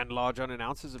 Grand Lodge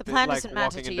unannounced is a The bit plan like doesn't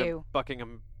matter walking to into you.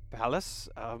 Buckingham Palace.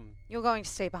 You're going to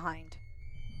stay behind.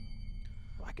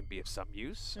 I can be of some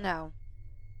use. No.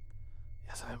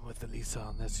 Yes, I'm with Elisa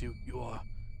on this. You are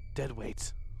dead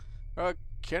weight.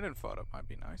 Cannon fodder might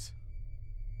be nice.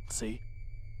 See?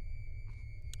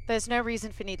 There's no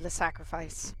reason for needless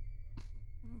sacrifice.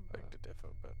 Beg to differ,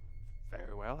 but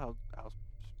Very well. I'll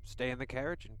stay in the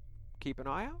carriage and keep an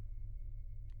eye out,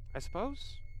 I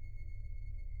suppose.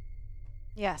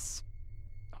 Yes.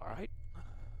 All right.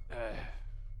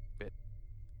 Bit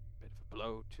of a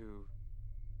blow to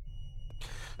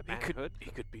the manhood.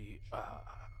 He could be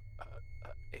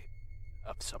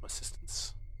of some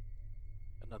assistance.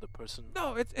 Another person.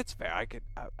 No, it's fair.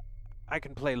 I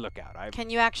can play lookout. Can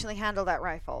you actually handle that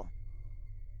rifle?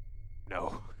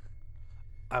 No.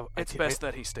 It's best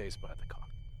that he stays by the car.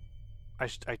 I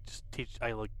just teach.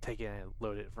 I like take it and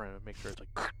load it for him and make sure it's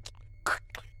like.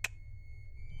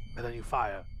 And then you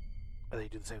fire, and then you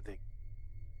do the same thing.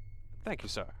 Thank you,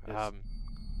 sir. Yes.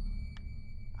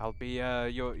 I'll be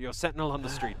your sentinel on the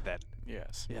street then.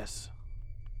 yes. Yes.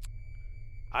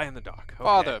 Eye in the dark. Okay.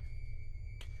 Father.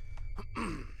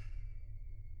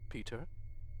 Peter?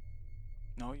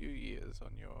 Know your years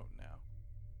on your own now.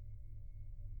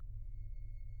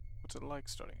 What's it like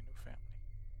starting a new family?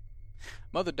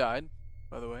 Mother died,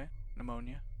 by the way,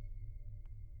 pneumonia.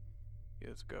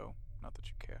 Years ago. Not that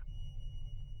you care.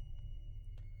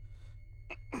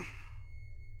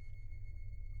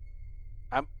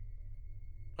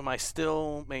 Am I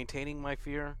still maintaining my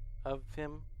fear of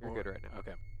him? You're good right now.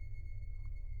 Okay.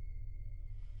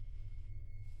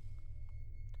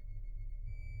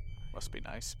 Must be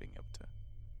nice being able to move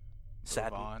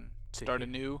Saddened on, to start hear-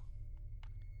 anew.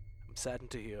 I'm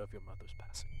saddened to hear of your mother's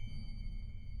passing.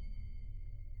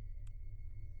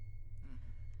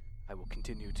 I will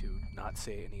continue to not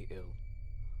say any ill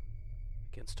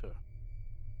against her,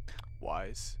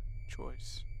 Wise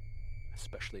choice.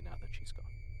 especially now that she's gone.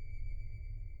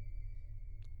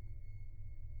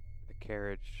 The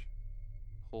carriage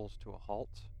pulls to a halt,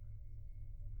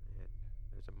 and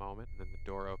there's a moment, and then the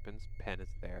door opens. Penn is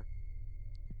there.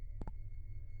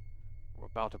 We're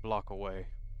about a block away.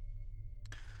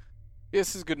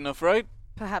 Yes, is good enough, right?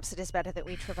 Perhaps it is better that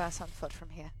we traverse on foot from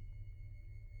here.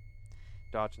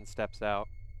 Dodgen steps out,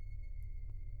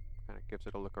 kind of gives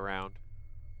it a look around.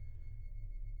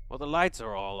 Well, the lights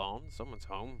are all on. Someone's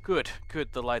home. Good,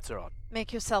 the lights are on.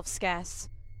 Make yourself scarce.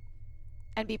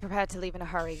 And be prepared to leave in a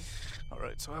hurry.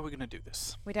 Alright, so how are we gonna do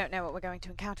this? We don't know what we're going to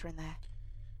encounter in there.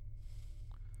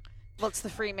 What's the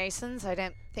Freemasons? I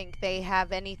don't think they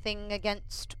have anything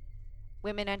against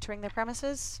women entering their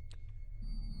premises.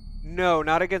 No,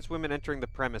 not against women entering the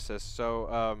premises.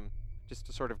 So, just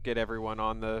to sort of get everyone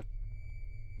on the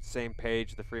same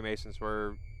page, the Freemasons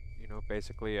were,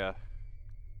 basically a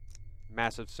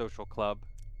massive social club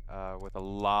with a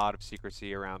lot of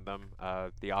secrecy around them.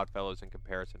 The Oddfellows, in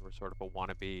comparison, were sort of a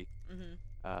wannabe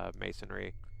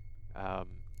masonry.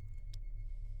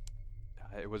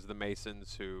 It was the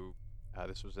Masons who,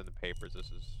 this was in the papers, this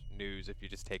is news if you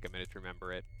just take a minute to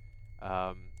remember it.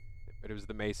 But it was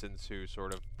the Masons who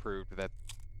sort of proved that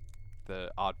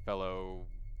the Oddfellow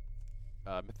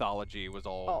mythology was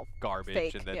all garbage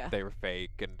fake, and that they were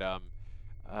fake. And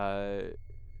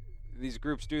these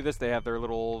groups do this. They have their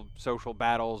little social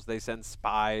battles. They send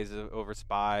spies over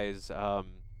spies.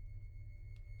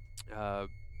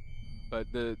 But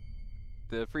the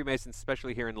Freemasons,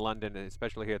 especially here in London, and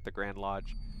especially here at the Grand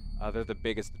Lodge, they're the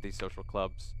biggest of these social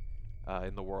clubs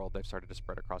in the world. They've started to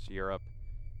spread across Europe.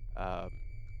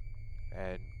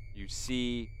 And you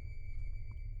see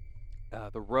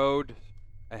the road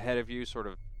ahead of you sort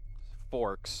of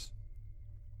forks,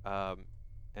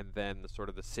 and then the sort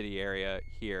of the city area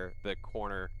here, the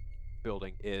corner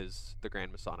building is the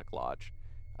Grand Masonic Lodge.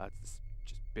 It's this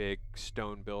just big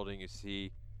stone building. You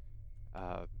see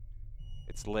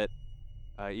it's lit.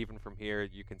 Even from here,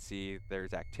 you can see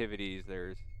there's activities,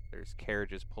 there's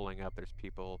carriages pulling up, there's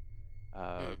people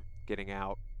getting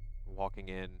out, walking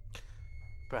in.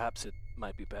 Perhaps it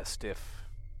might be best if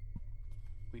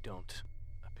we don't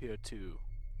appear to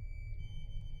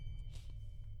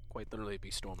quite literally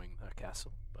be storming their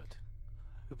castle, but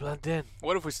We blend in.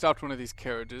 What if we stopped one of these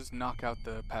carriages, knock out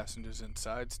the passengers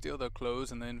inside, steal their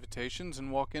clothes and their invitations,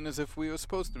 and walk in as if we were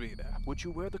supposed to be there? would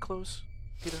you wear the clothes,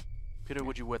 Peter? Peter,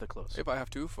 would you wear the clothes? If I have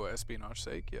to, for espionage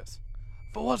sake, yes.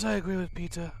 For once, I agree with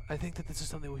Peter. I think that this is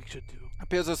something we should do.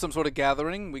 Appears as some sort of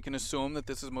gathering. We can assume that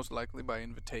this is most likely by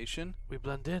invitation. We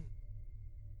blend in.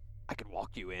 I could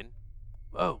walk you in.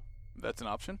 Oh, That's an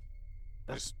option.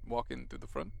 Just walk in through the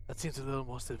front. that seems a little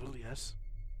more civil, yes.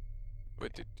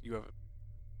 Wait, did you have a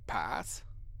pass?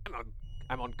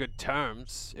 I'm on good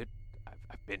terms.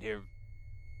 I've been here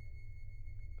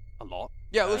a lot.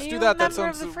 Yeah, Are let's you do a that. That member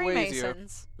of sounds the way easier.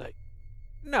 Freemasons?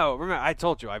 No, remember, I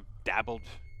told you I've dabbled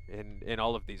in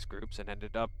all of these groups and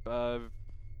ended up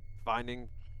finding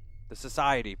the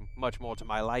society much more to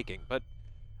my liking. But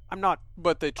I'm not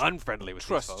But they unfriendly with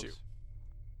trust these folks. you.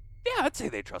 Yeah, I'd say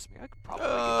they trust me. I could probably.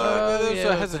 There's yeah,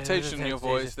 a there's hesitation in your hesitation.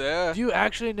 voice there. Do you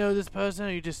actually know this person, or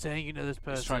are you just saying you know this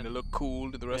person? Just trying to look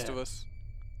cool to the rest Yeah. of us.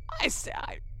 I say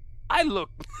I look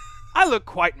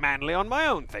quite manly on my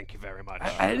own. Thank you very much.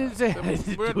 I didn't say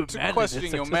anything We're to do with manliness,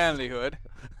 questioning I your just- manlyhood.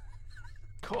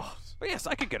 But yes,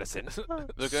 I could get us in.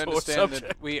 Look, I understand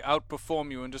that we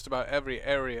outperform you in just about every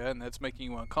area, and that's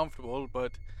making you uncomfortable,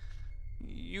 but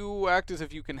you act as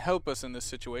if you can help us in this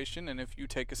situation, and if you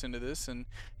take us into this, and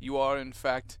you are, in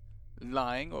fact,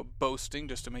 lying or boasting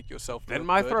just to make yourself Then look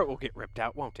my good. throat will get ripped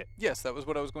out, won't it? Yes, that was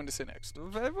what I was going to say next.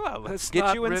 Very well. Let's Not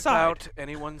get you rip inside. out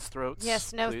anyone's throats.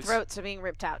 Yes, no please. throats are being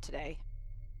ripped out today.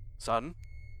 Son.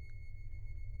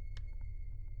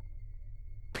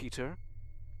 Peter.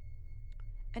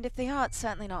 And if they are, it's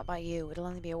certainly not by you. It'll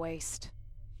only be a waste.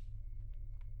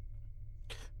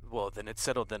 Well, then it's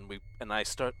settled. Then I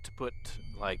start to put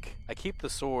I keep the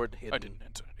sword hidden. I didn't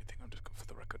answer anything. I'm just going for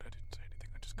the record. I didn't say anything.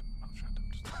 I just got my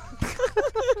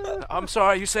mouth shut. I'm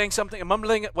sorry. Are you saying something?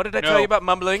 Mumbling? What did I No. tell you about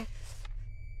mumbling?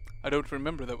 I don't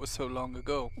remember. That was so long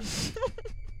ago.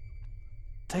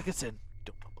 Take us in.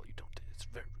 Don't mumble. You don't. It's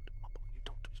very rude to mumble. You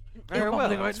don't. Very You're well.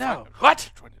 mumbling right It's fine. now.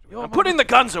 What? You're I'm putting the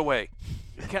guns away.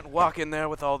 You can't walk in there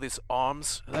with all these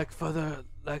arms. Like further,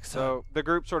 like So the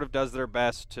group sort of does their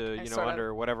best to, I you know, sort of-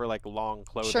 under whatever long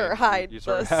clothing. Sure, you- hide you the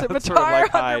sort of have, scimitar sort of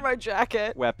like under hide my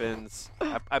jacket. weapons.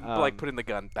 I'm putting the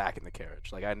gun back in the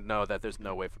carriage. I know that there's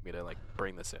no way for me to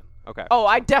bring this in. Okay. Oh,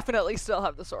 I definitely still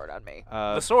have the sword on me.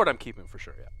 The sword I'm keeping for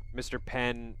sure. Yeah. Mr.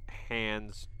 Penn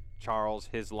hands Charles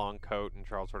his long coat, and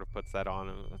Charles sort of puts that on.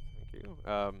 And, thank you.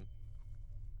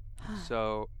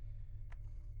 So,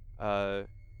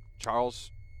 Charles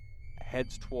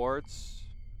heads towards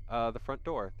the front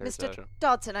door. There's Mr. a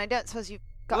Dodson, I don't suppose you've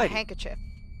got Lady. a handkerchief.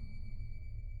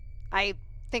 I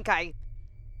think I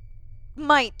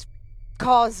might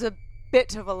cause a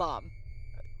bit of alarm.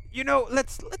 You know,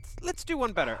 let's do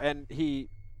one better. And he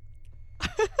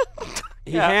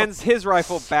hands his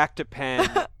rifle back to Penn,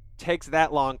 takes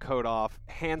that long coat off,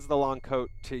 hands the long coat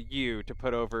to you to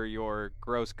put over your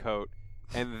gross coat,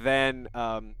 and then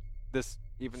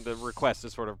even the request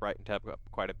is sort of brightened up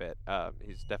quite a bit.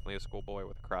 He's definitely a schoolboy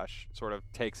with a crush. Sort of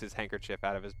takes his handkerchief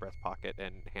out of his breast pocket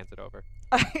and hands it over.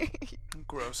 I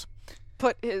Gross.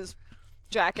 put his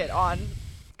jacket on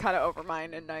kind of over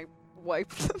mine, and I wipe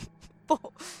the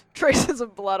traces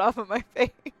of blood off of my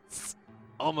face.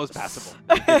 Almost passable.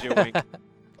 He gives you a wink.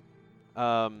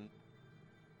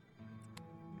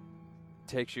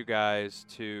 Takes you guys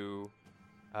to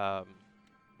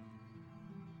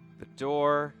The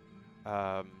door,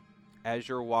 as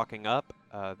you're walking up,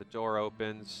 the door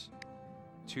opens.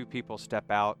 2 people step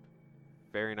out,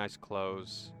 very nice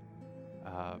clothes,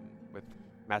 with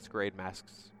masquerade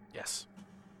masks. Yes.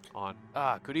 On.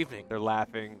 Ah, good evening. They're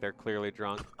laughing. They're clearly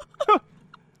drunk.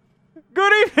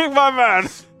 Good evening, my man.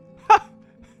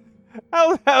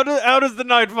 How does the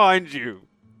night find you?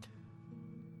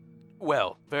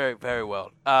 Well, very, very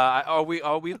well. Are we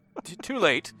too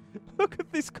late? Look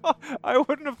at these I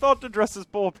wouldn't have thought to dress as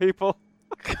poor people.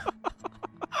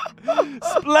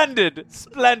 Splendid,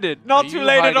 splendid. Not too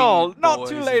late at all. Not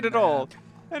too late at all.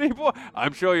 Any boy?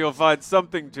 I'm sure you'll find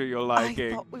something to your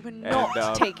liking. I thought we were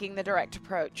not taking the direct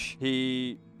approach.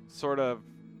 He sort of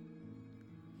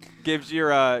gives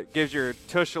your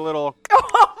tush a little.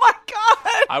 Oh my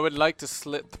God! I would like to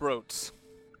slit throats.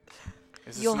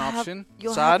 Is this an option?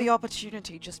 You'll have the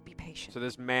opportunity. Just be patient. So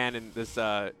this man and this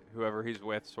whoever he's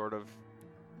with sort of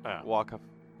walk up,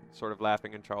 sort of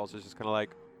laughing, and Charles is just kind of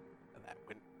like, that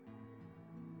went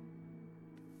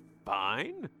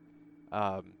fine.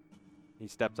 He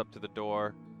steps up to the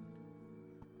door.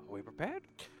 Are we prepared?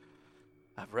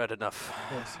 I've read enough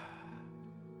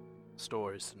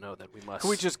stories to know that we must. Can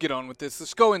we just get on with this?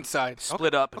 Let's go inside.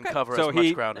 Split up and cover as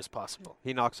much ground as possible.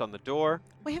 He knocks on the door.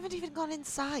 We haven't even gone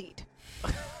inside.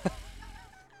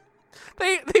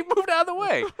 They moved out of the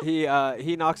way.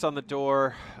 He knocks on the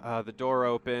door. The door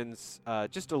opens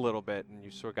just a little bit, and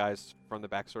you sort of guys from the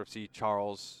back sort of see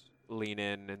Charles lean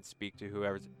in and speak to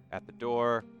whoever's at the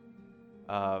door.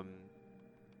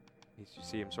 You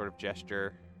see him sort of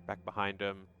gesture back behind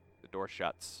him. The door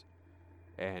shuts,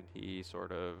 and he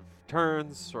sort of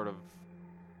turns, sort of.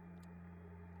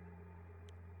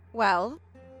 Well.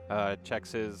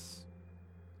 Checks his.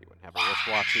 He wouldn't have a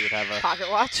wristwatch. He would have a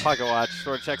pocket watch. Pocket watch.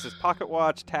 Sort of checks his pocket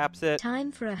watch, taps it.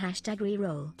 Time for a hashtag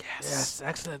reroll. Yes,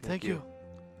 excellent. Thank you.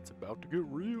 It's about to get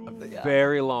real. A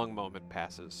very long moment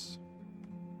passes.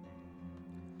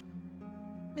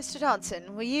 Mr.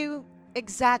 Dodson, were you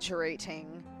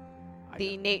exaggerating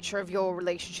the nature of your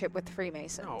relationship with the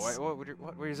Freemasons? No,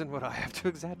 what reason would I have to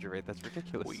exaggerate? That's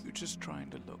ridiculous. Were you just trying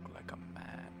to look like a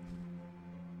man?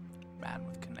 Man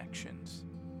with connections.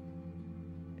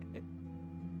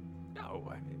 No,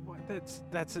 I mean,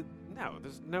 that's a no.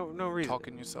 There's no reason.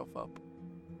 Talking yourself up.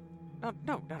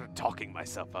 No, not talking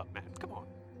myself up, man. Come on.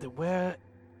 Then where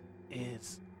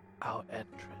is our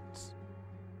entrance?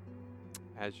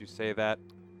 As you say that,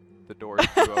 the doors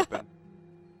do open,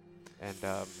 and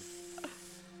a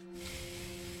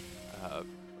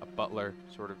butler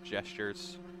sort of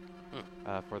gestures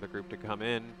for the group to come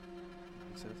in.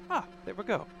 He says, there we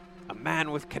go. A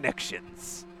man with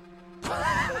connections.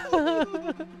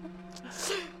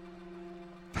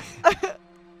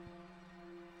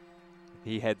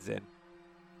 He heads in.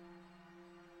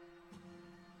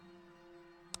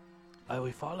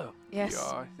 We follow. Yes.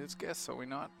 Yeah, let's guess, so we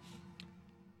not.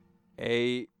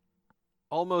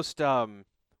 Almost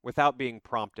without being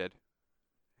prompted,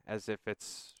 as if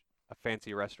it's a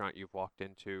fancy restaurant you've walked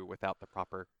into without the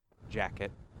proper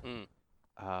jacket.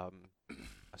 A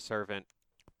servant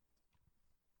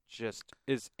just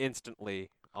is instantly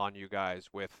on you guys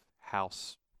with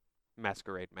house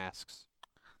masquerade masks.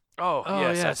 Oh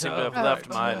yes, I seem to have left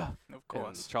mine. Of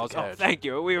course. Charles, thank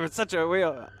you. We were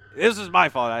this was my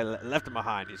fault. I left him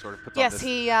behind. He sort of puts on this.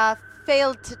 Yes, he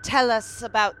failed to tell us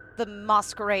about the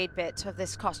masquerade bit of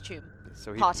this costume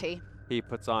party. He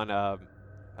puts on.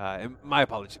 My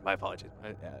apologies.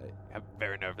 I'm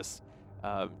very nervous.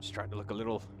 Just trying to look a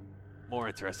little more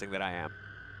interesting than I am.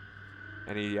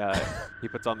 And he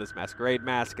puts on this masquerade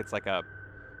mask. It's like a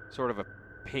sort of a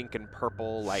pink and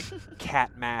purple like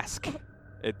cat mask.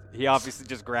 He obviously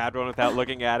just grabbed one without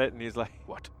looking at it, and he's like,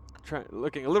 "What?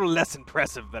 Looking a little less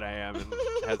impressive than I am," and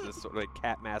has this sort of like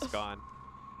cat mask on.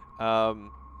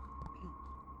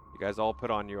 You guys all put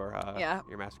on your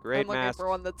masquerade I'm looking mask. for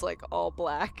one that's like all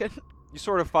black and. You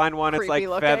sort of find one. It's like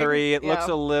looking. feathery. It looks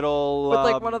a little with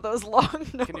like one of those long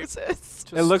noses.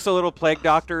 It looks a little plague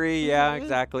doctor-y. Yeah,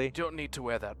 exactly. You don't need to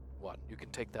wear that one. You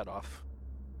can take that off.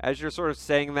 As you're sort of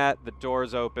saying that, the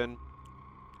doors open.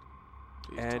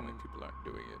 Please tell me people aren't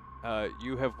doing it.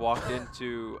 You have walked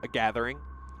into a gathering.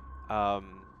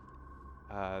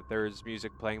 There's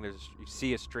music playing. You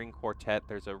see a string quartet.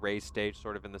 There's a raised stage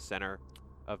sort of in the center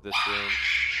of this room.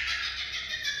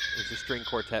 There's a string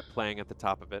quartet playing at the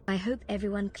top of it. I hope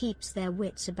everyone keeps their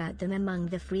wits about them among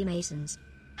the Freemasons.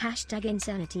 Hashtag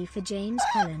insanity for James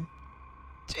Cullen.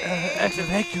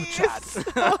 Thank you, Chad.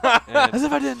 As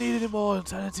if I didn't need any more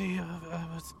insanity.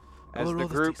 As the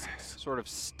group sort of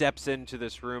steps into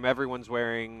this room, everyone's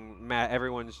wearing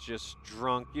everyone's just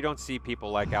drunk. You don't see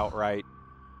people like outright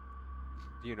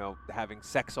having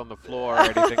sex on the floor or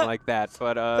anything like that.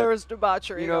 But There was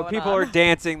debauchery. Going people on. are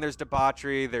dancing. There's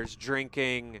debauchery. There's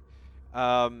drinking.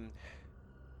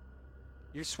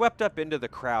 You're swept up into the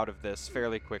crowd of this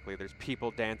fairly quickly. There's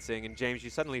people dancing, and James, you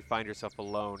suddenly find yourself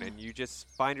alone, and you just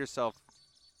find yourself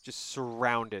just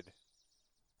surrounded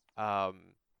by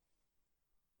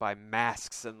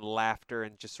masks and laughter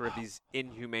and just sort of these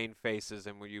inhumane faces.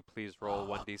 And will you please roll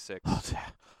 1d6?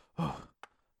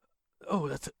 Oh,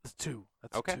 that's 2.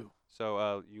 That's okay. 2.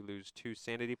 So you lose 2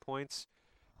 sanity points.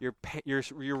 You're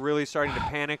really starting to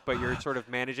panic, but you're sort of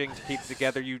managing to keep it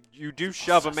together. You do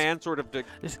shove a man sort of to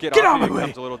get out off of you. my way.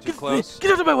 Comes a little too close.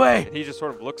 Get out of my way. And he just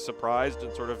sort of looks surprised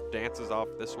and sort of dances off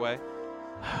this way.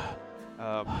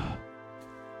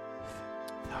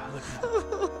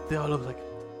 They all look like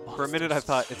For a minute, I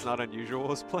thought It's Not Unusual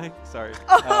was playing. Sorry.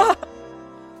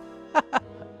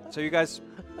 So you guys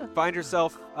find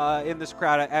yourself in this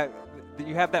crowd.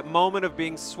 You have that moment of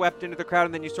being swept into the crowd,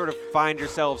 and then you sort of find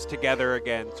yourselves together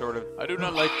again, sort of. I do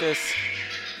not like this.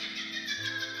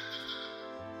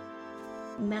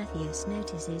 Matthias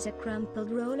notices a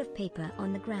crumpled roll of paper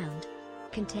on the ground.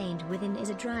 Contained within is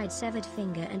a dried severed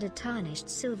finger and a tarnished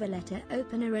silver letter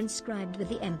opener inscribed with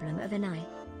the emblem of an eye.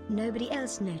 Nobody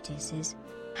else notices.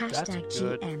 That's a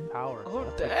good #GM. power. Oh,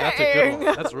 That's a good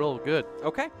one. That's real good.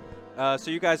 Okay. So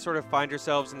you guys sort of find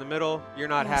yourselves in the middle. You're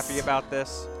not happy about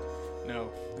this. No.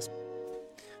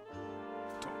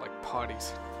 Don't like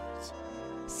parties.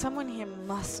 Someone here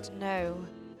must know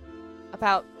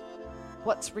about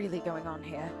what's really going on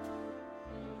here.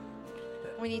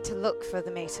 We need to look for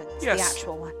the Masons, Yes. the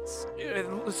actual ones. Yeah,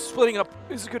 splitting up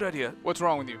is a good idea. What's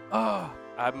wrong with you?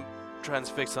 I'm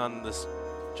transfixed on this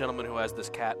gentleman who has this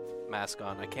cat mask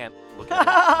on. I can't look at him.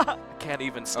 I can't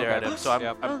even stare at him. So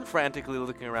I'm frantically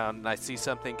looking around, and I see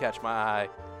something catch my eye.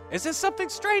 Is this something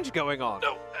strange going on?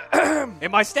 No.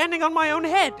 Am I standing on my own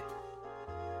head?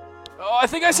 Oh, I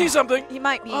think I see something. You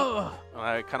might be.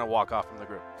 I kind of walk off from the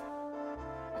group.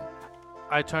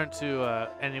 I turn to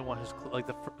anyone who's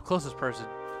closest person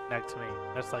next to me.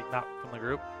 That's like not from the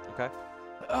group. Okay.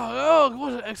 Oh,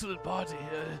 what an excellent party.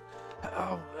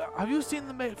 Have you seen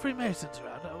the Freemasons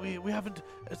around? We haven't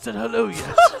said hello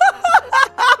yet.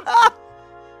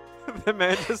 The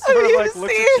man just sort of like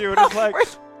looks at you and is like,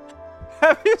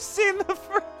 have you seen the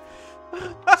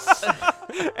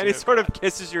and he sort of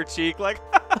kisses your cheek like,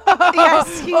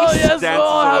 Yes, he dances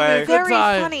away. Very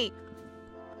funny.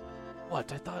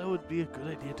 What? I thought it would be a good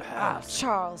idea to ask.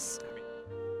 Charles,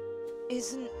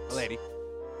 isn't... Lady.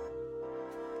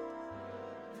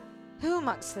 Who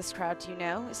amongst this crowd do you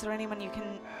know? Is there anyone you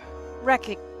can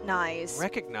recognize?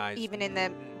 Recognize? Even in their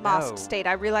masked No. state.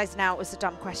 I realize now it was a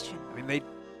dumb question. I mean,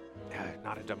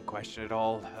 not a dumb question at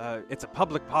all. It's a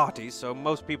public party, so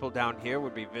most people down here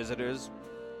would be visitors,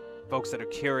 folks that are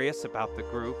curious about the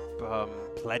group,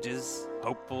 pledges,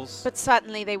 hopefuls. But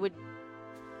certainly they would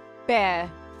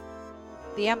bear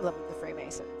the emblem of the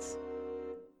Freemasons.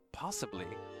 Possibly.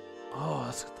 Oh,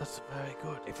 that's very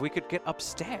good. If we could get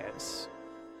upstairs.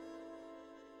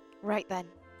 Right then.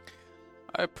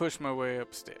 I push my way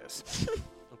upstairs.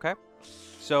 Okay.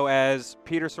 So as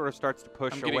Peter sort of starts to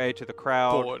push I'm getting away to the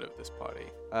crowd, bored of this party.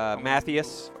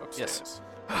 Matthias, Move upstairs.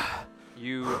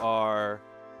 you are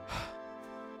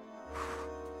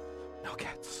No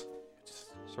cats.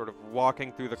 just sort of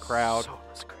walking through the crowd,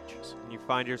 Soulless creatures. and you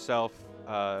find yourself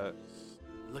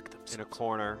Look at them. in a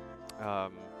corner.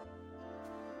 A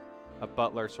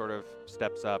butler sort of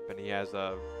steps up, and he has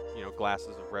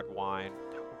glasses of red wine.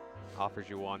 Offers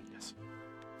you one. Yes.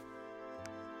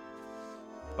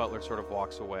 Butler sort of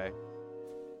walks away,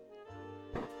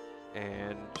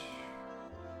 and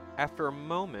after a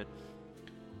moment,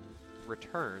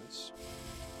 returns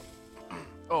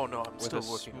Oh no, I'm with still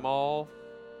a working.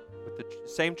 with the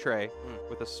same tray,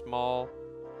 with a small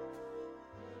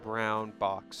brown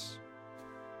box.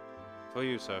 For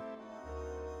you, sir.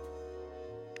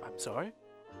 I'm sorry?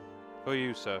 For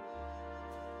you, sir.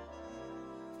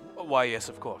 Why, yes,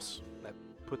 of course. I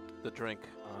put the drink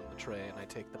on the tray and I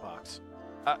take the box.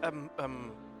 From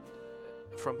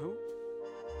who?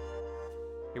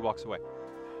 He walks away.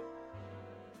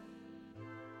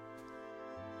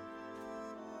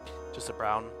 Just a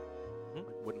brown like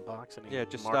wooden box? Any Yeah,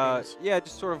 just markings?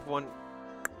 just sort of one.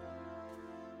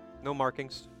 No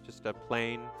markings, just a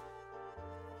plain.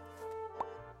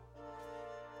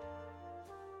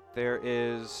 There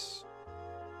is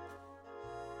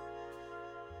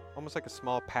almost like a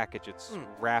small package. It's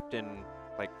wrapped in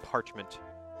like parchment.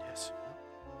 Yes.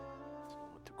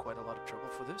 Someone went through quite a lot of trouble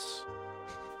for this.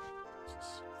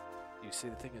 You see,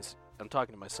 the thing is, I'm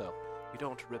talking to myself. You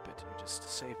don't rip it, you just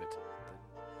save it.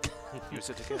 Then use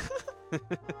it again.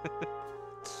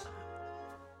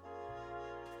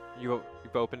 You've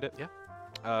opened it?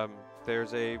 Yeah.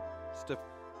 There's just a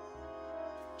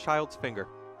child's finger.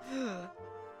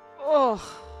 Oh.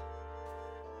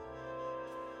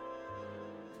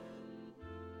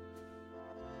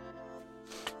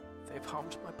 They've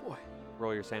harmed my boy.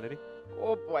 Roll your sanity.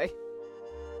 Oh boy.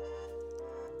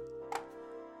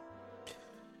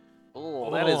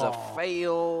 Oh, that is a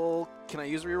fail. Can I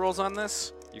use rerolls on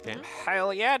this? You can.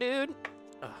 Hell yeah, dude.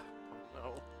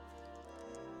 No.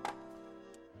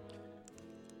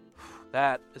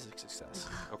 That is a success.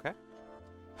 Okay.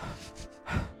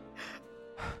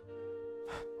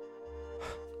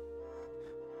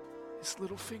 His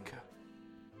little finger.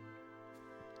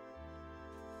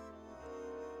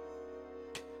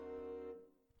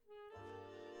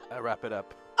 I wrap it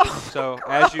up. So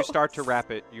as you start to wrap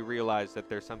it, you realize that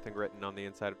there's something written on the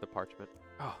inside of the parchment.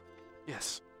 Oh,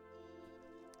 yes.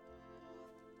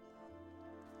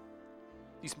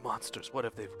 These monsters, what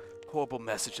have they... Horrible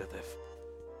message that they've...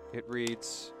 It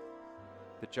reads,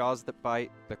 "The jaws that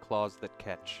bite, the claws that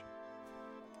catch."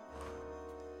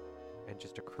 And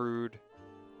just a crude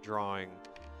drawing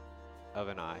of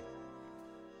an eye.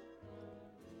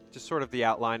 Just sort of the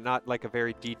outline, not like a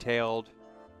very detailed...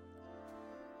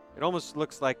 It almost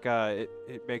looks like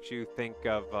it makes you think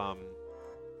of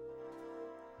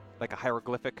like a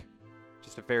hieroglyphic,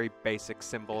 just a very basic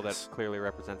symbol that clearly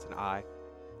represents an eye.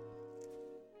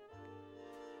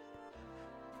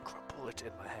 Crumple it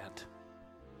in my hand.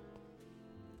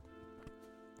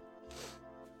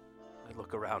 I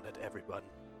look around at everyone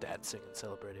dancing and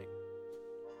celebrating.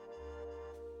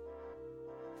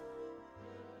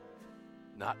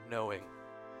 Not knowing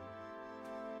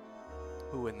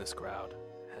who in this crowd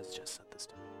has just sent this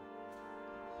to me.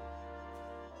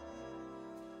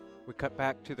 We cut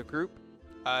back to the group.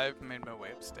 I've made my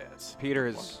way upstairs. Peter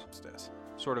Walked has upstairs.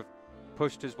 sort of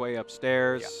pushed his way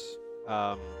upstairs.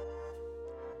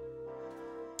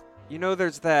 You know,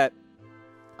 there's that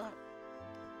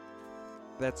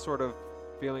sort of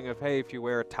feeling of, hey, if you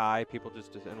wear a tie, people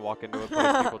just and walk into a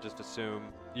place, people just assume.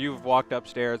 You've walked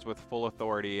upstairs with full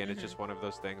authority, and it's just one of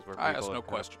those things where I people ask no have kind of-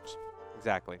 questions.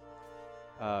 Exactly.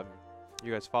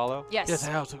 You guys follow? Yes. Yes,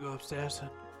 I also go upstairs and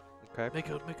Okay. make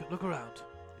a look around.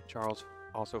 Charles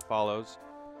also follows.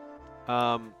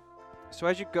 So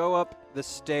as you go up the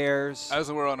stairs,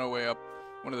 As we're on our way up,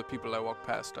 one of the people I walk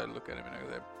past, I look at him and I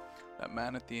go, "That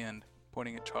man at the end,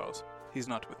 pointing at Charles, he's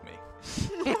not with me."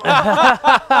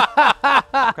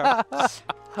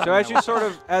 so as you sort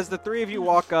of, as the three of you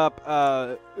walk up,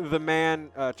 the man,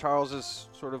 Charles, is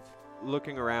sort of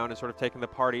looking around and sort of taking the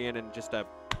party in, and just a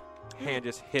hand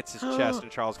just hits his chest, and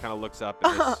Charles kind of looks up,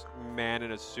 and this man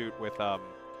in a suit with a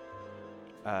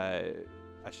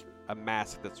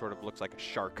mask that sort of looks like a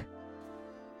shark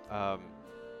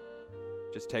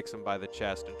just takes him by the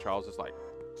chest, and Charles is like,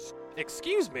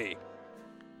 "Excuse me,"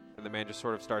 and the man just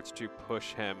sort of starts to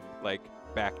push him like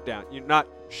back down. You're not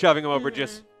shoving him over,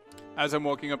 just As I'm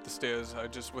walking up the stairs, I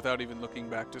just, without even looking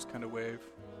back, just kind of wave.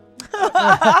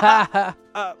 Mr.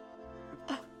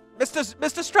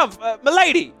 Strumpf,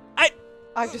 milady,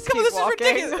 I just come on, keep this walking.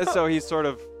 is ridiculous. And so he's sort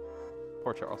of,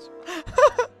 poor Charles.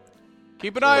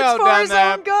 Keep an eye out For down his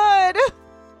there. own good.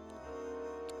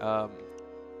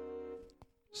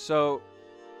 So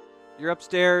you're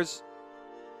upstairs.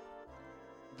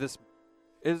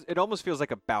 It almost feels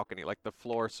like a balcony, like the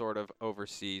floor sort of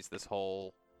oversees this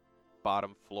whole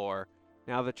bottom floor.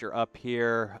 Now that you're up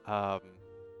here,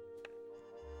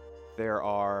 there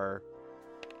are,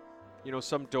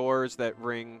 some doors that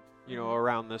ring,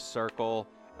 around this circle.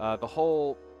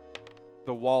 The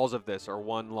walls of this are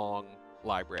one long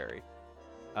library.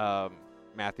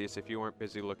 Matthias, if you weren't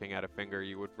busy looking at a finger,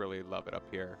 you would really love it up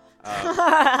here.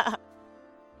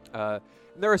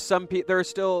 There are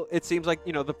still, it seems like,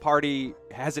 the party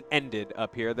hasn't ended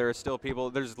up here. There are still people,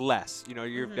 there's less.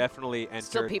 You've definitely entered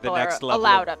Still people the next are level.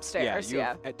 allowed upstairs,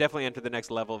 Yeah, you've definitely entered the next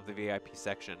level of the VIP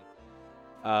section.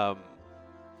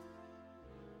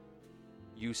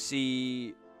 You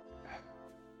see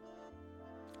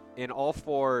in all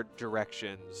four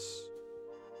directions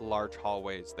large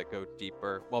hallways that go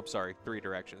deeper. Well, I'm sorry, 3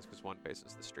 directions because one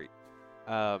faces the street.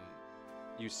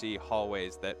 You see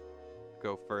hallways that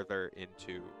go further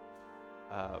into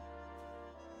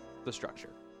the structure.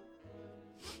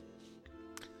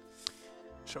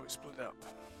 Shall we split up?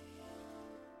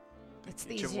 It's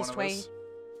the Each of one easiest of way us?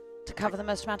 to cover the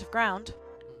most amount of ground.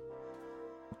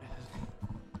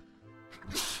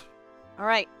 All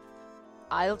right.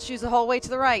 I'll choose the hallway to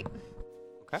the right.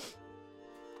 Okay.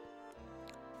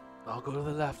 I'll go to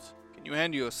the left. Can you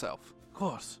hand yourself? Of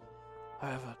course. I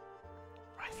have a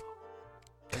rifle.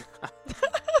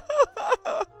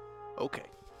 Okay.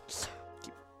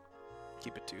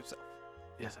 Keep it to yourself.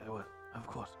 Yes, I will. Of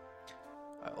course.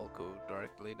 I'll go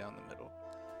directly down the middle.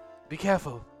 Be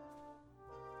careful.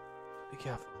 Be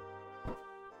careful.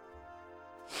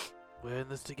 We're in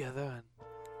this together, and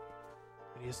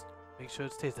we just make sure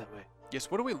it stays that way.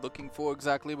 Yes, what are we looking for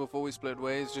exactly before we split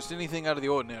ways? Just anything out of the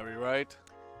ordinary, right?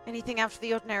 Anything out of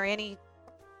the ordinary? Any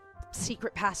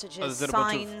secret passages, Other than a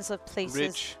bunch of signs of places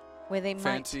Rich, where they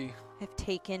fancy. might have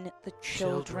taken the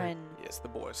children? Yes, the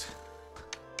boys.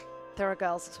 There are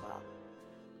girls as well.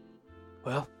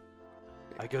 Well,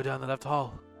 I go down the left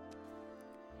hall.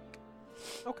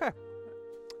 Okay.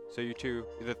 So you two,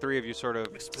 the three of you sort of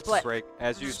Split. break.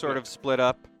 As you sort of split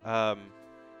up,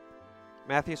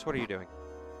 Matthias, what are you doing?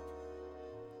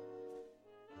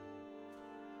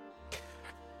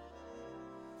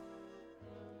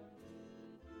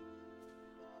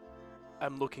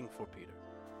 I'm looking for Peter.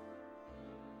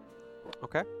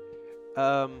 Okay.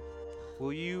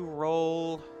 Will you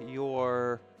roll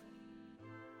your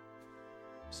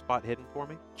spot hidden for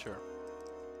me? Sure.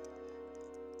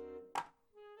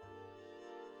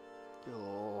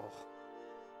 Oh.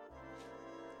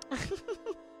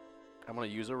 I'm gonna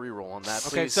use a reroll on that.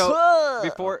 Okay, please.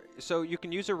 so you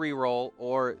can use a reroll,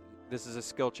 or this is a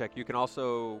skill check. You can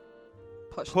also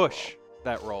Push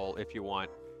that roll if you want.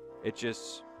 It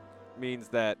just means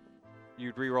that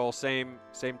you'd reroll same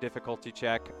difficulty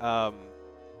check.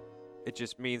 It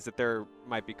just means that there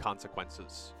might be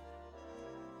consequences.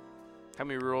 How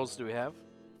many rerolls do we have?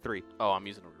 3. Oh, I'm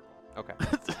using a reroll. Okay.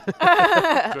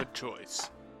 Good choice.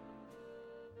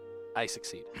 I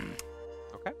succeed.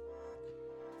 Okay.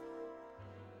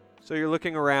 So you're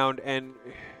looking around, and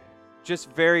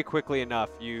just very quickly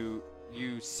enough, you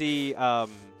see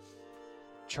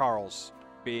Charles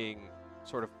being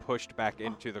sort of pushed back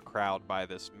into the crowd by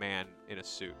this man in a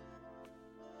suit.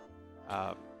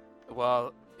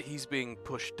 While he's being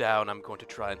pushed down, I'm going to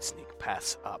try and sneak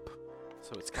past up.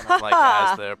 So it's kind of like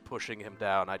as they're pushing him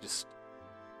down, I just...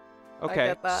 Okay,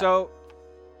 get that. so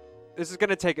this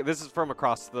is from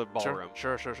across the ballroom.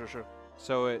 Sure.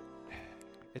 So it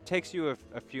takes you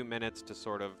a few minutes to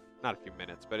sort of, not a few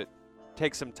minutes, but it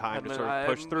takes some time to sort of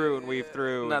push through and weave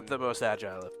through. Not the most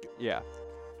agile of you. Yeah.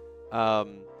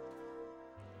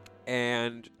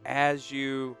 And as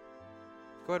you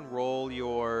go ahead and roll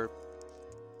your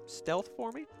stealth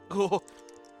for me.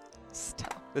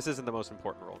 Stealth. This isn't the most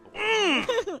important roll in the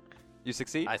world. You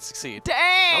succeed? I succeed.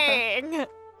 Dang!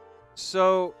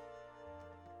 So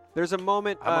there's a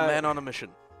moment. I'm a man on a mission.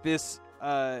 This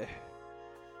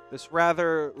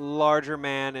rather larger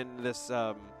man and this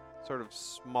sort of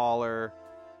smaller,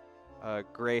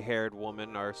 gray-haired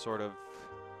woman are sort of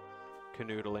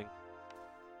canoodling.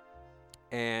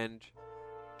 And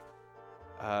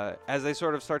as they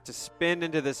sort of start to spin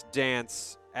into this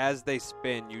dance, as they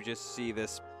spin, you just see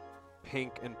this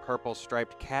pink and purple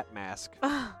striped cat mask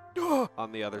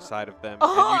on the other side of them.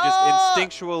 And you just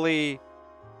instinctually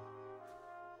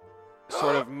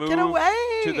sort of move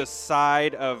to the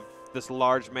side of this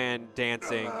large man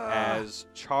dancing as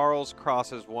Charles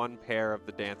crosses one pair of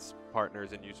the dance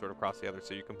partners and you sort of cross the other,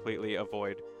 so you completely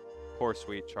avoid poor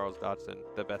sweet Charles Dodson,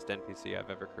 the best NPC I've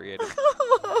ever created.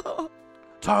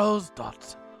 Charles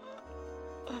Dodson.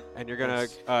 And you're gonna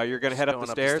head up the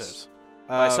stairs.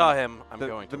 I saw him. I'm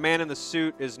going to. The man in the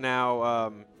suit is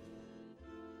now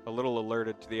a little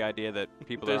alerted to the idea that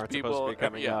people There's aren't supposed to be people,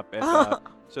 coming yeah. up. And,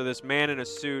 so this man in a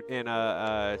suit in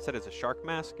it said it's a shark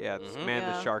mask? Yeah, this man in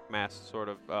Yeah. the shark mask sort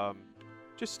of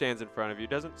just stands in front of you,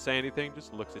 doesn't say anything,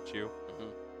 just looks at you.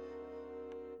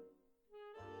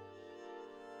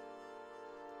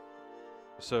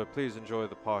 So please enjoy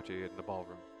the party in the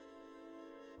ballroom.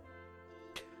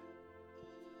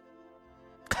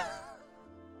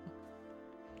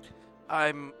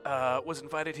 I'm was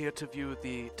invited here to view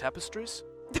the tapestries.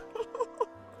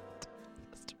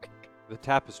 The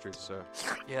tapestries, sir.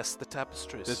 Yes, the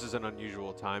tapestries. This is an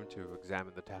unusual time to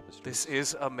examine the tapestries. This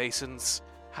is a mason's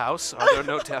house. Are there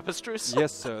no tapestries?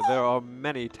 Yes, sir. There are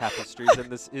many tapestries, and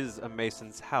this is a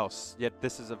mason's house. Yet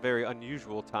this is a very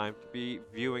unusual time to be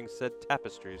viewing said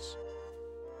tapestries.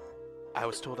 I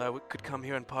was told I could come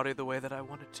here and party the way that I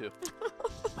wanted to.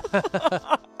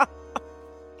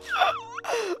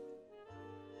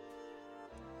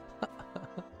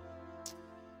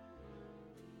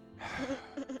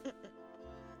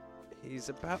 He's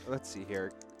about. Let's see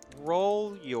here.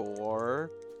 Roll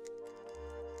your.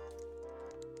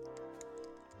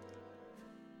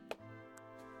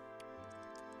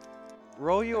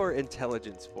 Roll your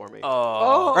intelligence for me.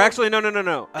 Oh. Or actually, no.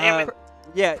 Damn it.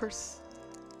 Yeah.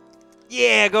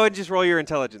 Yeah, go ahead and just roll your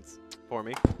intelligence for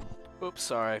me. Oops,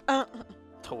 sorry.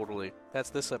 Totally. That's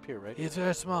this up here, right? He's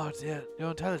very smart, yeah. Your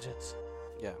intelligence.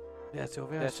 Yeah. Yes, you're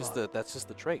very That's just smart. that's just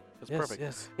the trait. That's Yes, perfect.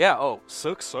 yes. Yeah. Oh,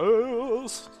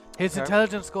 success. His Okay.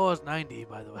 intelligence score is 90,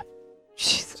 by the way.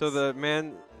 So the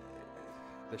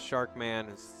shark man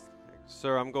is like,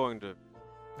 "Sir, I'm going to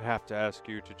have to ask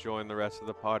you to join the rest of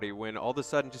the party." When all of a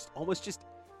sudden, almost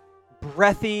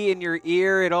breathy in your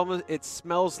ear, it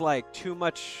smells like too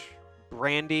much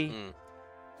brandy.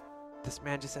 This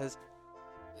man just says,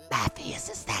 Matthias,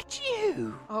 is that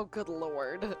you? Oh, good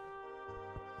lord.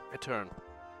 I turn.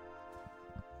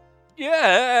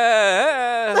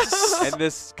 Yes. and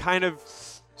this kind of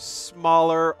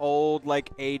smaller, old, like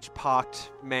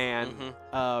age-pocked man,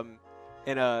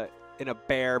 in a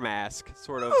bear mask,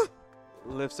 sort of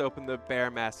lifts open the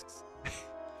bear masks. He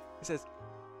says,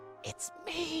 It's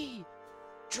me,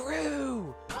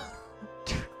 Drew,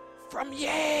 from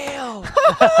Yale.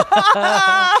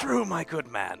 Drew, my good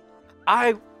man.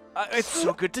 It's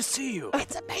so good to see you.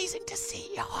 It's amazing to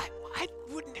see you. I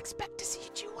wouldn't expect to see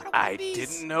you on one I of these.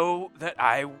 didn't know that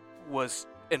I was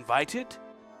invited,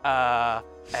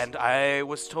 and I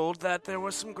was told that there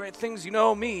were some great things. You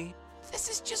know me. This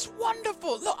is just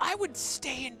wonderful. Look, I would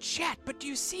stay and chat, but do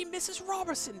you see Mrs.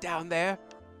 Robertson down there?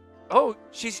 Oh,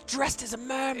 She's dressed as a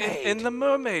mermaid. in the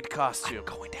mermaid costume. I'm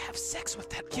going to have sex with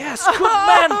that woman. Yes, good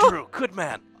man, Drew. Good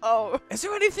man. Oh. Is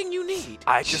there anything you need?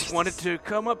 I just wanted to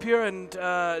come up here and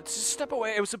just step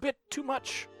away. It was a bit too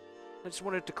much. I just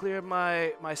wanted to clear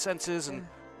my senses and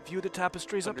view the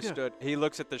tapestries up here. understood. He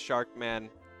looks at the shark man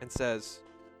and says,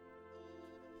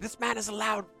 This man is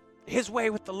allowed his way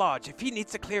with the lodge. If he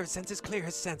needs to clear his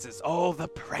senses. Oh, the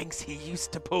pranks he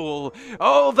used to pull.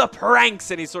 "Oh, the pranks!"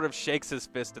 And he sort of shakes his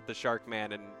fist at the shark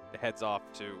man and heads off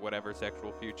to whatever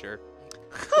sexual future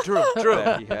Drew,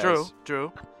 that he has.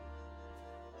 Drew.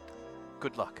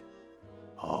 Good luck.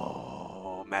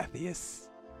 Oh, Matthias.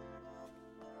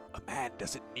 A man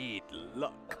doesn't need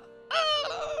luck.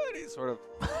 And he sort of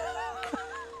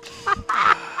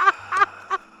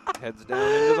heads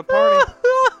down into the party.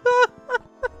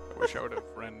 I wish I would have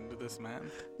friended this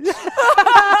man.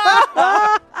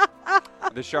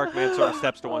 The shark man sort of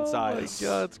steps to one side. Oh my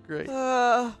god, it's great.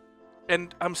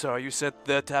 And I'm sorry, you said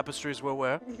the tapestries were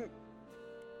where?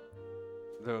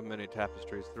 There were many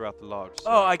tapestries throughout the lodge. so-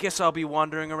 Oh, I guess I'll be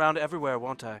wandering around everywhere,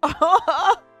 won't I?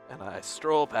 And I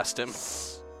stroll past him.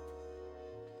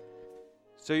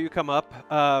 So you come up.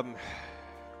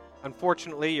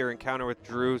 Unfortunately, your encounter with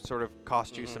Drew sort of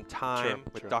cost you some time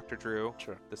with sure. Dr. Drew,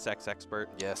 Sure. the sex expert.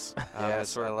 Yes. Yes,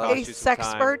 Sort of cost A you some time.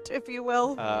 sexpert, if you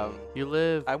will. You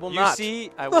live. I will You not. see,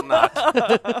 I will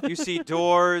not. you see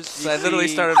doors. So I literally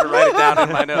started to write it down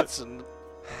in my notes. And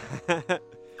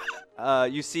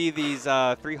you see these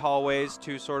 3 hallways,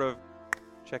 2 sort of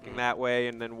checking that way,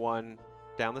 and then 1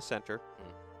 down the center.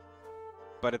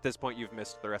 But at this point, you've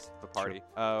missed the rest of the party.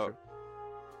 Sure.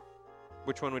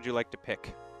 Which one would you like to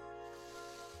pick?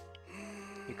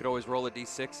 You could always roll a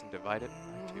d6 and divide it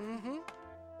by 2.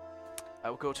 I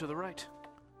will go to the right.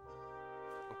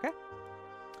 Okay.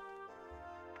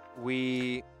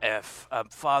 We If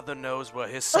father knows where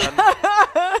his son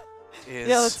is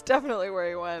Yeah, that's definitely where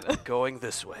he went. going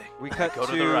this way. cut Go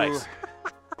to the right.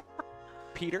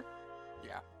 Peter.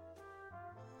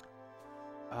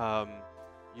 Yeah.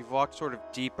 You've walked sort of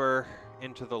deeper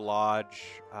into the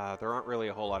lodge. There aren't really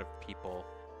a whole lot of people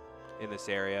in this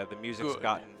area. The music's Good.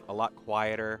 gotten a lot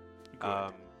quieter.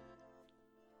 Good.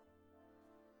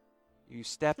 You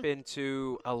step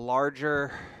into a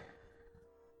larger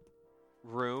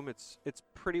room. It's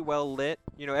pretty well lit.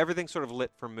 You know, everything's sort of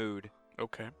lit for mood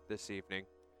Okay. this evening.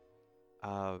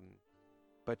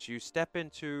 But you step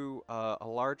into a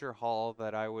larger hall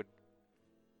that I would...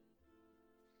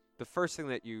 The first thing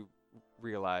that you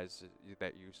realize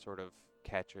that you sort of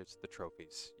catch is the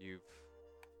trophies. You've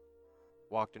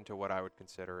walked into what I would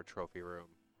consider a trophy room.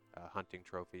 Hunting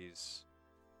trophies,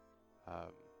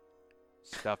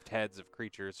 stuffed heads of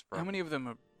creatures from How many of them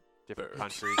are different birds?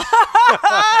 countries.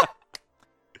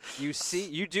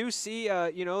 You do see,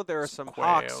 there are some Quail.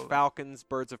 hawks, falcons,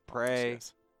 birds of prey.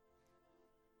 Yes.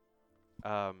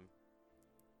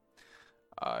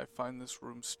 I find this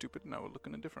room stupid, and I will look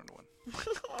in a different one.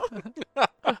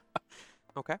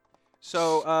 Okay.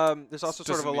 So there's also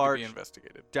sort Doesn't of a need to be large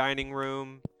investigated. dining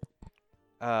room.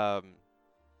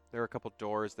 There are a couple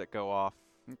doors that go off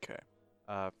Okay.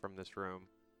 from this room.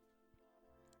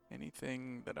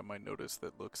 Anything that I might notice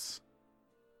that looks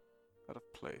out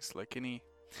of place? Like any...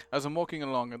 As I'm walking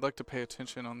along, I'd like to pay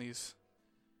attention on these...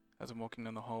 As I'm walking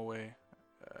down the hallway.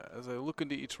 As I look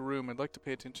into each room, I'd like to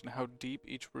pay attention to how deep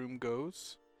each room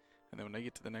goes. And then when I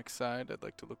get to the next side, I'd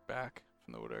like to look back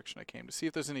from the direction I came to see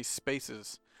if there's any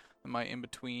spaces that might in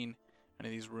between any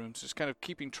of these rooms. Just kind of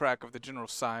keeping track of the general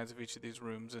size of each of these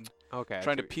rooms and Okay. I see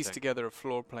trying to what you're piece saying. together a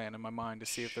floor plan in my mind to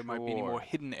see if there might be any more Sure.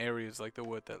 hidden areas like there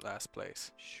were at that last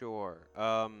place. Sure.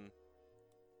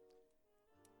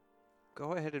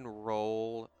 Go ahead and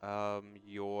roll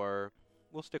your.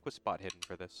 We'll stick with spot hidden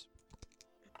for this.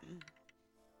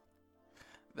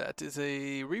 That is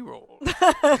a reroll. Do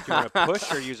you want to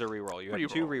push or use a reroll? You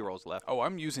have 2 Reroll. rerolls left. Oh,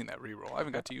 I'm using that reroll. I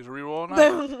haven't got to use a reroll all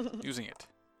night. Using it.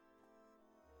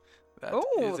 That Ooh,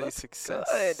 is a that's success.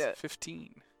 good.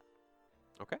 15.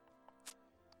 Okay.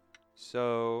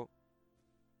 So,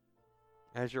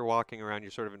 as you're walking around,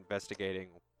 you're sort of investigating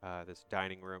this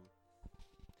dining room.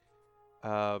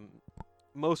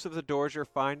 Most of the doors you're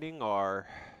finding are,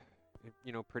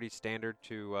 pretty standard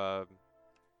to a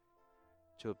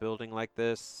building like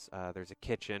this. There's a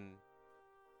kitchen.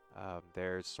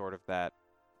 There's sort of that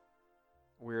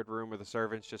weird room where the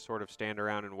servants just sort of stand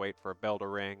around and wait for a bell to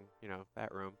ring.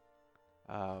 That room.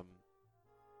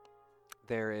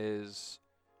 There is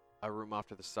a room off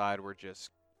to the side where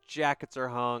just jackets are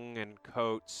hung and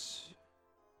coats.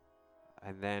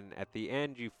 And then at the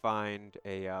end you find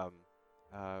a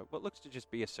what looks to just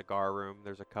be a cigar room.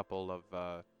 There's a couple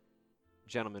of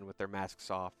gentlemen with their masks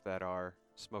off that are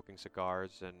smoking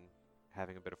cigars and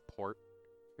having a bit of port,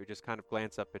 who just kind of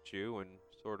glance up at you and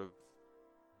sort of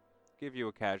give you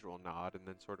a casual nod and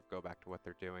then sort of go back to what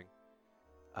they're doing.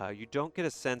 You don't get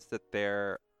a sense that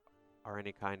there are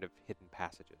any kind of hidden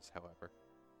passages, however.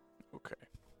 Okay.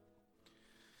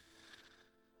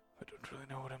 I don't really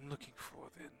know what I'm looking for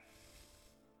then.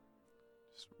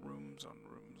 Just rooms on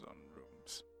rooms on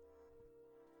rooms.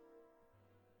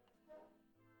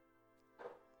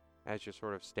 As you're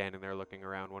sort of standing there looking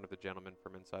around, one of the gentlemen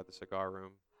from inside the cigar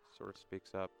room sort of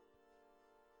speaks up.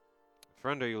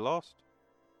 Friend, are you lost?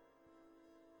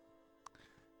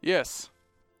 Yes.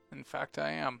 In fact,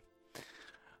 I am.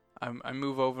 I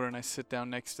move over and I sit down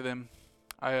next to them.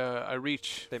 I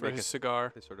reach They for make his a-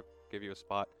 cigar. They sort of give you a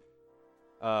spot.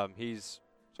 He's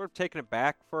sort of taken it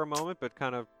back for a moment, but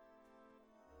kind of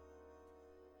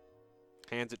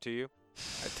hands it to you.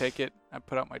 I take it. I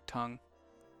put out my tongue.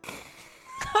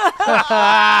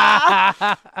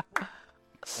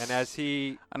 And as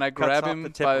he And I cuts grab off him the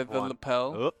tip by of the one-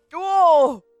 lapel. Oh,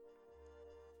 Whoa!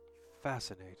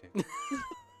 fascinating.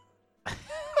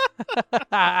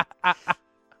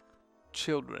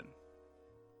 Children.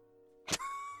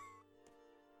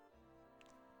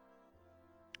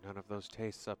 None of those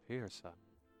tastes up here, son.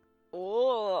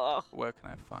 Oh. Where can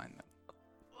I find them?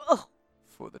 Ugh.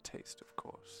 For the taste, of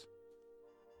course.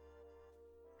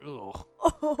 Ugh.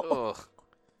 Oh. Ugh.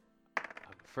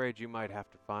 I'm afraid you might have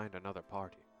to find another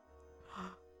party.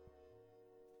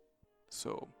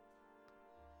 So,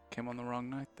 came on the wrong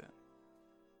night then.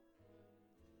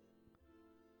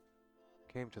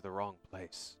 Came to the wrong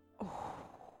place. Now,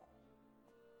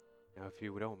 if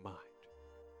you don't mind.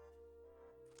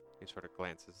 He sort of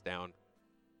glances down.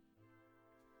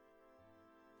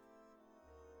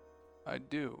 I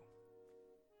do.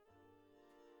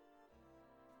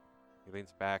 He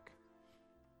leans back.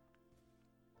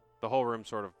 The whole room's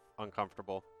sort of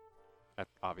uncomfortable,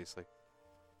 obviously.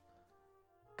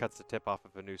 Cuts the tip off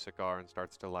of a new cigar and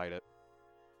starts to light it.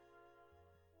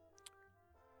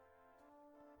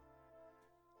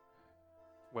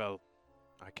 Well,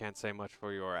 I can't say much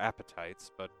for your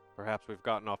appetites, but perhaps we've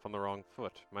gotten off on the wrong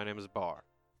foot. My name is Barr.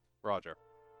 Roger.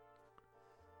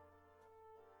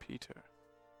 Peter.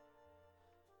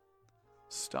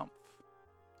 Stumpf.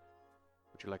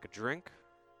 Would you like a drink?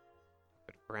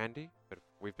 A bit of brandy?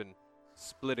 We've been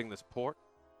splitting this port.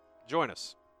 Join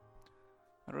us.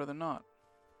 I'd rather not.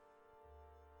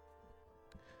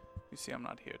 You see, I'm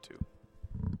not here to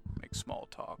make small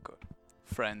talk or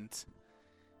friends,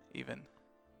 even.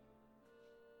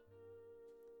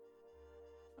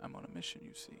 I'm on a mission,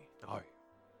 you see. Oh,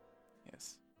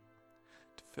 Yes.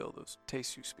 To fill those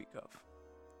tastes you speak of.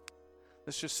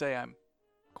 Let's just say I'm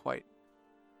quite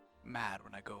mad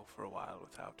when I go for a while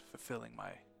without fulfilling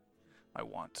my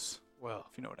wants, well,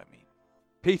 if you know what I mean.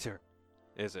 Peter,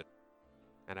 is it?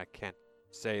 And I can't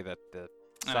say that the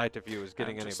And sight of you is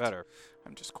getting I'm any just- better.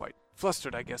 I'm just quite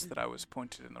flustered, I guess, that I was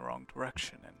pointed in the wrong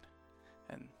direction,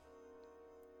 and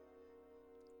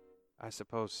I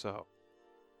suppose so.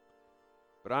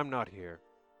 But I'm not here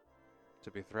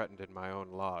to be threatened in my own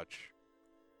lodge,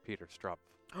 Peter Strumpf.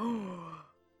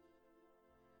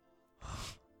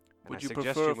 would I you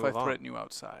suggest prefer if I move on. threaten you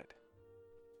outside?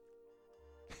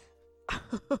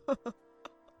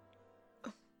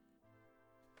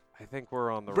 I think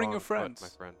we're on the Bring wrong your foot, friends. my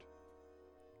friend.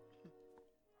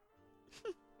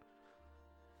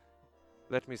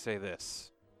 Let me say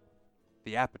this.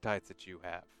 The appetites that you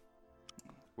have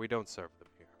We don't serve them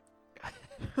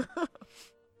here.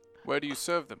 Where do you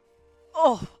serve them?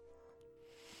 Oh.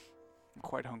 I'm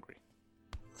quite hungry.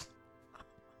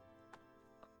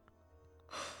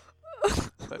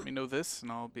 Let me know this,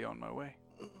 and I'll be on my way.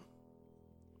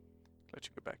 Let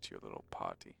you go back to your little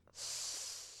party.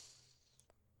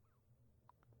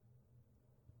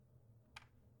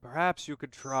 Perhaps you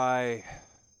could try...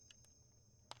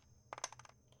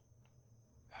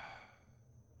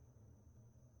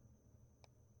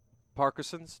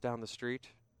 Parkinson's down the street,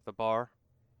 the bar.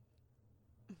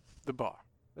 The bar.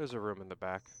 There's a room in the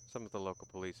back. Some of the local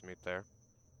police meet there.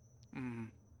 Mm.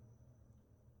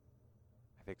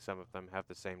 I think some of them have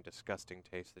the same disgusting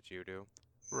taste that you do.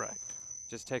 Right.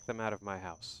 Just take them out of my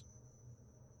house.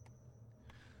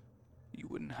 You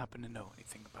wouldn't happen to know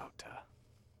anything about,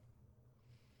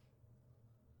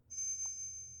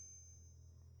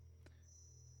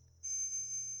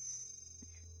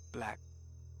 black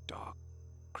dog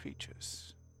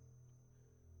creatures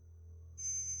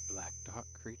Black dark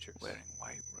creatures. wearing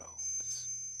white robes.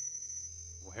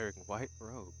 Wearing white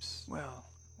robes. Well,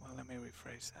 let me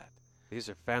rephrase that. These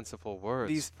are fanciful words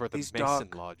These- for the these Mason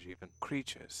dark Lodge, even.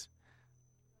 Creatures.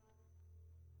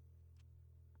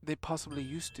 They possibly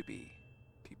used to be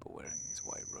people wearing these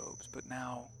white robes, but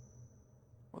now,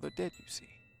 well, they're dead, you see.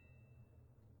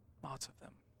 Lots of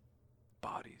them.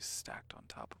 Bodies stacked on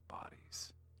top of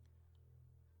bodies.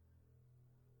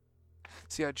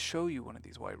 See, I'd show you one of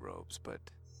these white robes, but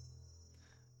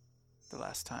the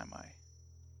last time I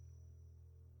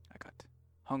got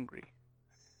hungry,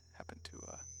 I happened to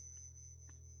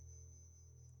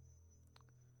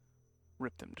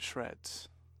rip them to shreds.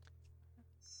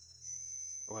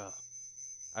 Well,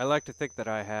 I like to think that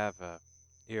I have a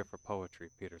ear for poetry,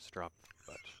 Peter Strumpf,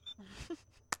 but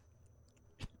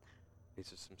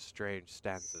these are some strange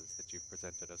stanzas that you've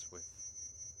presented us with.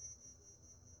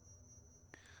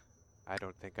 I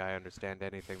don't think I understand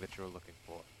anything that you're looking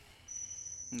for.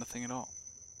 Nothing at all.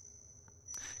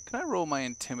 Can I roll my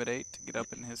intimidate to get up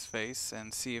in his face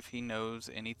and see if he knows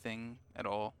anything at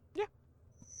all? Yeah.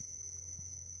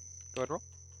 Go ahead, roll.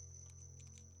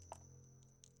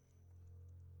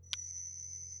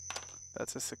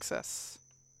 That's a success.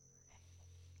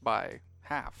 By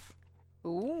half.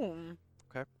 Ooh.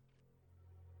 Okay.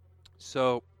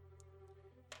 So,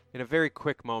 in a very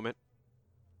quick moment,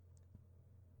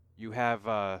 you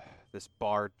have this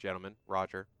barred gentleman,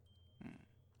 Roger,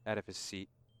 out of his seat.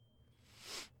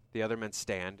 The other men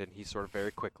stand, and he sort of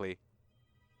very quickly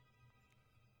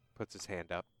puts his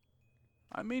hand up.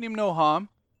 I mean him no harm.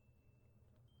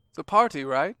 It's a party,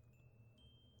 right?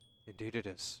 Indeed it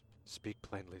is. Speak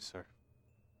plainly, sir.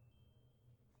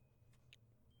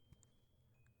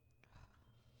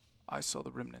 I saw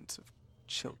the remnants of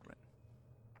children.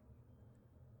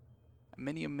 And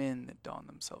many a men that don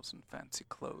themselves in fancy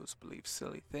clothes believe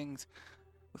silly things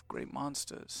with great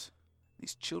monsters.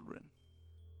 These children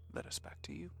led us back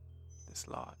to you, this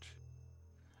lodge.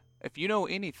 If you know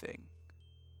anything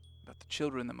about the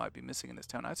children that might be missing in this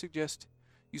town, I suggest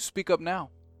you speak up now.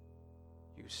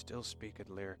 You still speak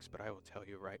in lyrics, but I will tell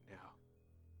you right now,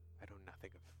 I know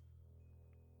nothing of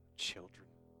children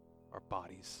or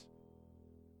bodies.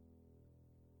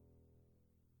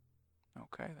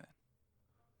 Okay, then.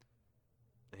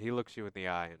 And he looks you in the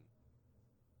eye, and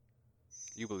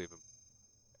you believe him.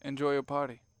 Enjoy your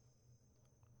party.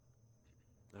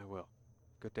 I will.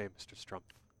 Good day, Mr. Strumpf.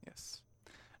 Yes.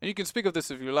 And you can speak of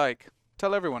this if you like.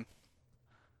 Tell everyone.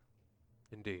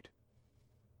 Indeed.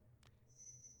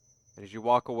 And as you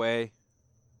walk away,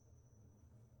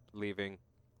 leaving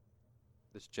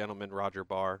this gentleman, Roger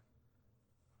Barr,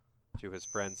 to his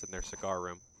friends in their cigar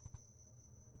room,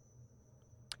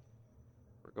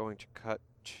 we're going to cut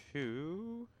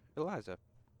to Eliza.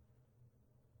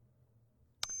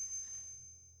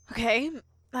 Okay,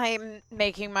 I'm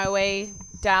making my way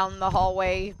down the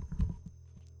hallway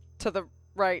to the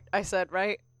right. I said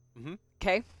right? Mm-hmm.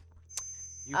 Okay.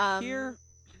 You hear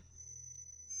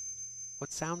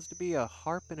what sounds to be a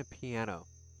harp and a piano.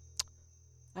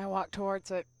 I walk towards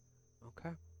it.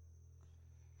 Okay.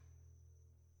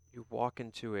 You walk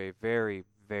into a very,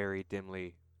 very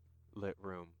dimly lit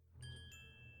room.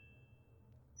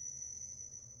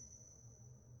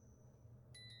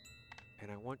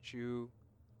 And I want you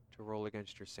to roll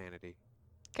against your sanity.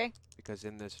 Okay. Because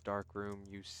in this dark room,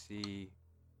 you see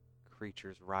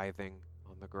creatures writhing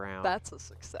on the ground. That's a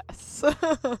success.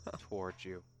 Towards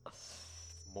you.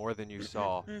 More than you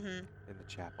saw Mm-hmm. in the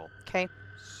chapel. Okay.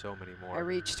 So many more. I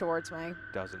reach towards my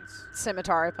Dozens.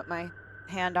 scimitar. I put my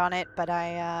hand on it, but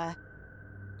I'm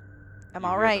You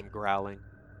all hear right. them growling.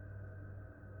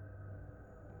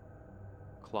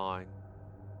 Clawing.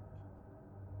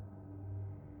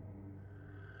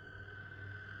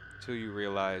 Till you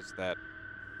realize that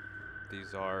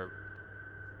these are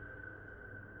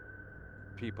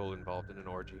people involved in an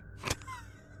orgy.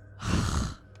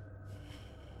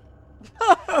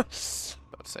 About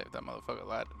to say if that motherfucker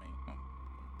lied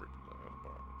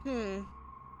to me.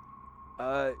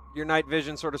 Your night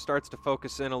vision sort of starts to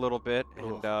focus in a little bit,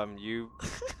 and you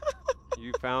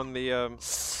found the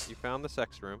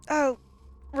sex room. Oh,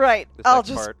 right. The I'll sex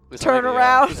just part. turn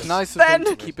around. It's nice of then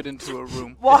them to keep it into a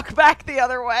room. walk back the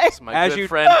other way. Is my good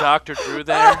friend Dr. Drew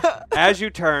there? As you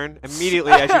turn,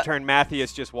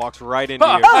 Matthias just walks right into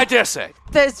you. I dare say.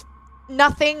 There's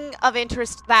nothing of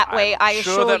interest that way, I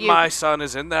assure sure that you. my son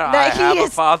is in there. No, I he have a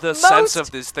is father's sense of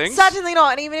these things. Certainly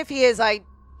not. And even if he is, I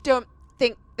don't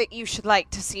think that you should like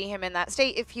to see him in that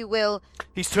state, if you will.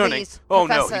 He's turning. Please, Oh,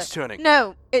 no, Professor. he's turning.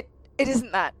 No, it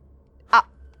isn't that.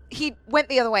 He went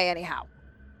the other way anyhow.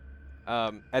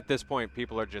 At this point,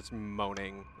 people are just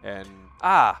moaning and...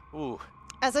 Ooh.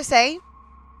 As I say,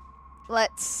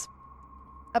 let's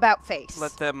about face.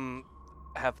 Let them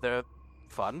have their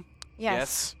fun.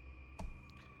 Yes.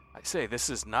 I say, this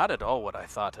is not at all what I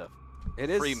thought a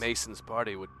Freemason's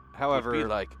party would be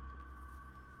like.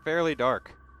 Fairly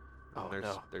dark. Oh,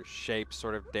 there's shapes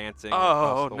sort of dancing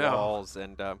Oh, across the no. walls,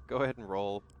 and go ahead and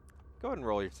roll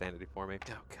your sanity for me.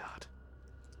 Oh God.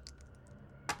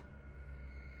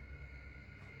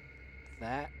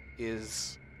 That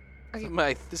is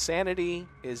the sanity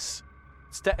is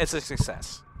it's a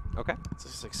success. Okay. It's a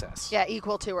success. Yeah,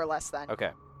 equal to or less than.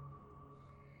 Okay.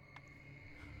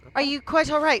 Are you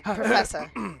quite all right,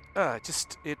 Professor?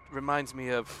 Just it reminds me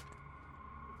of.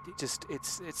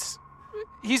 It's.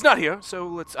 He's not here,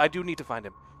 so I do need to find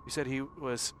him. You said he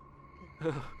was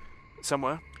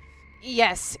somewhere.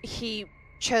 Yes, he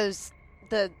chose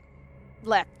the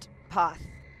left path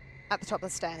at the top of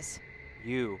the stairs.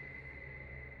 You.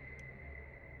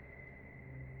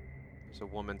 There's a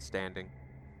woman standing.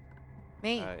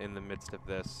 Me? In the midst of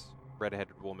this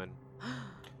red-headed woman.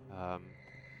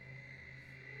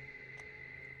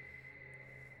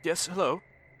 Yes, hello.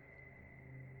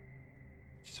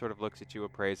 She sort of looks at you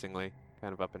appraisingly,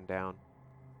 kind of up and down.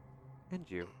 And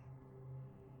you.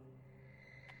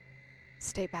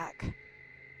 Stay back.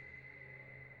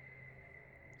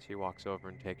 She walks over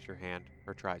and takes your hand,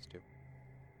 or tries to.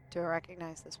 Do I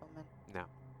recognize this woman? No.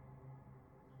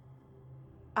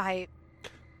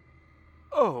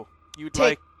 Oh, you'd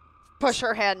like push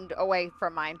her hand away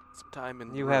from mine. some time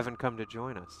in You haven't come to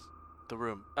join us. the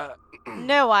room.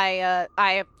 No, I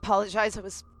apologize. I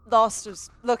was lost. I was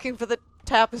looking for the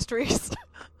tapestries.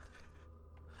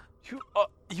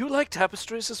 You like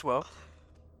tapestries as well?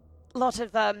 Lot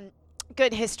of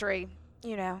good history,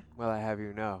 you know. Well, I have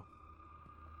you know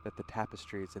that the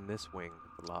tapestries in this wing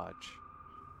of the lodge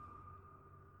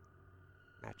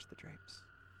match the drapes.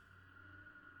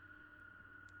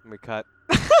 And we cut.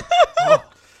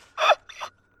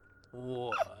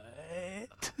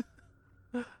 What?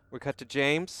 We cut to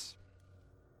James.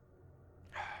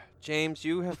 James,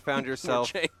 you have found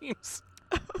yourself. James.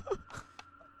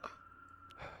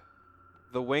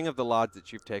 The wing of the lodge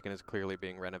that you've taken is clearly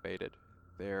being renovated.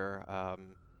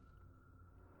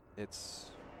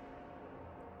 It's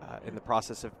in the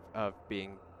process of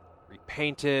being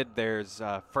repainted. There's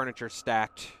furniture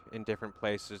stacked in different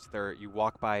places. You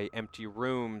walk by empty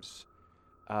rooms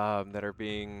that are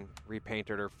being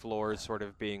repainted, or floors sort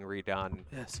of being redone.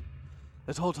 Yes.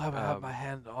 This whole time I have my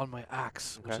hand on my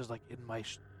axe, which Okay. is like in my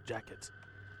jacket.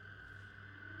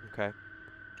 Okay.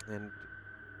 And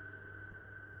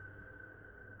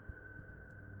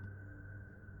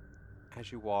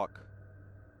as you walk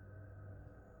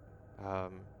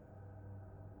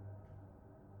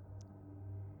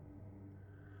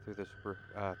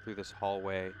through this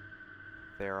hallway,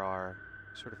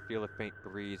 sort of feel a faint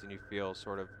breeze, and you feel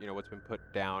sort of, what's been put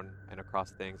down and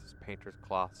across things. As painter's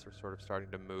cloths are sort of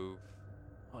starting to move.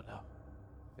 Oh no.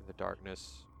 In the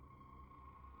darkness.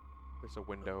 There's a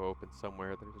window open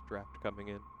somewhere. There's a draft coming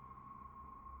in.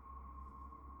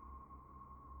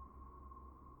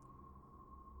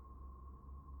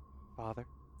 Father?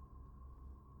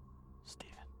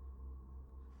 Stephen.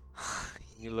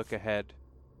 You look ahead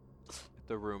at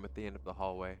the room at the end of the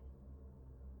hallway,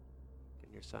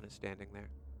 and your son is standing there.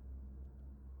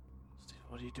 Stephen,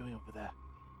 what are you doing over there?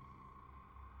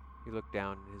 You look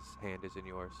down, and his hand is in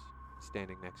yours,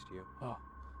 standing next to you. Oh.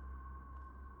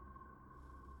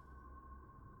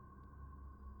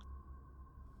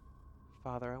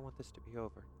 Father, I want this to be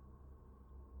over.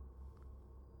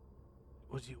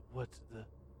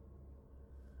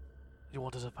 You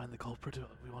want us to find the culprit?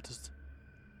 We want us to...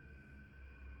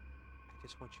 I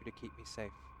just want you to keep me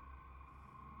safe.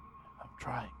 I'm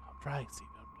trying,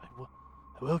 Stephen.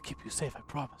 I will keep you safe, I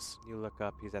promise. You look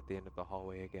up. He's at the end of the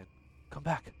hallway again. Come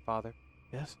back. Father,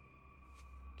 Yes?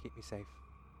 keep me safe.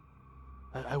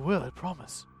 I will, I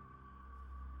promise.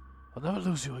 I'll never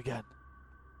lose you again.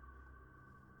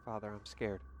 Father, I'm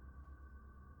scared.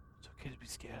 It's okay to be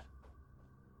scared.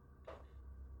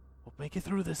 We'll make it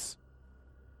through this.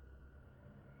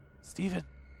 Steven.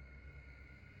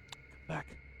 Come back.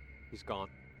 He's gone.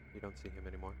 You don't see him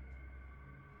anymore.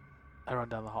 I run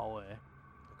down the hallway.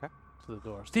 Okay. To the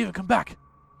door. Steven, come back!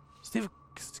 Steven,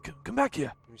 come back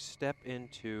here! You step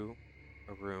into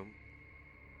a room,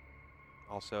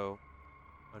 also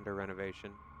under renovation,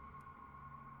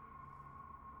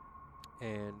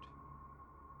 and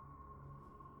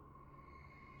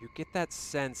you get that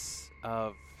sense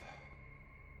of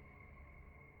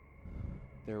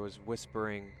there was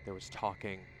whispering, there was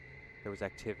talking, there was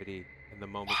activity, and the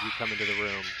moment you come into the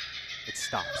room, it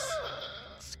stops.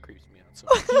 This creeps me out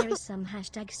so Here is some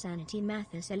 #sanity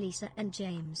Mathis, Elisa, and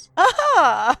James.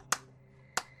 Ah!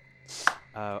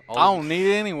 I don't need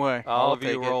it anyway. All of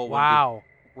you roll roll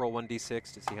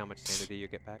 1d6 to see how much sanity you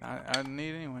get back. I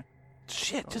need it anyway.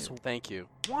 Shit, just Thank you.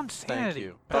 one Thank sanity.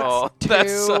 you. That's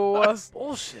That's two.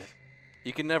 Bullshit.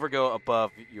 You can never go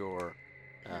above your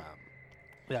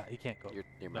Yeah, you can't go.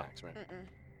 your max, right? Mm-mm.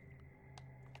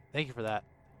 Thank you for that.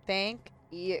 Thank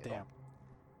you. Damn.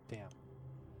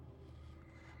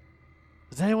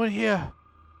 Is anyone here?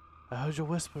 I heard you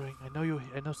whispering. I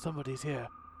know somebody's here.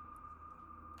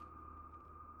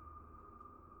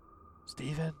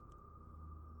 Steven?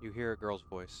 You hear a girl's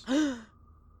voice. Who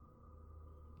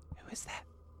is that?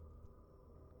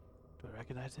 Do I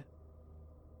recognize it?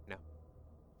 No.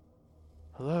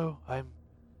 Hello,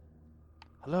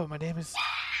 Hello, my name is...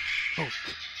 Oh.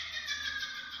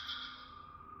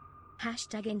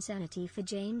 #insanity for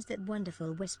James, that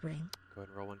wonderful whispering. Go ahead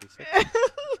and roll 1d6.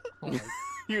 Oh my...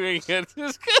 You ain't gonna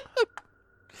just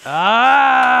That's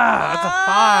a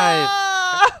 5!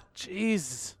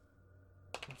 Jeez.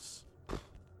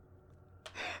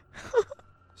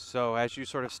 So as you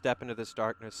sort of step into this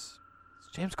darkness, It's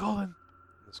James Colvin.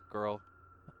 this girl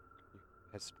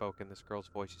has spoken. This girl's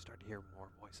voice, you start to hear more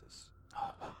voices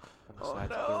from the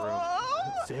sides of the room.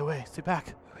 Stay away. Stay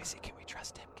back. Who is he? Can we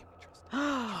trust him? Can we trust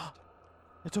him?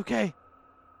 It's okay.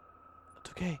 It's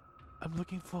okay. I'm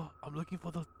looking for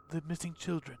the missing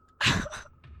children.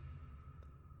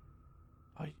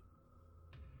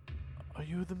 Are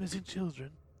you the missing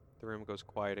children? The room goes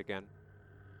quiet again.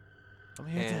 I'm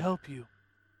here to And- help you.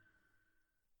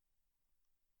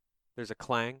 There's a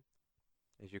clang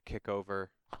as you kick over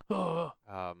Oh,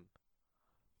 what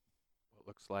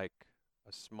looks like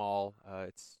a small,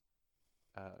 it's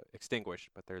extinguished,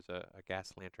 but there's a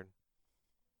gas lantern.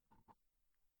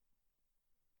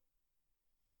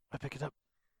 I pick it up.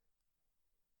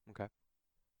 Okay.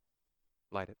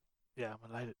 Light it. Yeah, I'm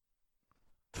gonna light it.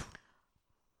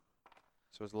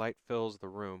 So as light fills the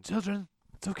room, Children,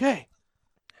 it's okay.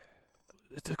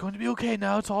 It's going to be okay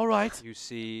now. It's all right. you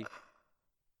see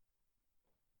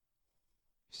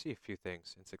a few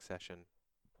things in succession.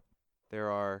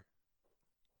 There are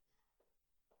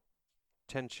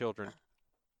 10 children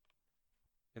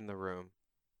in the room.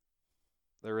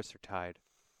 Their wrists are tied.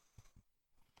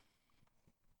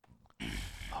 Oh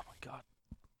my God.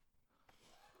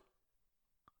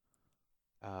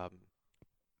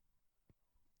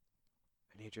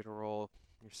 I need you to roll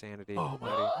your sanity. Oh my.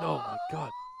 buddy. No, my God.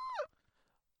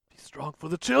 Be strong for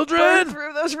the Burn children.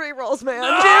 through those rerolls, man. No!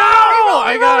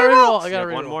 I gotta reroll. I You gotta have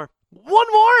reroll. one more. One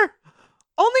more.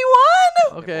 Only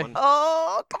one? Okay. One.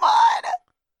 Oh, come on.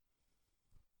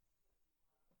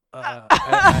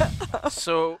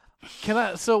 So Can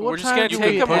I? So what we're just time gonna do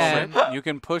take we a end? moment. You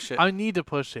can push it. I need to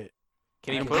push it.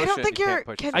 Can you I push I it? don't think You you're. can't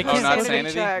push it. I Can can't- not sanity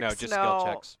sanity? checks? No, just no.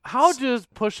 skill checks. How does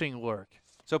pushing work?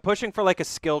 So pushing for like a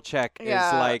skill check Yeah.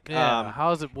 is like Yeah. How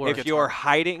does it work? if you're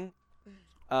hiding.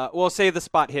 Well, say the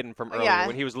spot hidden from earlier Yeah.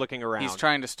 when he was looking around. He's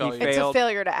trying to stall you. It's a failed.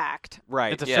 failure to act.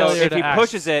 Right. It's a yeah. failure If to he act.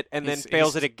 pushes it and then He's-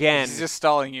 fails he's- it again. He's just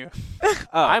stalling you. oh.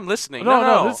 I'm listening.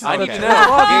 No, this is I need okay. to There's a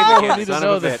lot of know. people who Yeah, need to son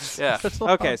know of a this. Yeah. There's a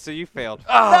lot- Okay, so you failed.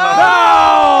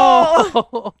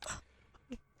 No!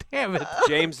 Damn it.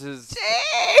 James is.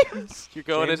 James! You're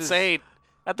going James is- insane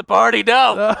at the party.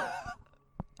 No.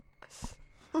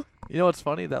 You know what's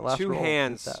funny? That last Two roll did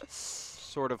hands that.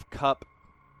 sort of cup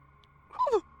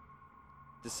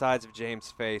the sides of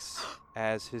James' face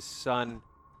as his son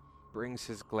brings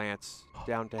his glance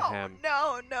down to him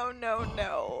No, no, no,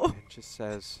 no. and just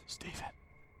says, Steven.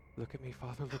 "Look at me,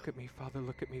 Father. Look at me, Father.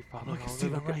 Look at me, Father. Look at Only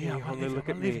Steven look right at here. me. I'm Only leaving, look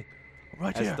I'm at leaving. me." I'm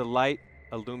right As here. the light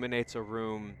illuminates a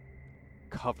room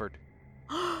covered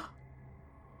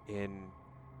in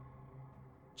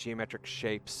geometric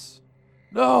shapes,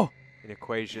 No! in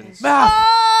equations. Math!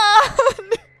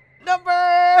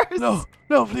 Numbers!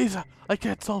 No, please. I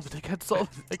can't solve it. I can't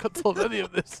solve any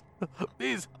of this.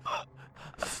 Please.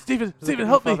 Stephen,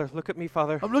 help me. Father, look at me,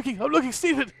 Father. I'm looking,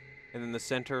 Stephen. And in the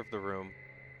center of the room,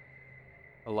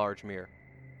 a large mirror.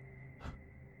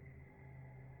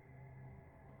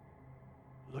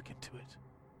 Look into it.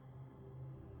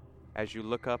 As you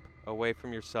look up away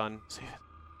from your son, Stephen,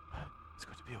 it's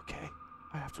going to be okay.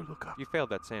 I have to look up. you failed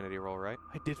that sanity roll, right?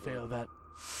 I did fail that.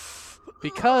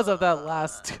 Because of that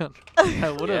last,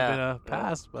 that would have been a Yeah.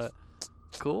 pass, but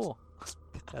cool.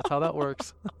 That's how that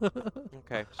works.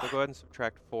 Okay, so go ahead and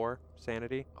subtract 4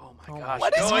 sanity. Oh Oh my my gosh,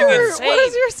 What is going insane. what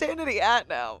is your sanity at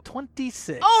now?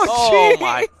 26. Oh, Oh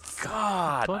my jeez.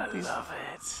 god. 20. I love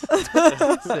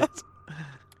it.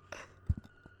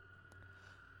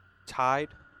 Tied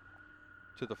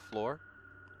to the floor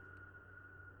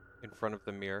in front of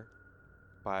the mirror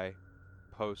by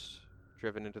posts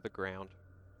driven into the ground,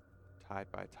 tied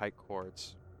by tight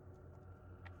cords.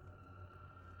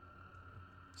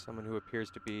 Someone who appears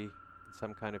to be in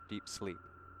some kind of deep sleep.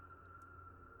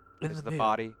 It is the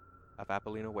body of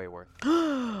Apollina Wayworth.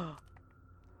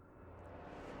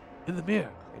 In the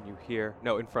mirror. And you hear,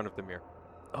 no, in front of the mirror.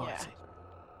 Oh, Yeah. I see.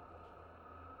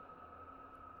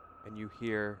 And you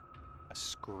hear a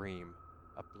scream,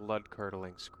 a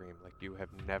blood-curdling scream like you have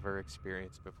never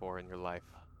experienced before in your life.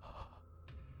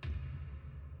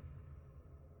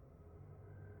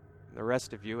 And the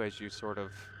rest of you, as you sort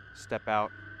of step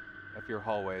out of your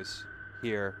hallways,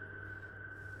 hear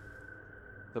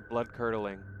the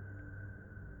blood-curdling,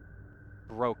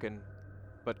 broken,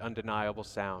 but undeniable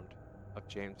sound of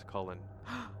James Cullen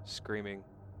screaming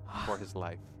for his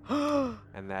life.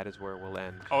 And that is where we'll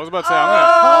end. I was about to say, I'm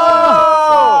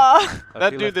Of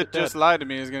that He dude Left that It Dead. just lied to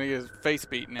me is gonna get his face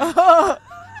beaten in.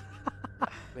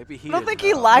 Maybe he I don't didn't think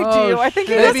he know. lied to Oh, you. I think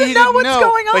he shit. Maybe doesn't he know didn't what's know,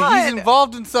 going on. but he's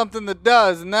involved in something that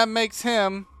does, and that makes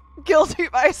him. Guilty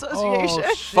by association.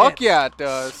 Oh, Fuck yeah, it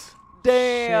does.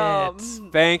 Damn.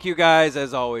 Shit. Thank you guys,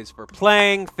 as always, for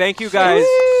playing. Thank you guys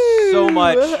so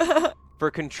much for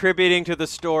contributing to the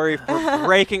story, for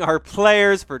breaking our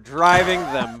players, for driving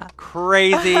them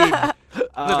crazy.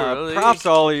 Literally. Props to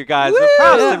all of you guys. So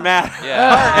props to Matt,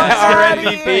 our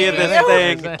MVP of this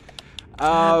thing.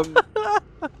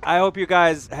 I hope you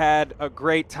guys had a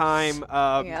great time.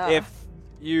 Yeah. If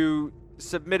you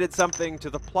submitted something to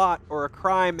the plot or a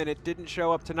crime and it didn't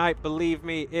show up tonight, believe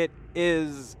me, it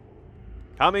is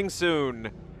coming soon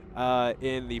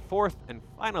in the 4th and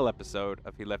final episode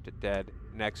of He Left It Dead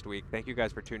next week. Thank you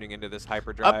guys for tuning into this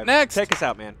hyperdrive. Up next. Take us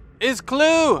out, man. Is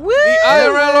Clue, the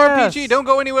IRL RPG. Don't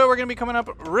go anywhere. We're going to be coming up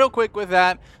real quick with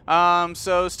that.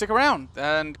 So stick around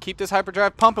and keep this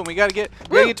hyperdrive pumping. We got to get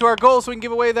to our goal so we can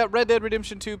give away that Red Dead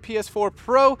Redemption 2 PS4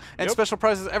 Pro and special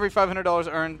prizes every $500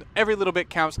 earned. Every little bit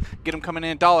counts. Get them coming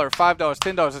in. $1, $5,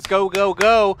 $10. Let's go, go,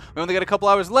 go. We only got a couple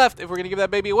hours left if we're going to give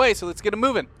that baby away, so let's get them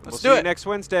moving. Let's We'll do see you it. next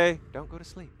Wednesday. Don't go to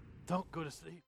sleep. Don't go to sleep.